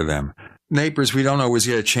prepared for them. Neighbors, we don't always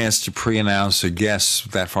get a chance to pre-announce a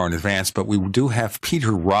guest that far in advance, but we do have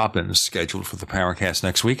Peter Robbins scheduled for the Paracast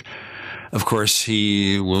next week. Of course,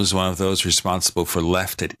 he was one of those responsible for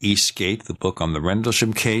Left at Eastgate, the book on the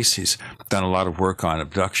Rendlesham case. He's done a lot of work on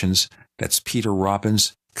abductions. That's Peter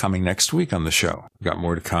Robbins coming next week on the show. We've got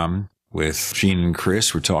more to come with Gene and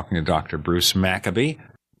Chris. We're talking to Dr. Bruce Maccabee.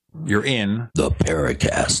 You're in the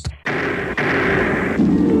Paracast.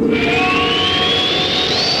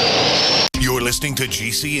 You're listening to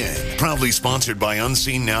GCN, proudly sponsored by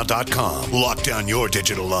UnseenNow.com. Lock down your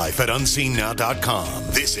digital life at UnseenNow.com.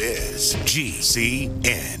 This is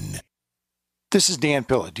GCN. This is Dan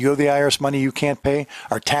Pilla. Do you owe the IRS money you can't pay?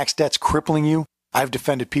 Are tax debts crippling you? I've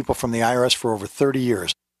defended people from the IRS for over 30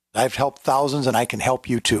 years. I've helped thousands, and I can help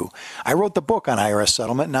you too. I wrote the book on IRS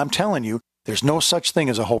settlement, and I'm telling you, there's no such thing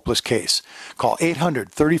as a hopeless case. Call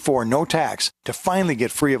 800-34-NO-TAX to finally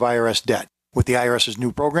get free of IRS debt. With the IRS's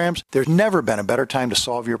new programs, there's never been a better time to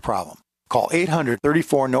solve your problem. Call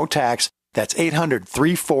 800-34-NO-TAX. That's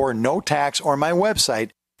 800-34-NO-TAX, or my website,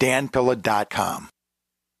 danpilla.com.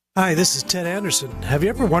 Hi, this is Ted Anderson. Have you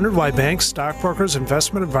ever wondered why banks, stockbrokers,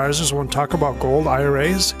 investment advisors won't talk about gold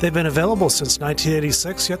IRAs? They've been available since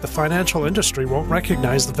 1986, yet the financial industry won't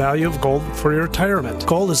recognize the value of gold for your retirement.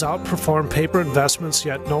 Gold has outperformed paper investments,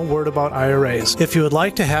 yet no word about IRAs. If you would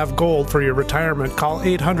like to have gold for your retirement, call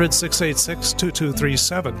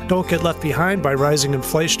 800-686-2237. Don't get left behind by rising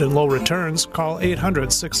inflation and low returns. Call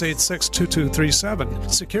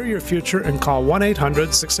 800-686-2237. Secure your future and call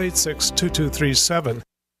 1-800-686-2237.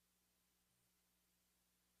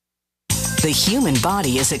 The human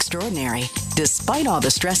body is extraordinary. Despite all the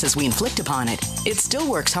stresses we inflict upon it, it still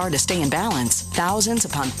works hard to stay in balance. Thousands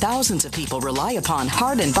upon thousands of people rely upon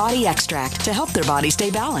Heart and Body Extract to help their body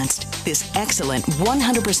stay balanced. This excellent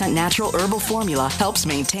 100% natural herbal formula helps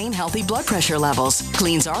maintain healthy blood pressure levels,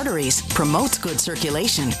 cleans arteries, promotes good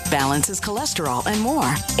circulation, balances cholesterol, and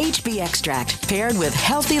more. HB Extract, paired with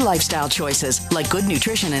healthy lifestyle choices like good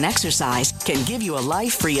nutrition and exercise, can give you a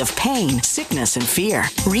life free of pain, sickness, and fear.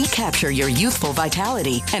 Recapture your youthful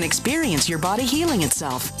vitality and experience your body healing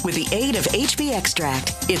itself with the aid of HB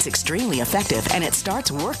Extract. It's extremely effective and it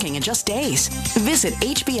starts working in just days. Visit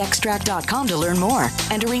hbextract.com to learn more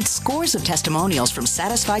and to read scores of testimonials from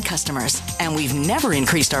satisfied customers. And we've never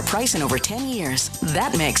increased our price in over 10 years.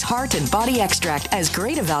 That makes Heart and Body Extract as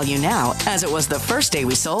great a value now as it was the first day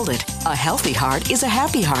we sold it. A healthy heart is a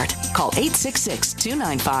happy heart. Call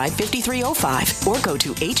 866-295-5305 or go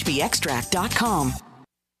to hbextract.com.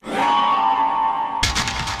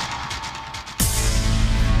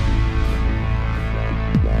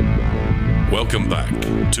 Welcome back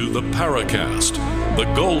to the Paracast, the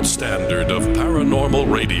gold standard of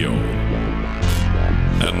paranormal radio.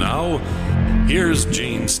 And now, here's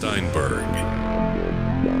Gene Steinberg.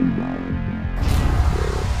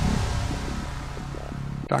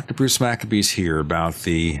 Dr. Bruce Maccabee's here about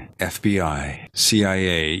the FBI,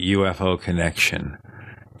 CIA, UFO connection.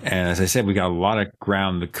 And as I said, we got a lot of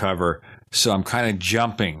ground to cover, so I'm kind of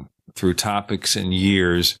jumping through topics and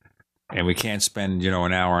years, and we can't spend,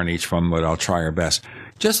 an hour on each one, but I'll try our best.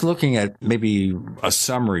 Just looking at maybe a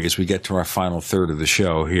summary as we get to our final third of the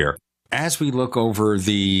show here. As we look over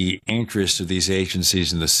the interest of these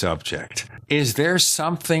agencies in the subject, is there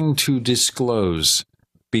something to disclose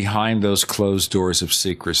behind those closed doors of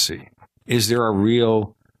secrecy? Is there a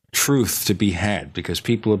real truth to be had? Because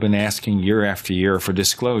people have been asking year after year for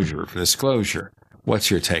disclosure.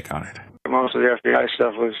 What's your take on it? Most of the FBI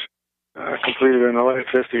stuff was completed in the late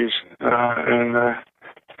 50s,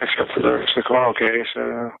 except for the Sequoia case.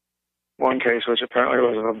 One case, which apparently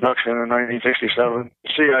was an abduction in 1967.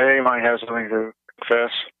 CIA might have something to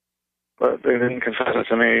confess, but they didn't confess it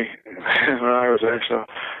to me when I was there, so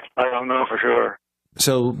I don't know for sure.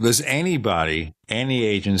 So does anybody, any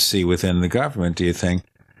agency within the government, do you think,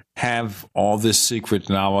 have all this secret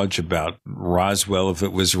knowledge about Roswell, if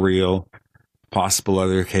it was real, possible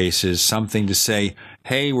other cases, something to say,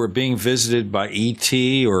 hey, we're being visited by ET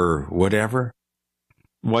or whatever?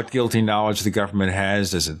 What guilty knowledge the government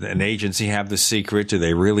has? Does an agency have the secret? Do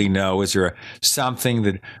they really know? Is there something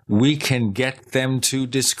that we can get them to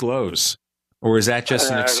disclose? Or is that just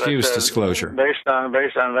an excuse disclosure? Based on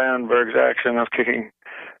Vandenberg's action of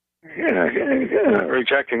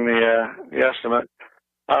rejecting the estimate,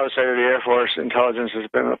 I would say that the Air Force intelligence has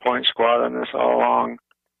been the point squad on this all along.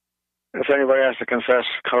 If anybody has to confess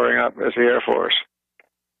covering up, it's the Air Force.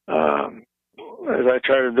 As I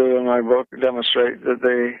try to do in my book, demonstrate that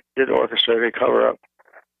they did orchestrate a cover-up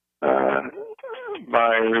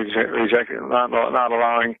by rejecting, not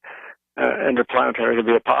allowing interplanetary to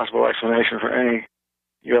be a possible explanation for any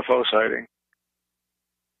UFO sighting.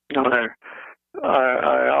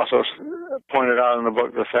 I also pointed out in the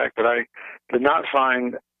book the fact that I did not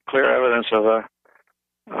find clear evidence of a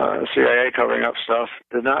CIA covering up stuff.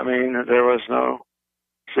 Did not mean that there was no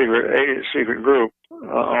secret group.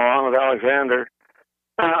 Along with Alexander,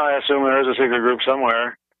 I assume there is a secret group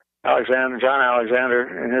somewhere. John Alexander,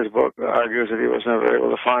 in his book, argues that he was never able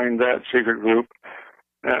to find that secret group,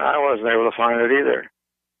 and I wasn't able to find it either.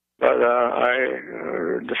 But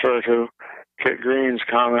I defer to Kit Green's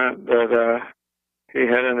comment that he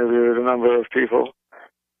had interviewed a number of people,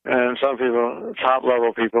 and some people,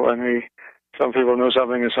 top-level people, and some people knew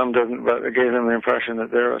something and some didn't, but it gave them the impression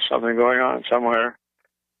that there was something going on somewhere.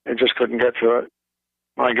 They just couldn't get to it.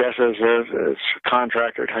 My guess is it's a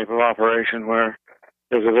contractor type of operation where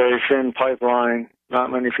there's a very thin pipeline,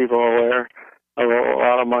 not many people are aware of a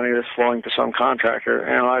lot of money that's flowing to some contractor,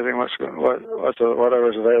 analyzing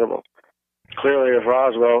whatever's available. Clearly, if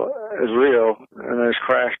Roswell is real and there's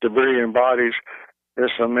crashed debris and bodies,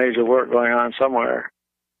 there's some major work going on somewhere.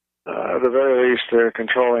 At the very least, they're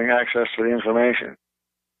controlling access to the information.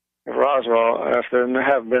 Roswell, if there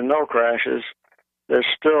have been no crashes, there's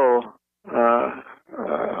still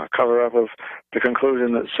a cover-up of the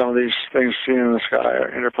conclusion that some of these things seen in the sky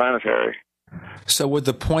are interplanetary. So would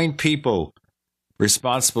the point people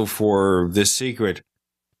responsible for this secret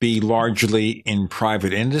be largely in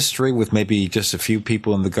private industry with maybe just a few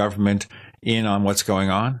people in the government in on what's going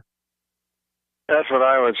on? That's what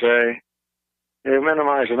I would say. You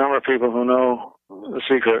minimize the number of people who know the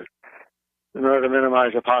secret in order to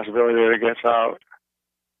minimize the possibility that it gets out.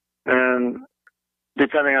 And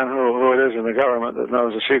depending on who it is in the government that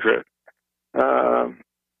knows the secret,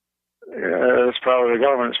 it's probably the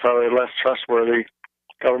government is probably less trustworthy.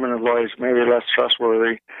 Government employees may be less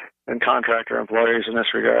trustworthy than contractor employees in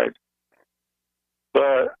this regard.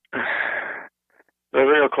 But the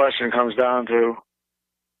real question comes down to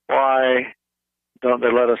why don't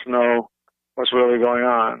they let us know what's really going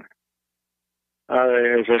on?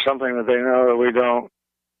 Is there something that they know that we don't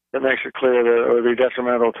that makes it clear that it would be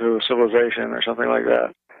detrimental to civilization or something like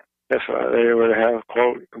that if they were to have,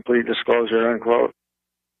 quote, complete disclosure, unquote?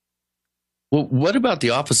 Well, what about the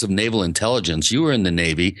Office of Naval Intelligence? You were in the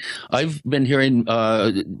Navy. I've been hearing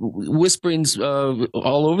whisperings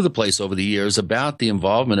all over the place over the years about the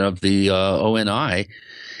involvement of the ONI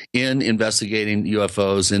in investigating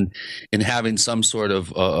UFOs and in having some sort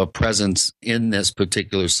of a presence in this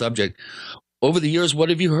particular subject. Over the years, what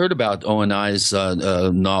have you heard about ONI's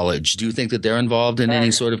knowledge? Do you think that they're involved in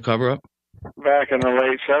any sort of cover-up? Back in the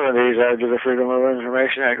late 70s, I did a Freedom of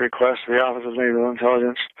Information Act request to the Office of Naval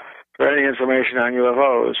Intelligence for any information on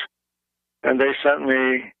UFOs. And they sent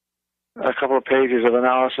me a couple of pages of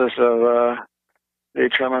analysis of the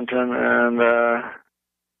Tremonton and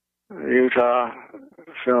Utah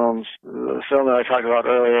films. The film that I talked about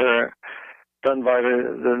earlier, done by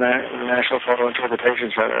the National Photo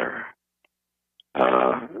Interpretation Center.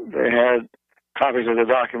 They had copies of the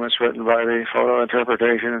documents written by the photo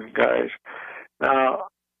interpretation guys. Now,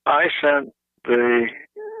 I sent the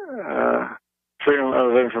Freedom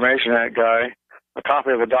of Information Act guy a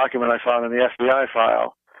copy of a document I found in the FBI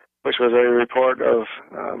file, which was a report of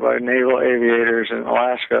by naval aviators in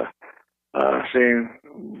Alaska seeing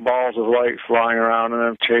balls of light flying around and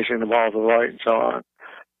then chasing the balls of light and so on.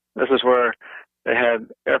 This is where they had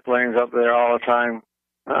airplanes up there all the time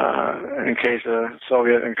in case of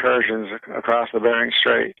Soviet incursions across the Bering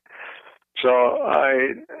Strait. So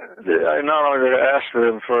I not only did I ask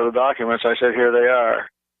them for the documents, I said, here they are.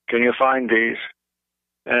 Can you find these?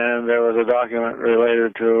 And there was a document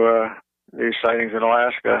related to these sightings in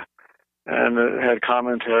Alaska, and it had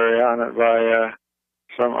commentary on it by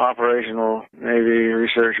some operational Navy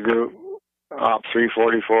research group, Op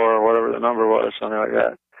 344 or whatever the number was, something like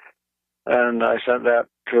that. And I sent that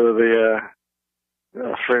to the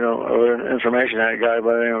Freedom of Information Act guy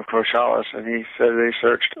by the name of Kochalis, and he said they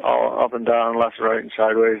searched all up and down, left, right, and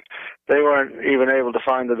sideways. They weren't even able to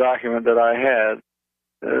find the document that I had,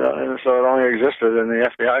 and so it only existed in the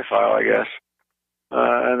FBI file, I guess.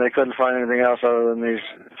 And they couldn't find anything else other than these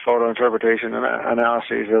photo interpretation and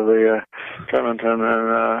analyses of the Tremonton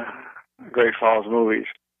and Great Falls movies.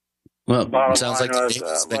 Well, bottom sounds line like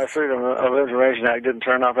was, my Freedom of Information Act didn't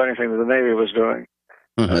turn up anything that the Navy was doing.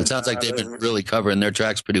 It sounds like they've been really covering their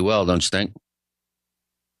tracks pretty well, don't you think?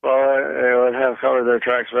 Well, they would have covered their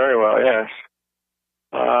tracks very well, yes.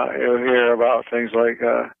 You'll hear about things like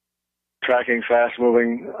tracking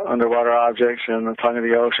fast-moving underwater objects in the tongue of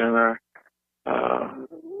the ocean, or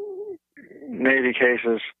Navy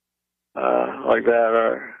cases like that,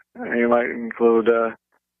 or you might include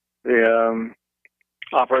the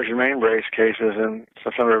Operation Mainbrace cases in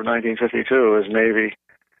September of 1952 as Navy.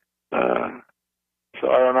 So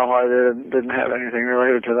I don't know why they didn't have anything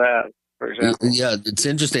related to that, for example. Yeah, it's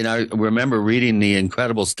interesting. I remember reading the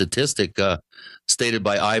incredible statistic stated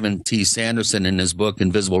by Ivan T. Sanderson in his book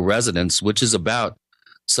Invisible Residents, which is about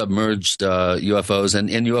submerged UFOs and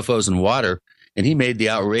UFOs in water. And he made the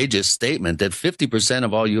outrageous statement that 50%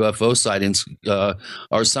 of all UFO sightings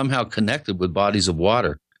are somehow connected with bodies of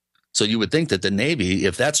water. So you would think that the Navy,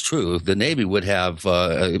 if that's true, the Navy would have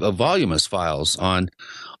voluminous files on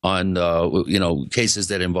cases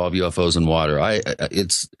that involve UFOs in water.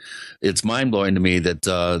 It's mind blowing to me that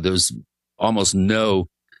there's almost no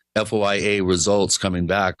FOIA results coming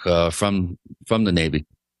back from the Navy.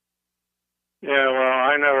 Yeah, well,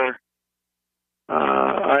 I never.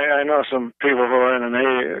 I know some people who are in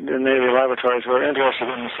the Navy laboratories who are interested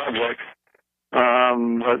in the subject,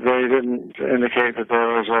 but they didn't indicate that they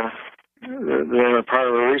were part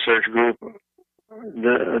of a research group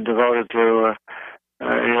devoted to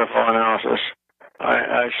UFO analysis.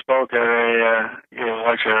 I spoke at gave a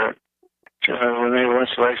lecture at the naval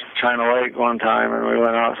installation at China Lake one time, and we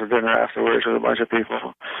went out for dinner afterwards with a bunch of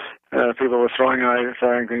people. People were throwing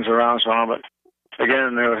things around, so on, but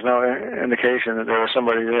again, there was no indication that there was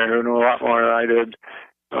somebody there who knew a lot more than I did,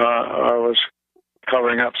 or was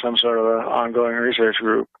covering up some sort of an ongoing research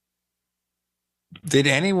group. Did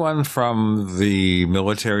anyone from the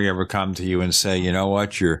military ever come to you and say, you know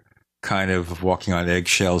what, you're kind of walking on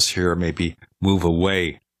eggshells here, maybe move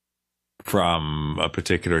away from a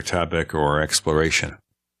particular topic or exploration?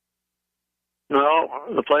 No,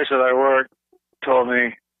 the place that I worked told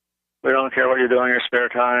me, we don't care what you're doing in your spare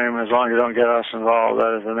time as long as you don't get us involved.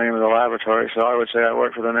 That is the name of the laboratory. So I would say I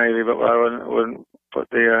work for the Navy, but I wouldn't put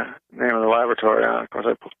the name of the laboratory on it. Of course,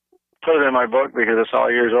 I put it in my book because it's all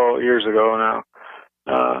years ago now,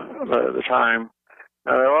 the time.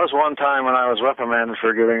 There was one time when I was reprimanded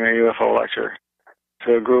for giving a UFO lecture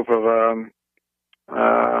to a group of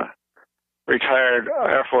retired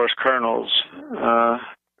Air Force colonels.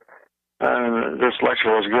 And this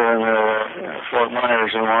lecture was given at Fort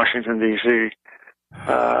Myers in Washington, D.C.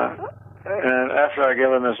 And after I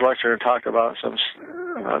given this lecture and talked about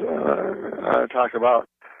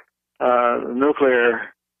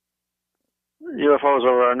nuclear UFOs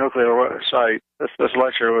over a nuclear site, this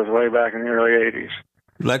lecture was way back in the early 80s.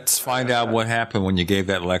 Let's find out what happened when you gave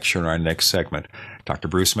that lecture in our next segment. Dr.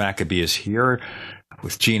 Bruce Maccabee is here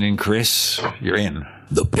with Gene and Chris. You're in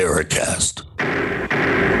the Paracast.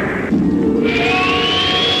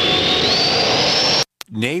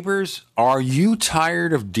 Neighbors, are you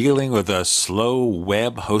tired of dealing with a slow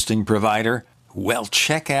web hosting provider? Well,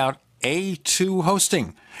 check out A2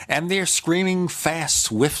 Hosting and their screaming fast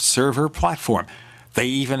Swift server platform. They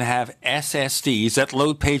even have SSDs that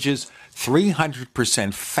load pages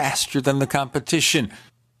 300% faster than the competition.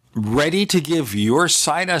 Ready to give your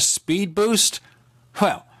site a speed boost?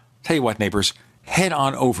 Well, tell you what, neighbors, head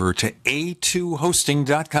on over to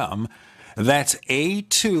a2hosting.com. That's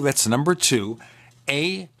A2, that's number 2,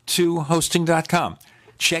 a2hosting.com.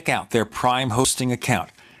 Check out their Prime hosting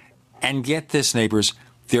account. And get this, neighbors,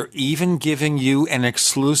 they're even giving you an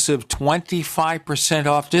exclusive 25%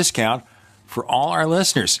 off discount for all our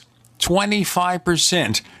listeners.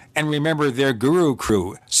 25%. And remember, their Guru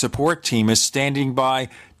Crew support team is standing by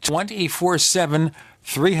 24/7,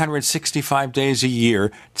 365 days a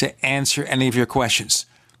year to answer any of your questions.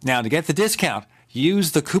 Now, to get the discount,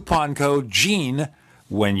 use the coupon code GENE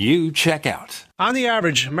when you check out. On the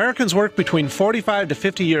average, Americans work between 45 to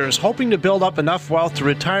 50 years, hoping to build up enough wealth to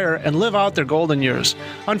retire and live out their golden years.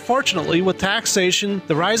 Unfortunately, with taxation,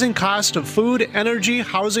 the rising cost of food, energy,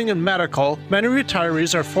 housing, and medical, many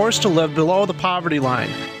retirees are forced to live below the poverty line.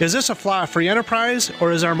 Is this a flaw of free enterprise,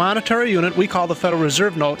 or is our monetary unit we call the Federal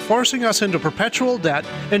Reserve Note forcing us into perpetual debt,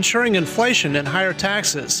 ensuring inflation and higher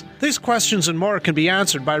taxes? These questions and more can be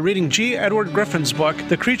answered by reading G. Edward Griffin's book,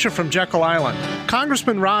 The Creature from Jekyll Island.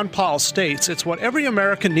 Congressman Ron Paul states it's what every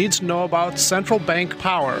American needs to know about central bank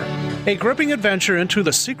power. A gripping adventure into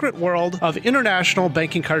the secret world of international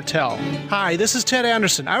banking cartel. Hi, this is Ted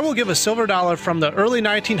Anderson. I will give a silver dollar from the early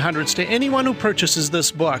 1900s to anyone who purchases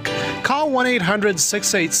this book. Call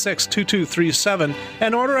 1-800-686-2237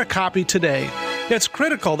 and order a copy today. It's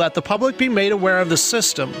critical that the public be made aware of the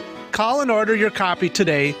system. Call and order your copy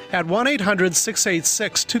today at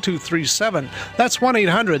 1-800-686-2237. That's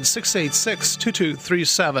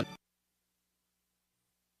 1-800-686-2237.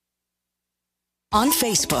 On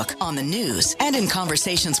Facebook, on the news, and in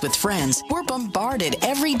conversations with friends, we're bombarded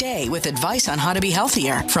every day with advice on how to be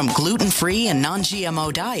healthier, from gluten-free and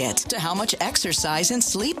non-GMO diets to how much exercise and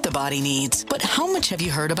sleep the body needs. But how much have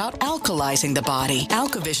you heard about alkalizing the body?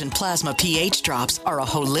 AlkaVision Plasma pH Drops are a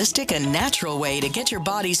holistic and natural way to get your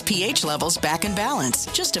body's pH levels back in balance.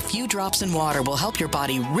 Just a few drops in water will help your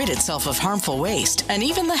body rid itself of harmful waste. And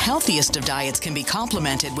even the healthiest of diets can be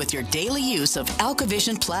complemented with your daily use of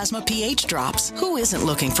AlkaVision Plasma pH Drops. Who isn't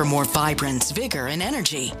looking for more vibrance, vigor, and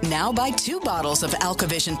energy? Now buy 2 bottles of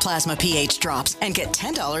AlkaVision Plasma pH Drops and get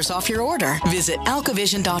 $10 off your order. Visit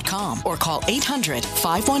alkavision.com or call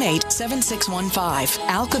 800-518-7615.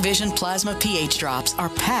 AlkaVision Plasma pH Drops are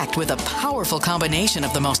packed with a powerful combination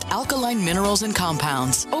of the most alkaline minerals and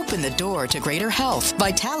compounds. Open the door to greater health,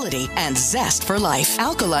 vitality, and zest for life.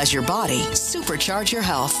 Alkalize your body. Supercharge your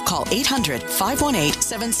health. Call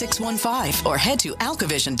 800-518-7615 or head to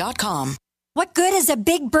alkavision.com. What good is a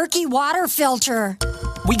big Berkey water filter?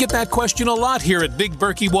 We get that question a lot here at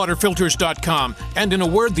BigBerkeyWaterFilters.com, and in a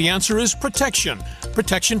word, the answer is protection.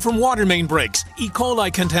 Protection from water main breaks, E.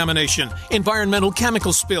 coli contamination, environmental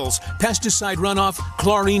chemical spills, pesticide runoff,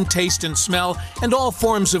 chlorine taste and smell, and all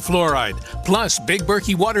forms of fluoride. Plus, Big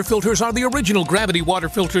Berkey water filters are the original gravity water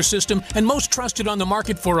filter system and most trusted on the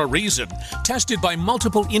market for a reason. Tested by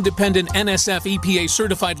multiple independent NSF EPA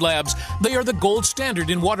certified labs, they are the gold standard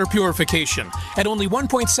in water purification. At only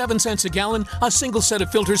 1.7 cents a gallon, a single set of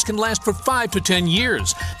filters can last for 5 to 10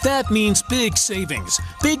 years. That means big savings.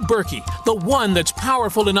 Big Berkey, the one that's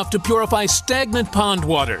powerful enough to purify stagnant pond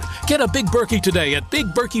water. Get a Big Berkey today at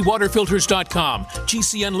BigBerkeyWaterFilters.com.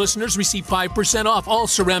 GCN listeners receive 5% off all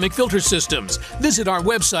ceramic filter systems. Visit our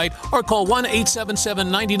website or call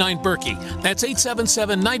 1-877-99-BERKEY. That's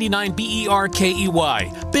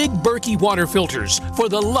 877-99-BERKEY. Big Berkey Water Filters, for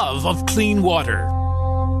the love of clean water.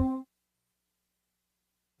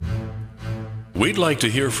 We'd like to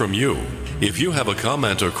hear from you. If you have a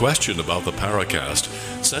comment or question about the Paracast,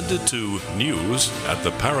 send it to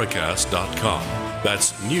news@theparacast.com.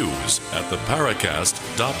 That's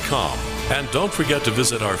news@theparacast.com. And don't forget to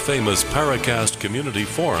visit our famous Paracast community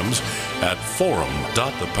forums at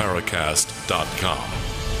forum.theparacast.com.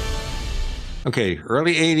 Okay,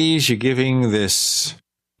 early 80s, you're giving this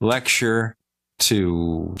lecture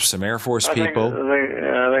to some Air Force people. I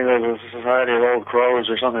think there's a Society of Old Crows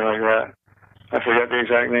or something like that. I forget the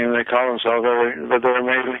exact name they call themselves, but they were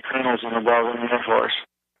mainly colonels and above in the Air Force.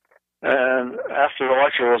 And after the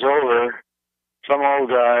lecture was over, some old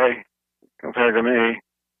guy, compared to me,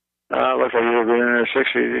 looked like he would be in his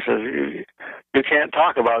 60s. He says, "You can't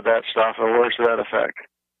talk about that stuff," or words to that effect.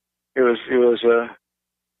 He was.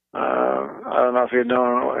 I don't know if he'd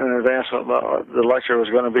known in advance what the lecture was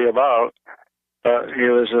going to be about, but he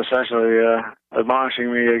was essentially admonishing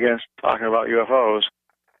me against talking about UFOs.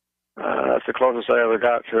 That's the closest I ever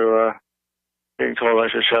got to being told I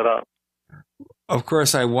should shut up. Of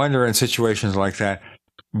course, I wonder in situations like that,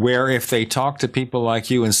 where if they talk to people like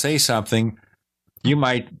you and say something, you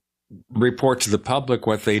might report to the public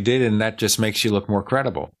what they did, and that just makes you look more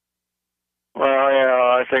credible. Well,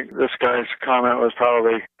 yeah, I think this guy's comment was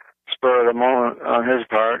probably spur of the moment on his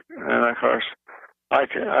part, and of course, I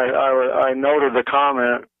noted the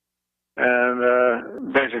comment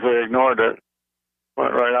and basically ignored it.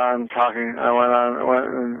 Went right on talking. I went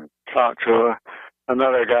and talked to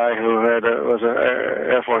another guy who was an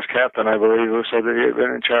Air Force captain, I believe, who said that he had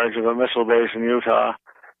been in charge of a missile base in Utah,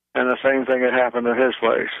 and the same thing had happened at his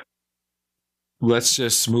place. Let's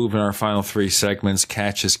just move in our final three segments,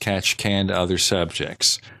 catch as catch can, to other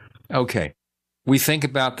subjects. Okay. We think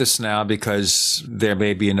about this now because there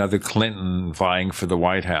may be another Clinton vying for the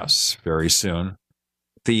White House very soon.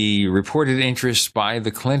 The reported interest by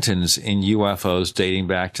the Clintons in UFOs dating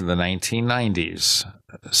back to the 1990s.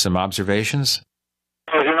 Some observations?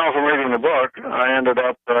 As you know from reading the book, I ended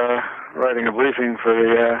up writing a briefing for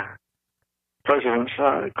the President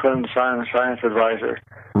Clinton Science Advisor.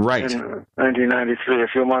 Right. In 1993, a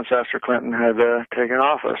few months after Clinton had taken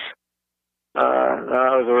office. That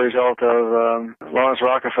was a result of Lawrence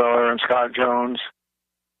Rockefeller and Scott Jones.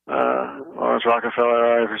 Lawrence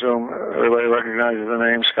Rockefeller, I presume everybody recognizes the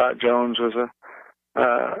name. Scott Jones was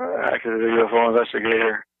acted as a UFO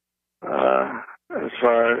investigator. And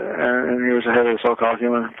he was the head of the so-called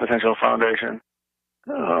Human Potential Foundation.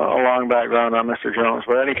 A long background on Mr. Jones.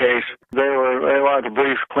 But in any case, they wanted to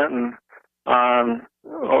brief Clinton on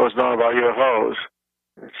what was known about UFOs,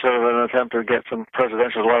 sort of an attempt to get some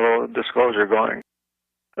presidential level disclosure going.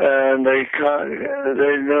 And they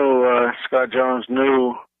knew Scott Jones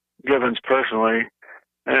knew Gibbons personally,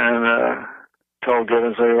 and told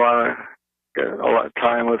Gibbons they want to get a lot of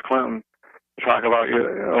time with Clinton to talk about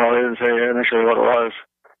well, they didn't say initially what it was.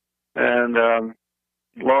 And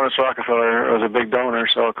Lawrence Rockefeller was a big donor,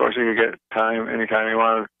 so of course he could get time anytime he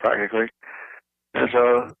wanted, practically. And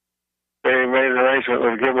so they made an arrangement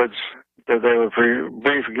with Gibbons that they would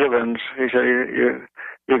brief Gibbons. He said, you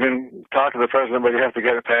can talk to the president, but you have to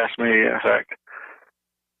get it past me, in effect.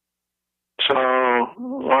 So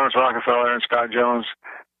Lawrence Rockefeller and Scott Jones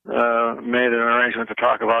made an arrangement to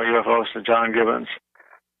talk about UFOs to John Gibbons.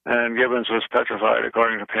 And Gibbons was petrified,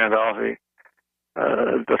 according to Pandolfi.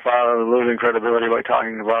 The thought of losing credibility by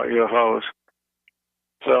talking about UFOs.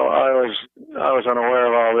 So I was unaware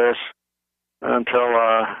of all this until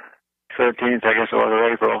 13th, I guess it was, of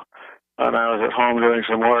April, and I was at home doing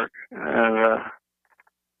some work, and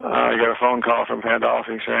I got a phone call from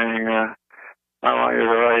Pandolfi saying, I want you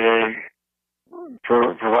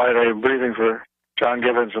to provide a briefing for John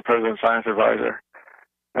Gibbons, the President's Science Advisor.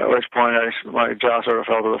 At which point my jaw sort of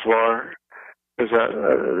fell to the floor, because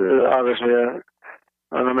obviously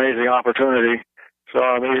an amazing opportunity.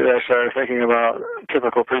 So immediately I started thinking about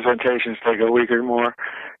typical presentations take a week or more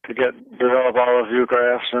to develop all the view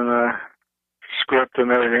graphs and script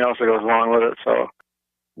and everything else that goes along with it. So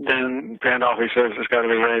then Pandolfi says it's got to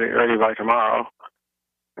be ready by tomorrow.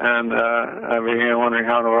 And I began wondering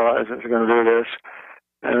how in the world is it going to do this.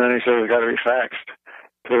 And then he said it's got to be faxed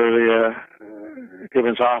to the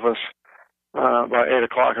Gibbons office by 8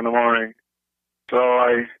 o'clock in the morning. So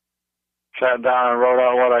I sat down and wrote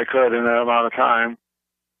out what I could in that amount of time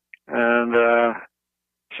and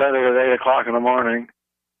sent it at 8 o'clock in the morning.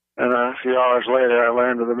 And a few hours later, I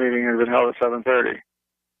learned that the meeting had been held at 7:30.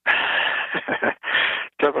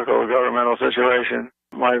 Typical governmental situation.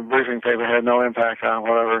 My briefing paper had no impact on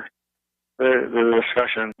whatever the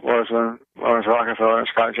discussion was when Lawrence Rockefeller and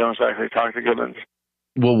Scott Jones actually talked to Gibbons.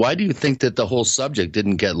 Well, why do you think that the whole subject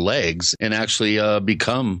didn't get legs and actually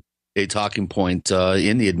become a talking point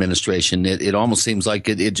in the administration? It almost seems like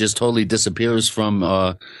it just totally disappears from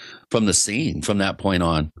the scene from that point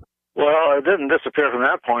on. Well, it didn't disappear from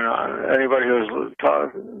that point on. Anybody who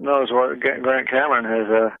knows what Grant Cameron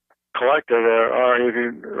has collected, or you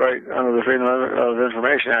can write under the Freedom of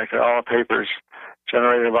Information Act, all papers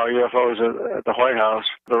generated about UFOs at the White House.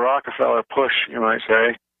 The Rockefeller push, you might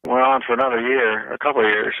say, went on for another year, a couple of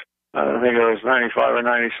years. I think it was 95 or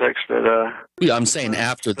 96 that... Yeah, I'm saying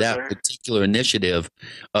after that particular initiative,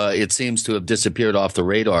 it seems to have disappeared off the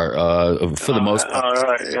radar for the most part.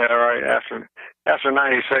 Right, yeah, right. After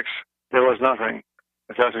 96, there was nothing,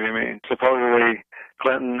 if that's what you mean. Supposedly,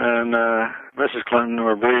 Clinton and Mrs. Clinton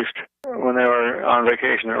were briefed when they were on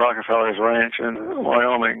vacation at Rockefeller's ranch in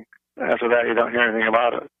Wyoming. After that, you don't hear anything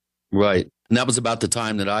about it. Right. And that was about the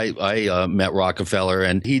time that I met Rockefeller,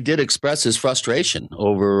 and he did express his frustration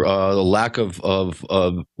over the lack of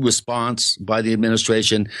response by the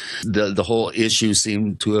administration. The whole issue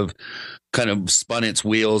seemed to have kind of spun its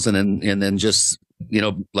wheels and then just,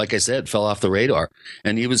 like I said, fell off the radar.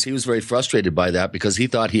 And he was very frustrated by that because he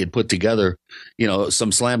thought he had put together,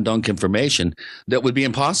 some slam dunk information that would be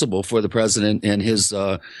impossible for the president and his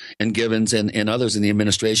and Gibbons and others in the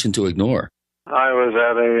administration to ignore. I was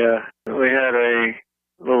we had a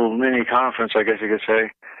little mini conference, I guess you could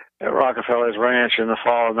say, at Rockefeller's ranch in the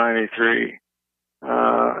fall of '93.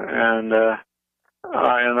 And I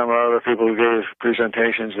and a number of other people who gave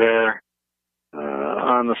presentations there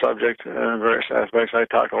on the subject in various aspects. I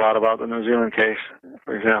talked a lot about the New Zealand case,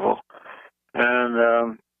 for example.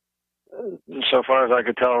 And so far as I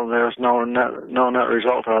could tell, there was no net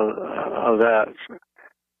result of that.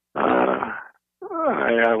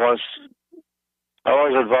 I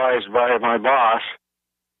was advised by my boss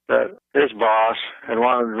that his boss had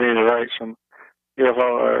wanted me to write some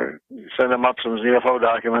UFO or send him up some UFO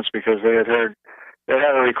documents because they had had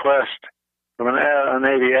a request from a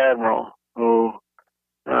Navy admiral who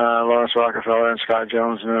Lawrence Rockefeller and Scott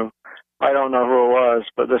Jones knew. I don't know who it was,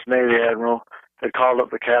 but this Navy admiral had called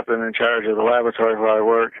up the captain in charge of the laboratory where I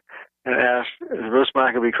worked and asked, is Bruce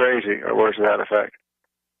Maccabee crazy, or words to that effect?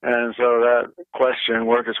 And so that question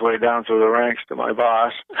worked its way down through the ranks to my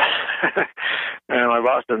boss. And my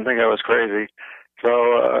boss didn't think I was crazy.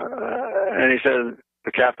 So, and he said,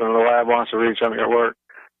 the captain of the lab wants to read some of your work.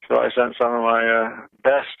 So I sent some of my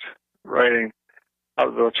best writing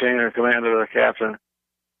up the chain of command to the captain.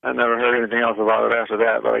 I never heard anything else about it after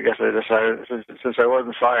that, but I guess they decided, since I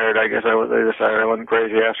wasn't fired, I guess they decided I wasn't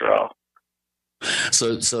crazy after all.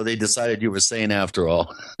 So they decided you were sane after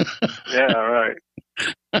all. Yeah, right.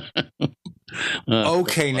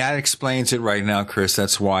 Okay, that explains it right now, Chris.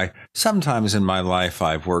 That's why sometimes in my life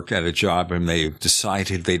I've worked at a job and they've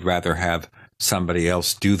decided they'd rather have somebody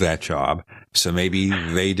else do that job. So maybe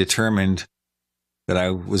they determined that I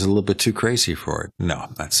was a little bit too crazy for it. No,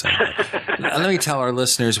 I'm not saying that. Let me tell our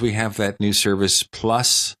listeners we have that new service,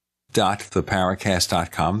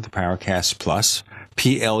 plus.theparacast.com, the Paracast Plus,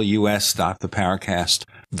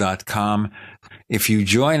 plus.theparacast.com. If you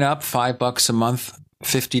join up, $5 a month,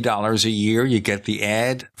 $50 a year, you get the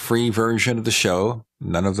ad-free version of the show,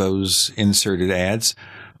 none of those inserted ads,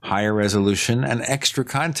 higher resolution, and extra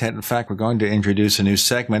content. In fact, we're going to introduce a new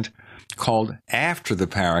segment called After the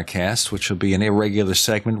Paracast, which will be an irregular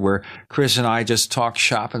segment where Chris and I just talk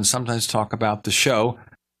shop and sometimes talk about the show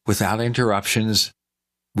without interruptions,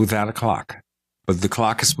 without a clock. But the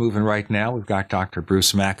clock is moving right now. We've got Dr.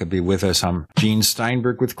 Bruce Maccabee with us. I'm Gene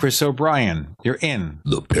Steinberg with Chris O'Brien. You're in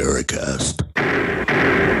the Paracast.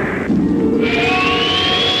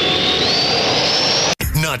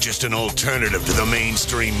 Not just an alternative to the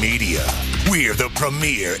mainstream media. We're the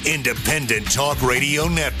premier independent talk radio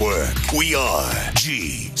network. We are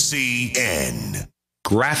GCN.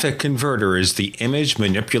 Graphic Converter is the image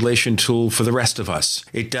manipulation tool for the rest of us.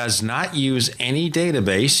 It does not use any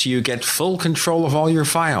database. You get full control of all your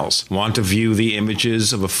files. Want to view the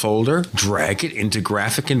images of a folder? Drag it into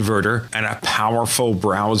Graphic Converter and a powerful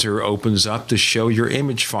browser opens up to show your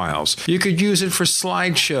image files. You could use it for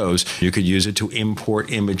slideshows. You could use it to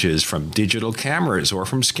import images from digital cameras or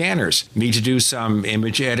from scanners. Need to do some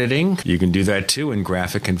image editing? You can do that too in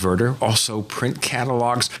Graphic Converter. Also print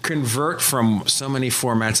catalogs. Convert from so many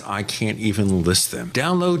formats I can't even list them.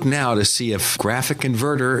 Download now to see if Graphic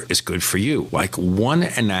Converter is good for you, like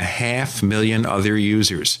 1.5 million other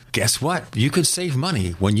users. Guess what? You could save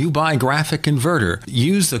money when you buy Graphic Converter.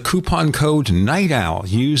 Use the coupon code Night Owl.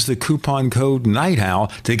 Use the coupon code Night Owl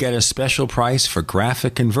to get a special price for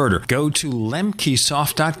Graphic Converter. Go to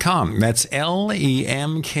lemkesoft.com. That's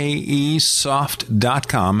Lemke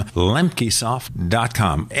soft.com.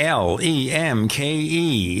 Lemkesoft.com.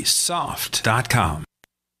 Lemke soft.com.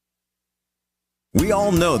 We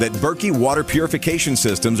all know that Berkey Water Purification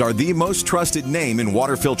Systems are the most trusted name in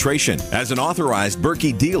water filtration. As an authorized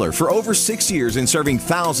Berkey dealer for over 6 years and serving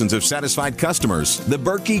thousands of satisfied customers, the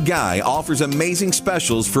Berkey Guy offers amazing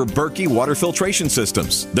specials for Berkey Water Filtration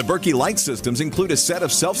Systems. The Berkey Light Systems include a set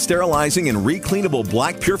of self-sterilizing and recleanable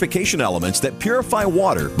black purification elements that purify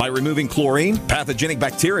water by removing chlorine, pathogenic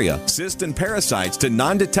bacteria, cysts, and parasites to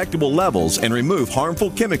non-detectable levels and remove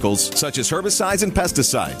harmful chemicals such as herbicides and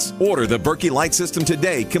pesticides. Order the Berkey Light System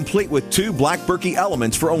today, complete with 2 black Berkey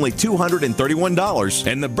elements for only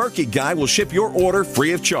 $231, and the Berkey Guy will ship your order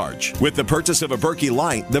free of charge. With the purchase of a Berkey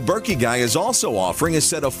Light, the Berkey Guy is also offering a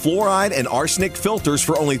set of fluoride and arsenic filters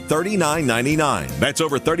for only $39.99. That's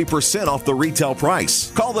over 30% off the retail price.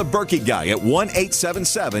 Call the Berkey Guy at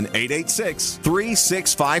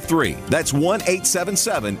 1-877-886-3653. That's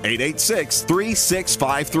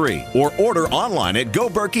 1-877-886-3653. Or order online at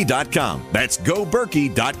goberkey.com. That's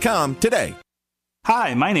goberkey.com today.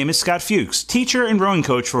 Hi, my name is Scott Fuchs, teacher and rowing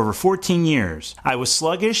coach for over 14 years. I was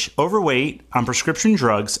sluggish, overweight, on prescription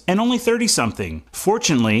drugs, and only 30-something.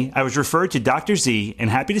 Fortunately, I was referred to Dr. Z,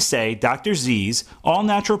 and happy to say Dr. Z's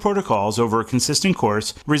all-natural protocols over a consistent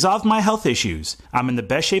course resolved my health issues. I'm in the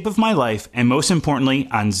best shape of my life, and most importantly,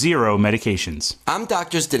 on 0 medications. I'm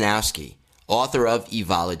Dr. Zdanowski, author of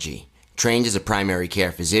Evology, trained as a primary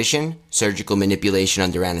care physician, surgical manipulation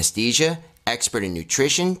under anesthesia, expert in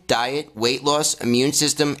nutrition, diet, weight loss, immune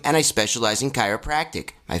system, and I specialize in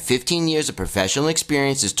chiropractic. My 15 years of professional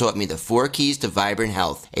experience has taught me the 4 keys to vibrant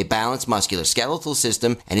health: a balanced musculoskeletal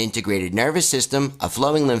system, an integrated nervous system, a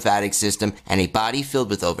flowing lymphatic system, and a body filled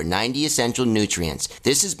with over 90 essential nutrients.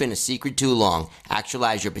 This has been a secret too long.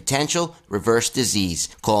 Actualize your potential, reverse disease.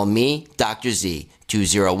 Call me, Dr. Z.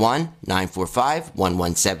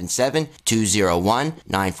 201-945-1177,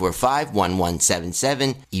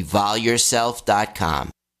 201-945-1177, evolyourself.com.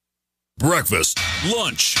 Breakfast,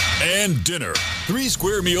 lunch, and dinner. 3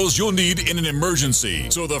 square meals you'll need in an emergency.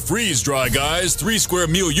 So the Freeze Dry Guys 3 square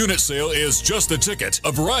meal unit sale is just the ticket.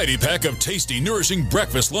 A variety pack of tasty, nourishing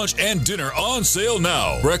breakfast, lunch, and dinner on sale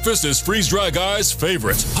now. Breakfast is Freeze Dry Guys'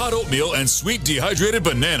 favorite: hot oatmeal and sweet dehydrated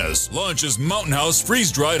bananas. Lunch is Mountain House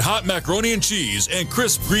freeze-dried hot macaroni and cheese and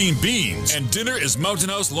crisp green beans. And dinner is Mountain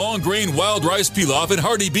House long grain wild rice pilaf and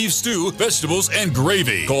hearty beef stew, vegetables, and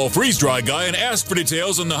gravy. Call Freeze Dry Guy and ask for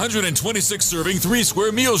details on the 126 serving 3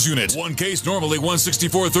 square meals unit. 1 case normally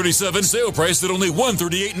 $164.37. Sale price at only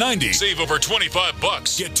 $138.90. Save over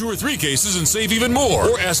 $25. Get 2 or 3 cases and save even more.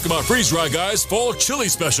 Or ask about Freeze Dry Guys Fall Chili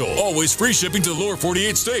Special. Always free shipping to the lower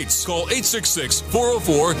 48 states. Call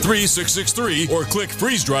 866-404-3663 or click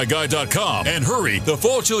freezedryguy.com. And hurry, the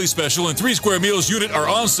Fall Chili Special and 3 square meals unit are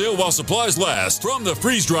on sale while supplies last. From the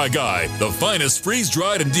Freeze Dry Guy, the finest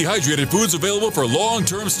freeze-dried and dehydrated foods available for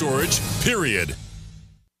long-term storage, period.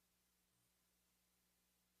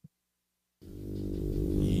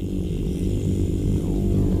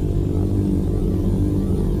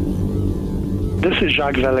 This is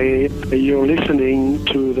Jacques Vallée. You're listening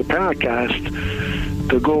to the Paracast,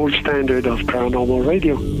 the gold standard of paranormal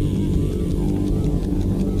radio.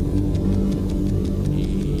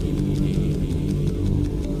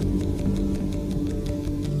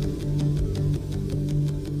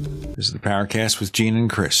 This is the Paracast with Gene and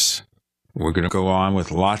Chris. We're going to go on with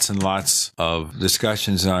lots and lots of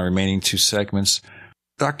discussions in our remaining 2 segments.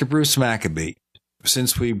 Dr. Bruce Maccabee,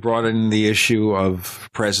 since we brought in the issue of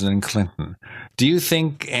President Clinton, do you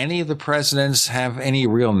think any of the presidents have any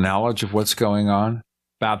real knowledge of what's going on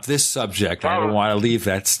about this subject? I don't want to leave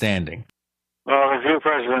that standing. Well, a few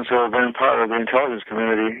presidents who have been part of the intelligence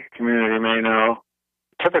community may know.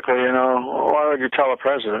 Typically, why would you tell a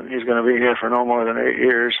president he's going to be here for no more than 8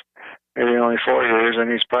 years? maybe only 4 years,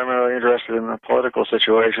 and he's primarily interested in the political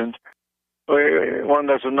situation. One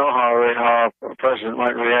doesn't know how a president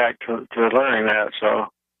might react to learning that, so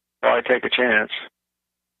why take a chance?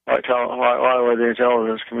 Why would the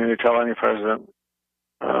intelligence community tell any president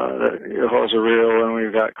that UFOs are real and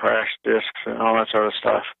we've got crash disks and all that sort of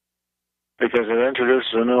stuff? Because it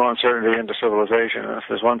introduces a new uncertainty into civilization. If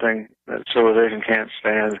there's one thing that civilization can't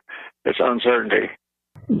stand, it's uncertainty.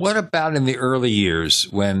 What about in the early years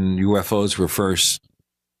when UFOs were first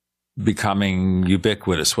becoming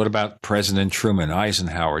ubiquitous? What about President Truman,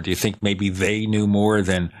 Eisenhower? Do you think maybe they knew more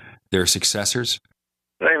than their successors?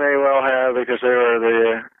 They may well have, because they were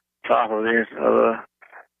the top of the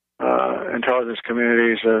intelligence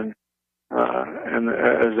communities, and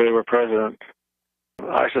as they were president.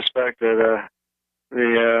 I suspect that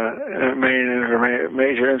the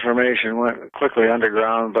major information went quickly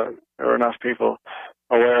underground, but there were enough people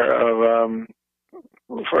aware of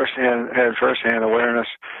first-hand awareness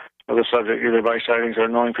of the subject, either by sightings or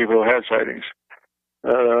knowing people who had sightings.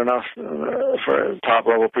 There were enough for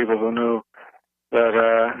top-level people who knew that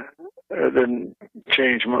it wouldn't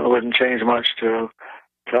change much to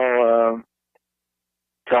tell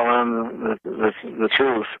them the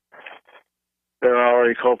truth. They were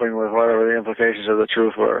already coping with whatever the implications of the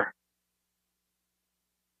truth were.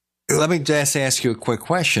 Let me just ask you a quick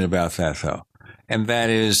question about that, though. And that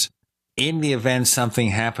is, in the event something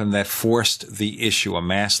happened that forced the issue, a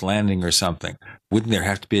mass landing or something, wouldn't there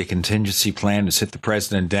have to be a contingency plan to sit the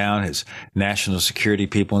president down, his national security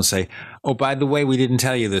people, and say, oh, by the way, we didn't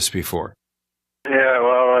tell you this before? Yeah,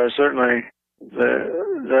 well, certainly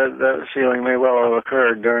that feeling may well have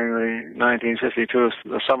occurred during the 1952,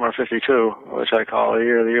 the summer of 52, which I call the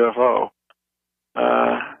year of the UFO,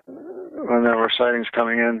 when there were sightings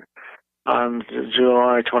coming in on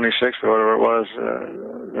July 26th or whatever it was.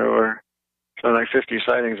 There were something like 50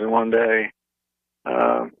 sightings in one day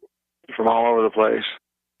from all over the place.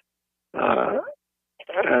 And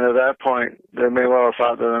at that point, they may well have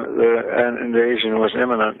thought that the invasion was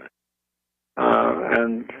imminent.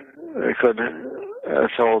 And they could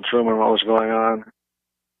have told Truman what was going on.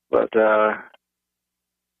 But, well,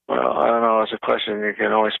 I don't know. It's a question you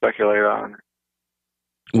can always speculate on.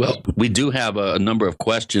 Well, we do have a number of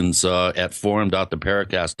questions at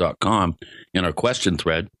forum.theparacast.com in our question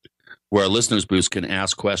thread, where our listeners, Bruce, can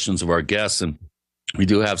ask questions of our guests, and we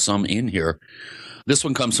do have some in here. This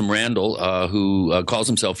one comes from Randall, who calls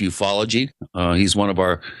himself Ufology. He's one of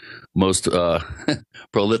our most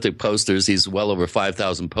prolific posters. He's well over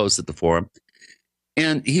 5,000 posts at the forum.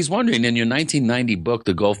 And he's wondering, in your 1990 book,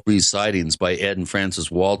 The Gulf Breeze Sightings by Ed and Francis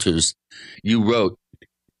Walters, you wrote,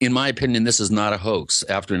 in my opinion, this is not a hoax.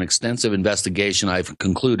 After an extensive investigation, I've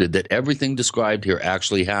concluded that everything described here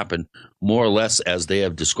actually happened more or less as they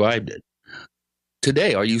have described it.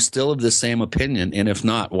 Today, are you still of the same opinion? And if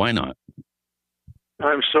not, why not?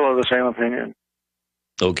 I'm still of the same opinion.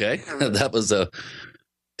 Okay. That was a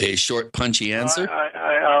short, punchy answer.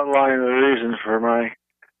 I outlined the reasons for my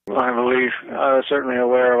belief. I was certainly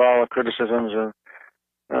aware of all the criticisms and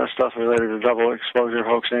stuff related to double exposure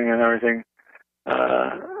hoaxing and everything.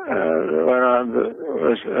 Went on,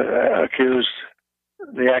 was accused,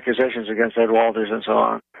 the accusations against Ed Walters and so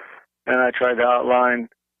on. And I tried to outline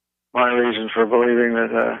my reason for believing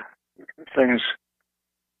that things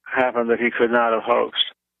happened that he could not have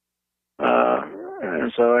hoaxed.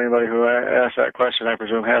 And so anybody who asked that question, I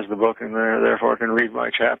presume, has the book and therefore can read my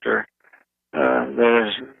chapter.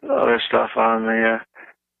 There's other stuff on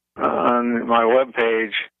my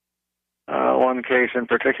webpage. One case in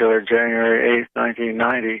particular, January 8th,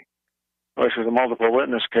 1990, which was a multiple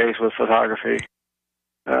witness case with photography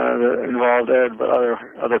that involved Ed, but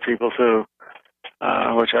other people too,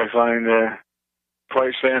 which I find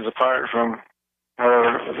quite stands apart from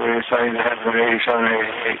the sightings that happened in 87,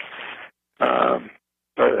 88.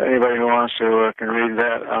 But anybody who wants to can read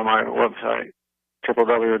that on my website,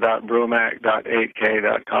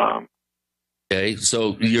 www.brumac.8k.com. Okay,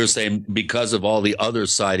 so you're saying because of all the other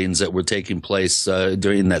sightings that were taking place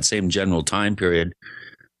during that same general time period,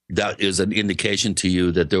 that is an indication to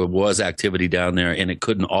you that there was activity down there, and it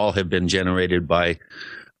couldn't all have been generated by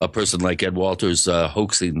a person like Ed Walters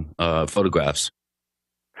hoaxing photographs.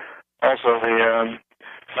 Also, the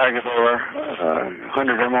fact that there were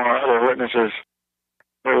 100 or more other witnesses,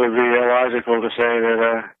 it would be illogical to say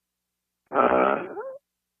that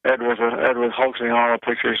Ed was hoaxing all the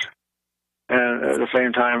pictures. And at the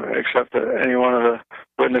same time, except that any one of the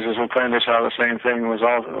witnesses who claimed they saw the same thing was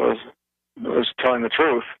telling the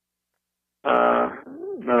truth.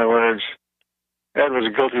 In other words, Ed was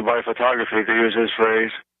guilty by photography, to use his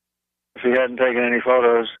phrase. If he hadn't taken any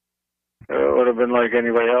photos, it would have been like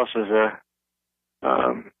anybody else's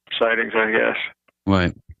sightings, I guess.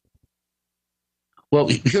 Right. Well,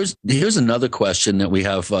 here's another question that we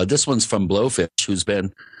have. This one's from Blowfish, who's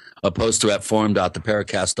been a poster at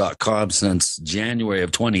forum.theparacast.com since January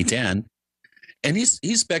of 2010. And he's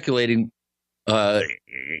speculating,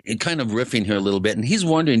 kind of riffing here a little bit, and he's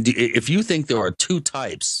wondering if you think there are two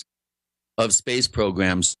types of space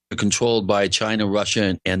programs controlled by China,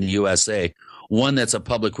 Russia, and the USA. One that's a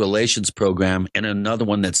public relations program, and another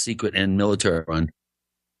one that's secret and military run.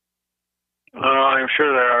 I'm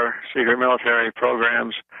sure there are secret military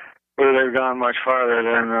programs, whether they've gone much farther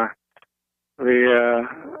than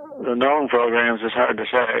the known programs is hard to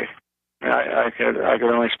say. I could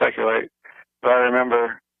only speculate. But I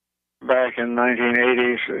remember back in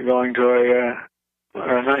 1980s going to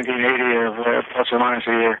or 1980 plus or minus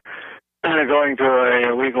a year, going to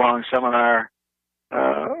a week-long seminar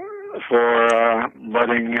for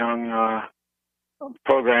budding young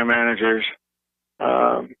program managers,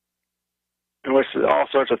 in which all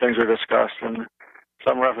sorts of things were discussed, and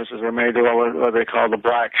some references were made to what they call the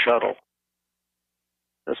black shuttle.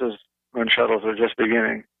 This is when shuttles were just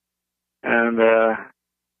beginning. And the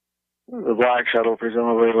black shuttle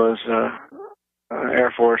presumably was an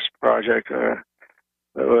Air Force project that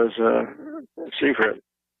was secret.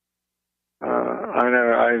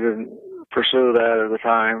 I didn't pursue that at the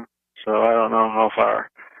time, so I don't know how far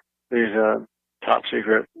these top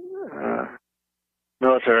secret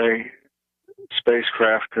military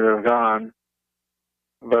spacecraft could have gone.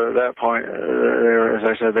 But at that point, as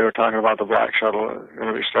I said, they were talking about the black shuttle going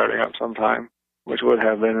to be starting up sometime, which would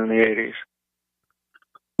have been in the 80s.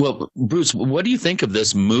 Well, Bruce, what do you think of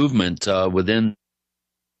this movement within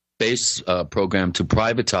the space program to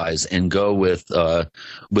privatize and go with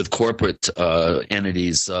corporate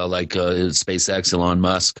entities like SpaceX, Elon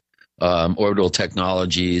Musk, Orbital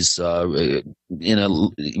Technologies, Robert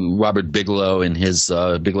Bigelow and his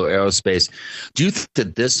Bigelow Aerospace? Do you think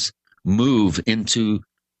that this move into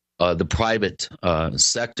the private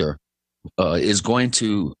sector is going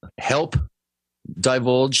to help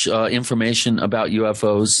divulge information about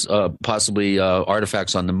UFOs, possibly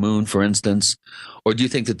artifacts on the moon, for instance? Or do you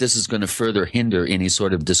think that this is going to further hinder any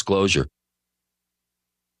sort of disclosure?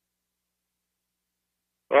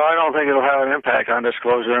 Well, I don't think it'll have an impact on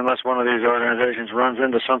disclosure unless one of these organizations runs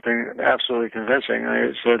into something absolutely convincing.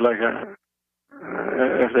 I said, like,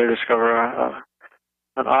 if they discover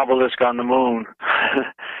an obelisk on the moon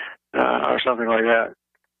or something like that.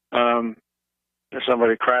 If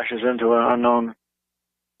somebody crashes into an unknown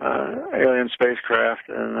alien spacecraft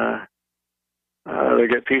and they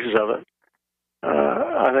get pieces of it,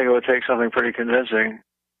 I think it would take something pretty convincing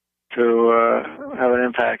to have an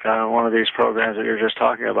impact on one of these programs that you're just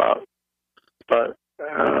talking about. But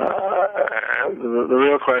the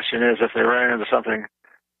real question is, if they ran into something,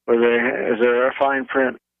 is there a fine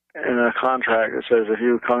print in a contract that says if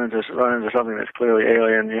you run into something that's clearly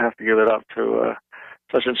alien, you have to give it up to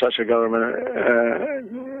such and such a government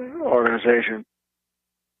organization?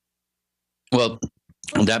 Well,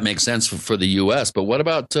 that makes sense for the U.S., but what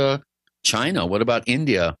about China? What about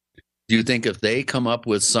India? Do you think if they come up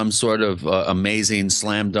with some sort of amazing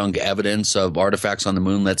slam dunk evidence of artifacts on the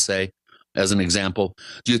moon, let's say, as an example,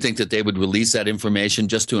 do you think that they would release that information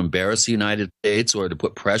just to embarrass the United States or to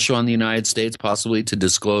put pressure on the United States, possibly to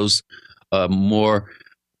disclose more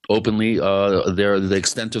openly the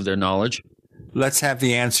extent of their knowledge? Let's have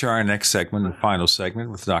the answer our next segment, the final segment,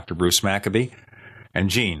 with Dr. Bruce Maccabee. And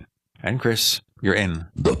Gene and Chris, you're in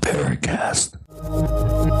the Paracast.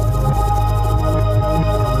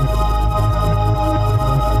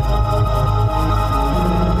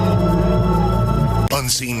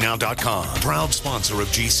 UnseenNow.com, proud sponsor of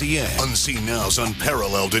GCN. Unseen Now's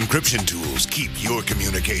unparalleled encryption tools keep your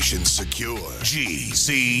communications secure.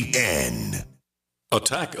 GCN.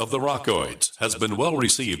 Attack of the Rockoids has been well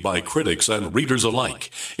received by critics and readers alike.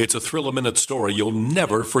 It's a thrill-a-minute story you'll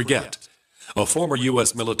never forget. A former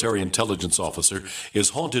U.S. military intelligence officer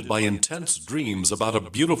is haunted by intense dreams about a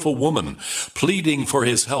beautiful woman pleading for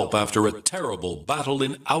his help after a terrible battle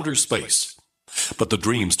in outer space. But the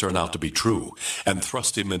dreams turn out to be true and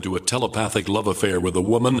thrust him into a telepathic love affair with a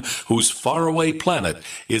woman whose faraway planet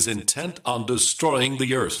is intent on destroying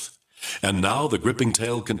the Earth. And now the gripping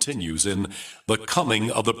tale continues in The Coming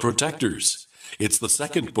of the Protectors. It's the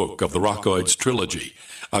second book of the Rockoids trilogy,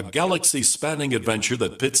 a galaxy-spanning adventure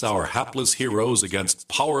that pits our hapless heroes against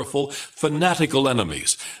powerful, fanatical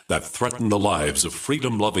enemies that threaten the lives of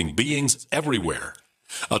freedom-loving beings everywhere.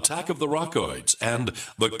 Attack of the Rockoids and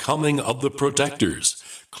The Coming of the Protectors.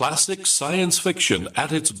 Classic science fiction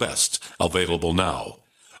at its best. Available now.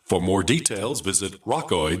 For more details, visit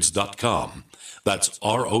rockoids.com. That's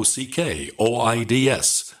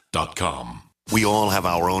ROCKOIDS.com. We all have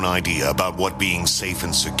our own idea about what being safe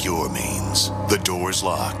and secure means. The door's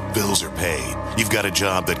locked, bills are paid, you've got a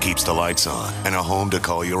job that keeps the lights on, and a home to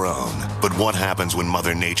call your own. But what happens when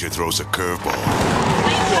Mother Nature throws a curveball?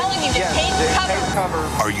 I'm telling you to take cover.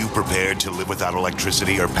 Are you prepared to live without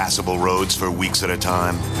electricity or passable roads for weeks at a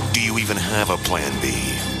time? Do you even have a plan B?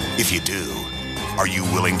 If you do, are you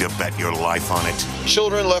willing to bet your life on it?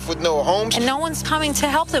 Children left with no homes. And no one's coming to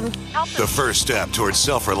help them. The first step towards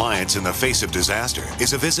self-reliance in the face of disaster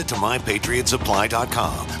is a visit to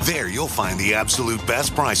MyPatriotSupply.com. There you'll find the absolute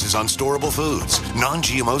best prices on storable foods,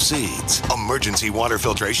 non-GMO seeds, emergency water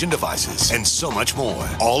filtration devices, and so much more.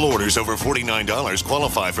 All orders over $49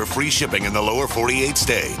 qualify for free shipping in the lower 48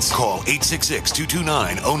 states. Call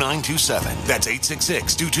 866-229-0927. That's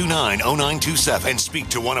 866-229-0927 and speak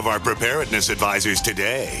to one of our preparedness advisors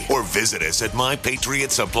today, or visit us at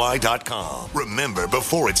MyPatriotSupply.com. Remember,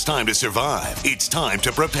 before it's time to survive, it's time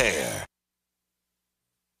to prepare.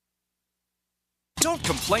 Don't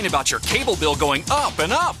complain about your cable bill going up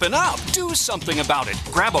and up and up. Do something about it.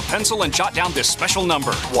 Grab a pencil and jot down this special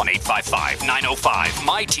number,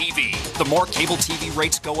 1-855-905-MY-TV. The more cable TV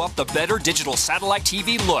rates go up, the better digital satellite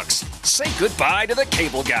TV looks. Say goodbye to the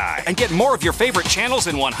cable guy and get more of your favorite channels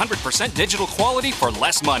in 100% digital quality for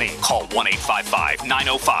less money. Call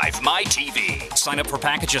 1-855-905-MY-TV. Sign up for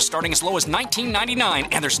packages starting as low as $19.99,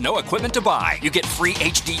 and there's no equipment to buy. You get free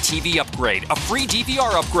HD TV upgrade, a free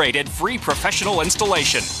DVR upgrade, and free professional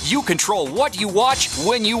installation. You control what you watch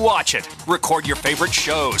when you watch it. Record your favorite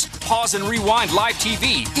shows, pause and rewind live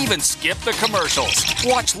TV, even skip the commercials.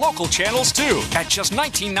 Watch local channels too. At just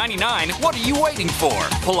 $19.99, what are you waiting for?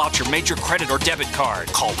 Pull out your major credit or debit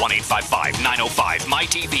card. Call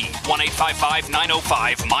 1-855-905-MY-TV.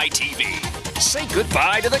 1-855-905-MY-TV. Say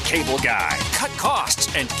goodbye to the cable guy. Cut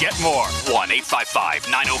costs and get more.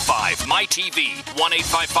 1-855-905-MY-TV.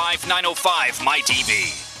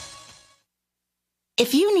 1-855-905-MY-TV.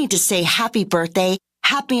 If you need to say happy birthday,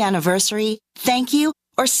 happy anniversary, thank you,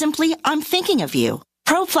 or simply I'm thinking of you,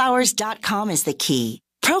 ProFlowers.com is the key.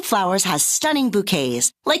 ProFlowers has stunning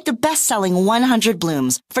bouquets, like the best-selling 100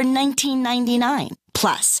 blooms for $19.99.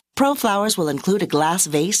 Plus, ProFlowers will include a glass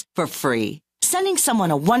vase for free. Sending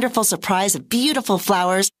someone a wonderful surprise of beautiful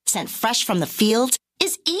flowers sent fresh from the fields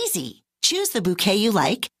is easy. Choose the bouquet you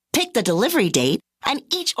like, pick the delivery date, and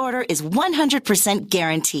each order is 100%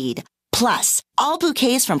 guaranteed. Plus, all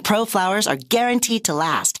bouquets from ProFlowers are guaranteed to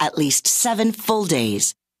last at least 7 full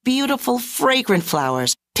days. Beautiful, fragrant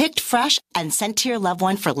flowers, picked fresh and sent to your loved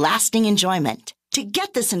one for lasting enjoyment. To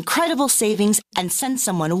get this incredible savings and send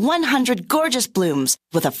someone 100 gorgeous blooms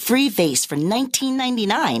with a free vase for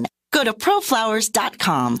 $19.99, go to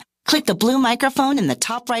ProFlowers.com, click the blue microphone in the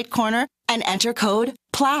top right corner, and enter code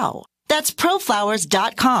PLOW. That's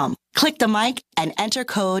ProFlowers.com. Click the mic and enter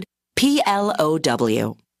code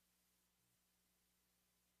PLOW.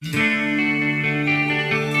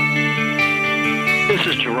 This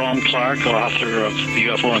is Jerome Clark, author of the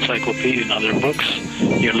UFO Encyclopedia and other books.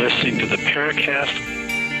 You're listening to the Paracast.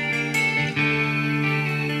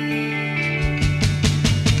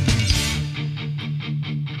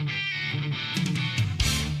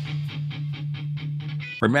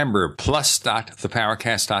 Remember,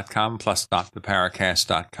 plus.theparacast.com,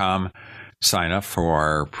 plus.theparacast.com. Sign up for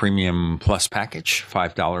our Premium Plus package,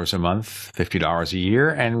 $5 a month, $50 a year,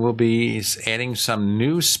 and we'll be adding some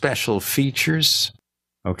new special features,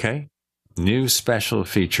 okay? New special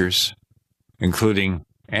features, including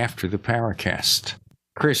after the Paracast.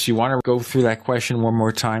 Chris, you want to go through that question one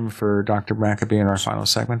more time for Dr. Maccabee in our final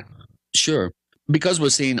segment? Sure. Because we're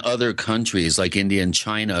seeing other countries like India and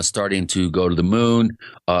China starting to go to the moon,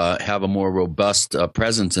 have a more robust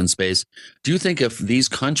presence in space, do you think if these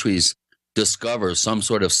countries discover some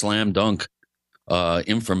sort of slam dunk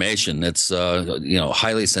information that's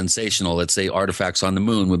highly sensational, let's say artifacts on the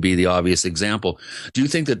moon would be the obvious example, do you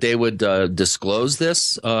think that they would disclose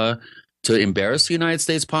this to embarrass the United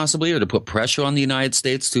States possibly, or to put pressure on the United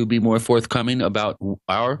States to be more forthcoming about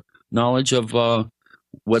our knowledge of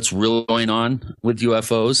what's really going on with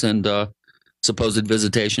UFOs and supposed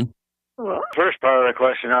visitation? Well, first part of the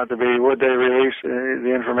question ought to be, would they release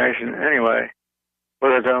the information anyway,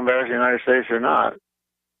 whether to embarrass the United States or not?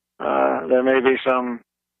 There may be some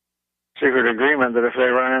secret agreement that if they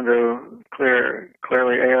run into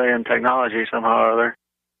clearly alien technology somehow or other,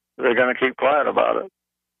 they're going to keep quiet about it.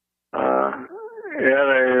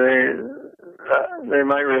 They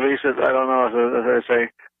might release it. I don't know if they say,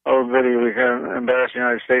 "Oh, goody, we can embarrass the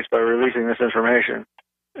United States by releasing this information."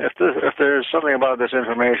 If there's something about this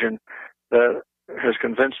information that has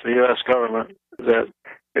convinced the U.S. government that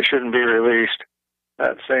it shouldn't be released,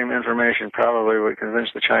 that same information probably would convince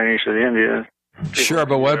the Chinese or the Indians. Sure,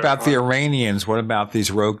 but what about the Iranians? What about these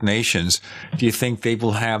rogue nations? Do you think they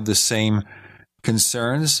will have the same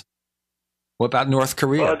concerns? What about North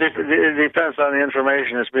Korea? Well, it depends on the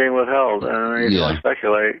information that's being withheld, and you don't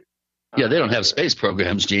speculate. Yeah, they don't have space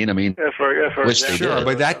programs, Gene. I mean, Sure,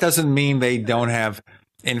 but that doesn't mean they don't have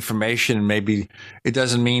information. Maybe it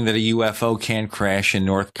doesn't mean that a UFO can't crash in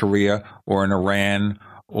North Korea or in Iran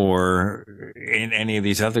or in any of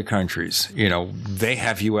these other countries. You know, they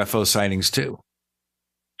have UFO sightings too.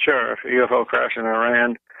 Sure, if a UFO crashed in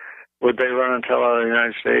Iran, would they run and tell the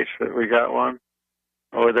United States that we got one?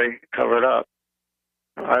 Or would they cover it up?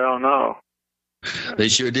 I don't know. They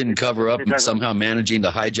sure didn't cover up somehow managing to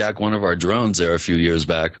hijack one of our drones there a few years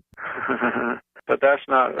back. But that's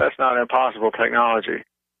not impossible technology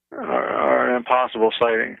or an impossible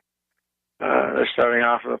sighting. They're starting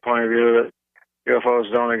off from the point of view that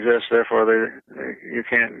UFOs don't exist, therefore you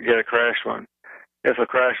can't get a crashed one. If a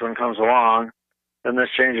crashed one comes along, then this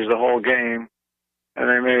changes the whole game, and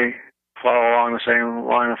they may follow along the same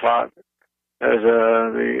line of thought as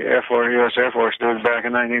the U.S. Air Force did back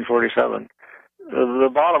in 1947. The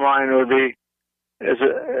bottom line would be,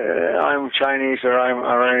 I'm Chinese or I'm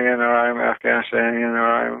Iranian or I'm Afghanistanian or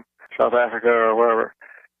I'm South Africa or wherever.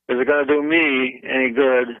 Is it going to do me any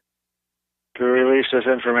good to release this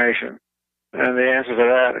information? And the answer to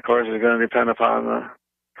that, of course, is going to depend upon the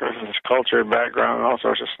person's culture, background, all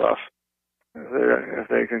sorts of stuff. If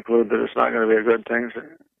they conclude that it's not going to be a good thing,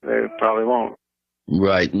 they probably won't.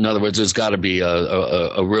 Right. In other words, there's got to be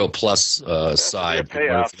a real plus side.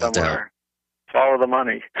 Payoff somewhere. Follow the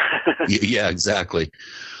money. Yeah, exactly.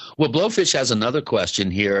 Well, Blowfish has another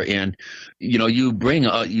question here, and you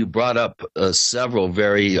brought up several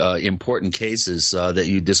very important cases that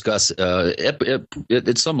you discuss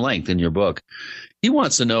at some length in your book. He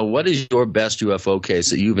wants to know, what is your best UFO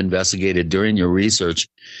case that you've investigated during your research?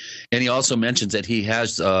 And he also mentions that he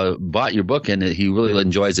has bought your book and that he really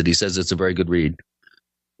enjoys it. He says it's a very good read.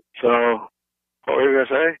 So, what were you going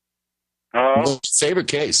to say? What's your favorite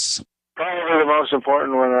case? Probably the most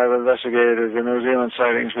important one I've investigated is the New Zealand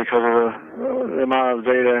sightings because of the amount of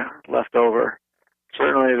data left over.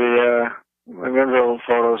 Certainly the McMinnville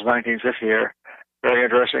photos, 1950 are very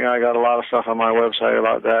interesting. I got a lot of stuff on my website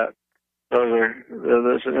about that.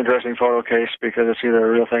 It's an interesting photo case because it's either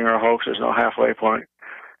a real thing or a hoax. There's no halfway point.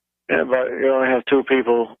 But you only have two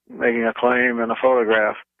people making a claim and a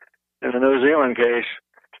photograph. In the New Zealand case,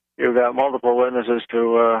 you've got multiple witnesses that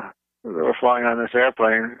were flying on this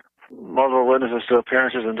airplane, multiple witnesses to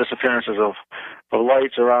appearances and disappearances of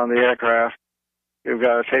lights around the aircraft. You've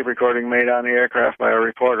got a tape recording made on the aircraft by a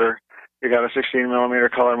reporter. You've got a 16-millimeter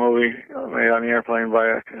color movie made on the airplane by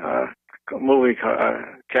a movie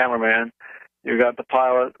cameraman. You've got the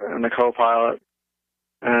pilot and the co-pilot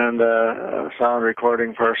and a sound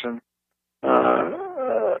recording person.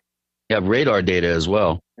 You have radar data as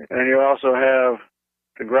well. And you also have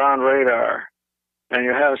the ground radar. And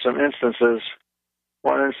you have some instances,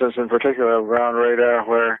 one instance in particular of ground radar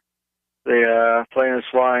where the plane is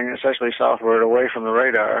flying essentially southward away from the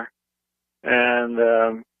radar, and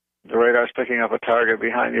the radar is picking up a target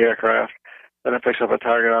behind the aircraft. Then it picks up a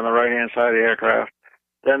target on the right-hand side of the aircraft.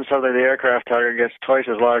 Then suddenly the aircraft target gets twice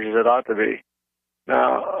as large as it ought to be.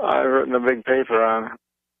 Now, I've written a big paper on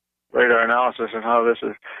radar analysis and how this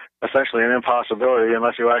is essentially an impossibility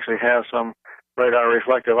unless you actually have some radar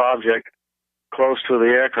reflective object close to the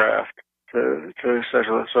aircraft to sort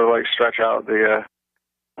of like stretch out the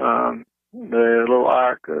little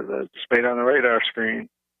arc that's made on the radar screen.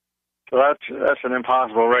 So that's an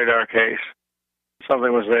impossible radar case.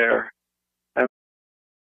 Something was there.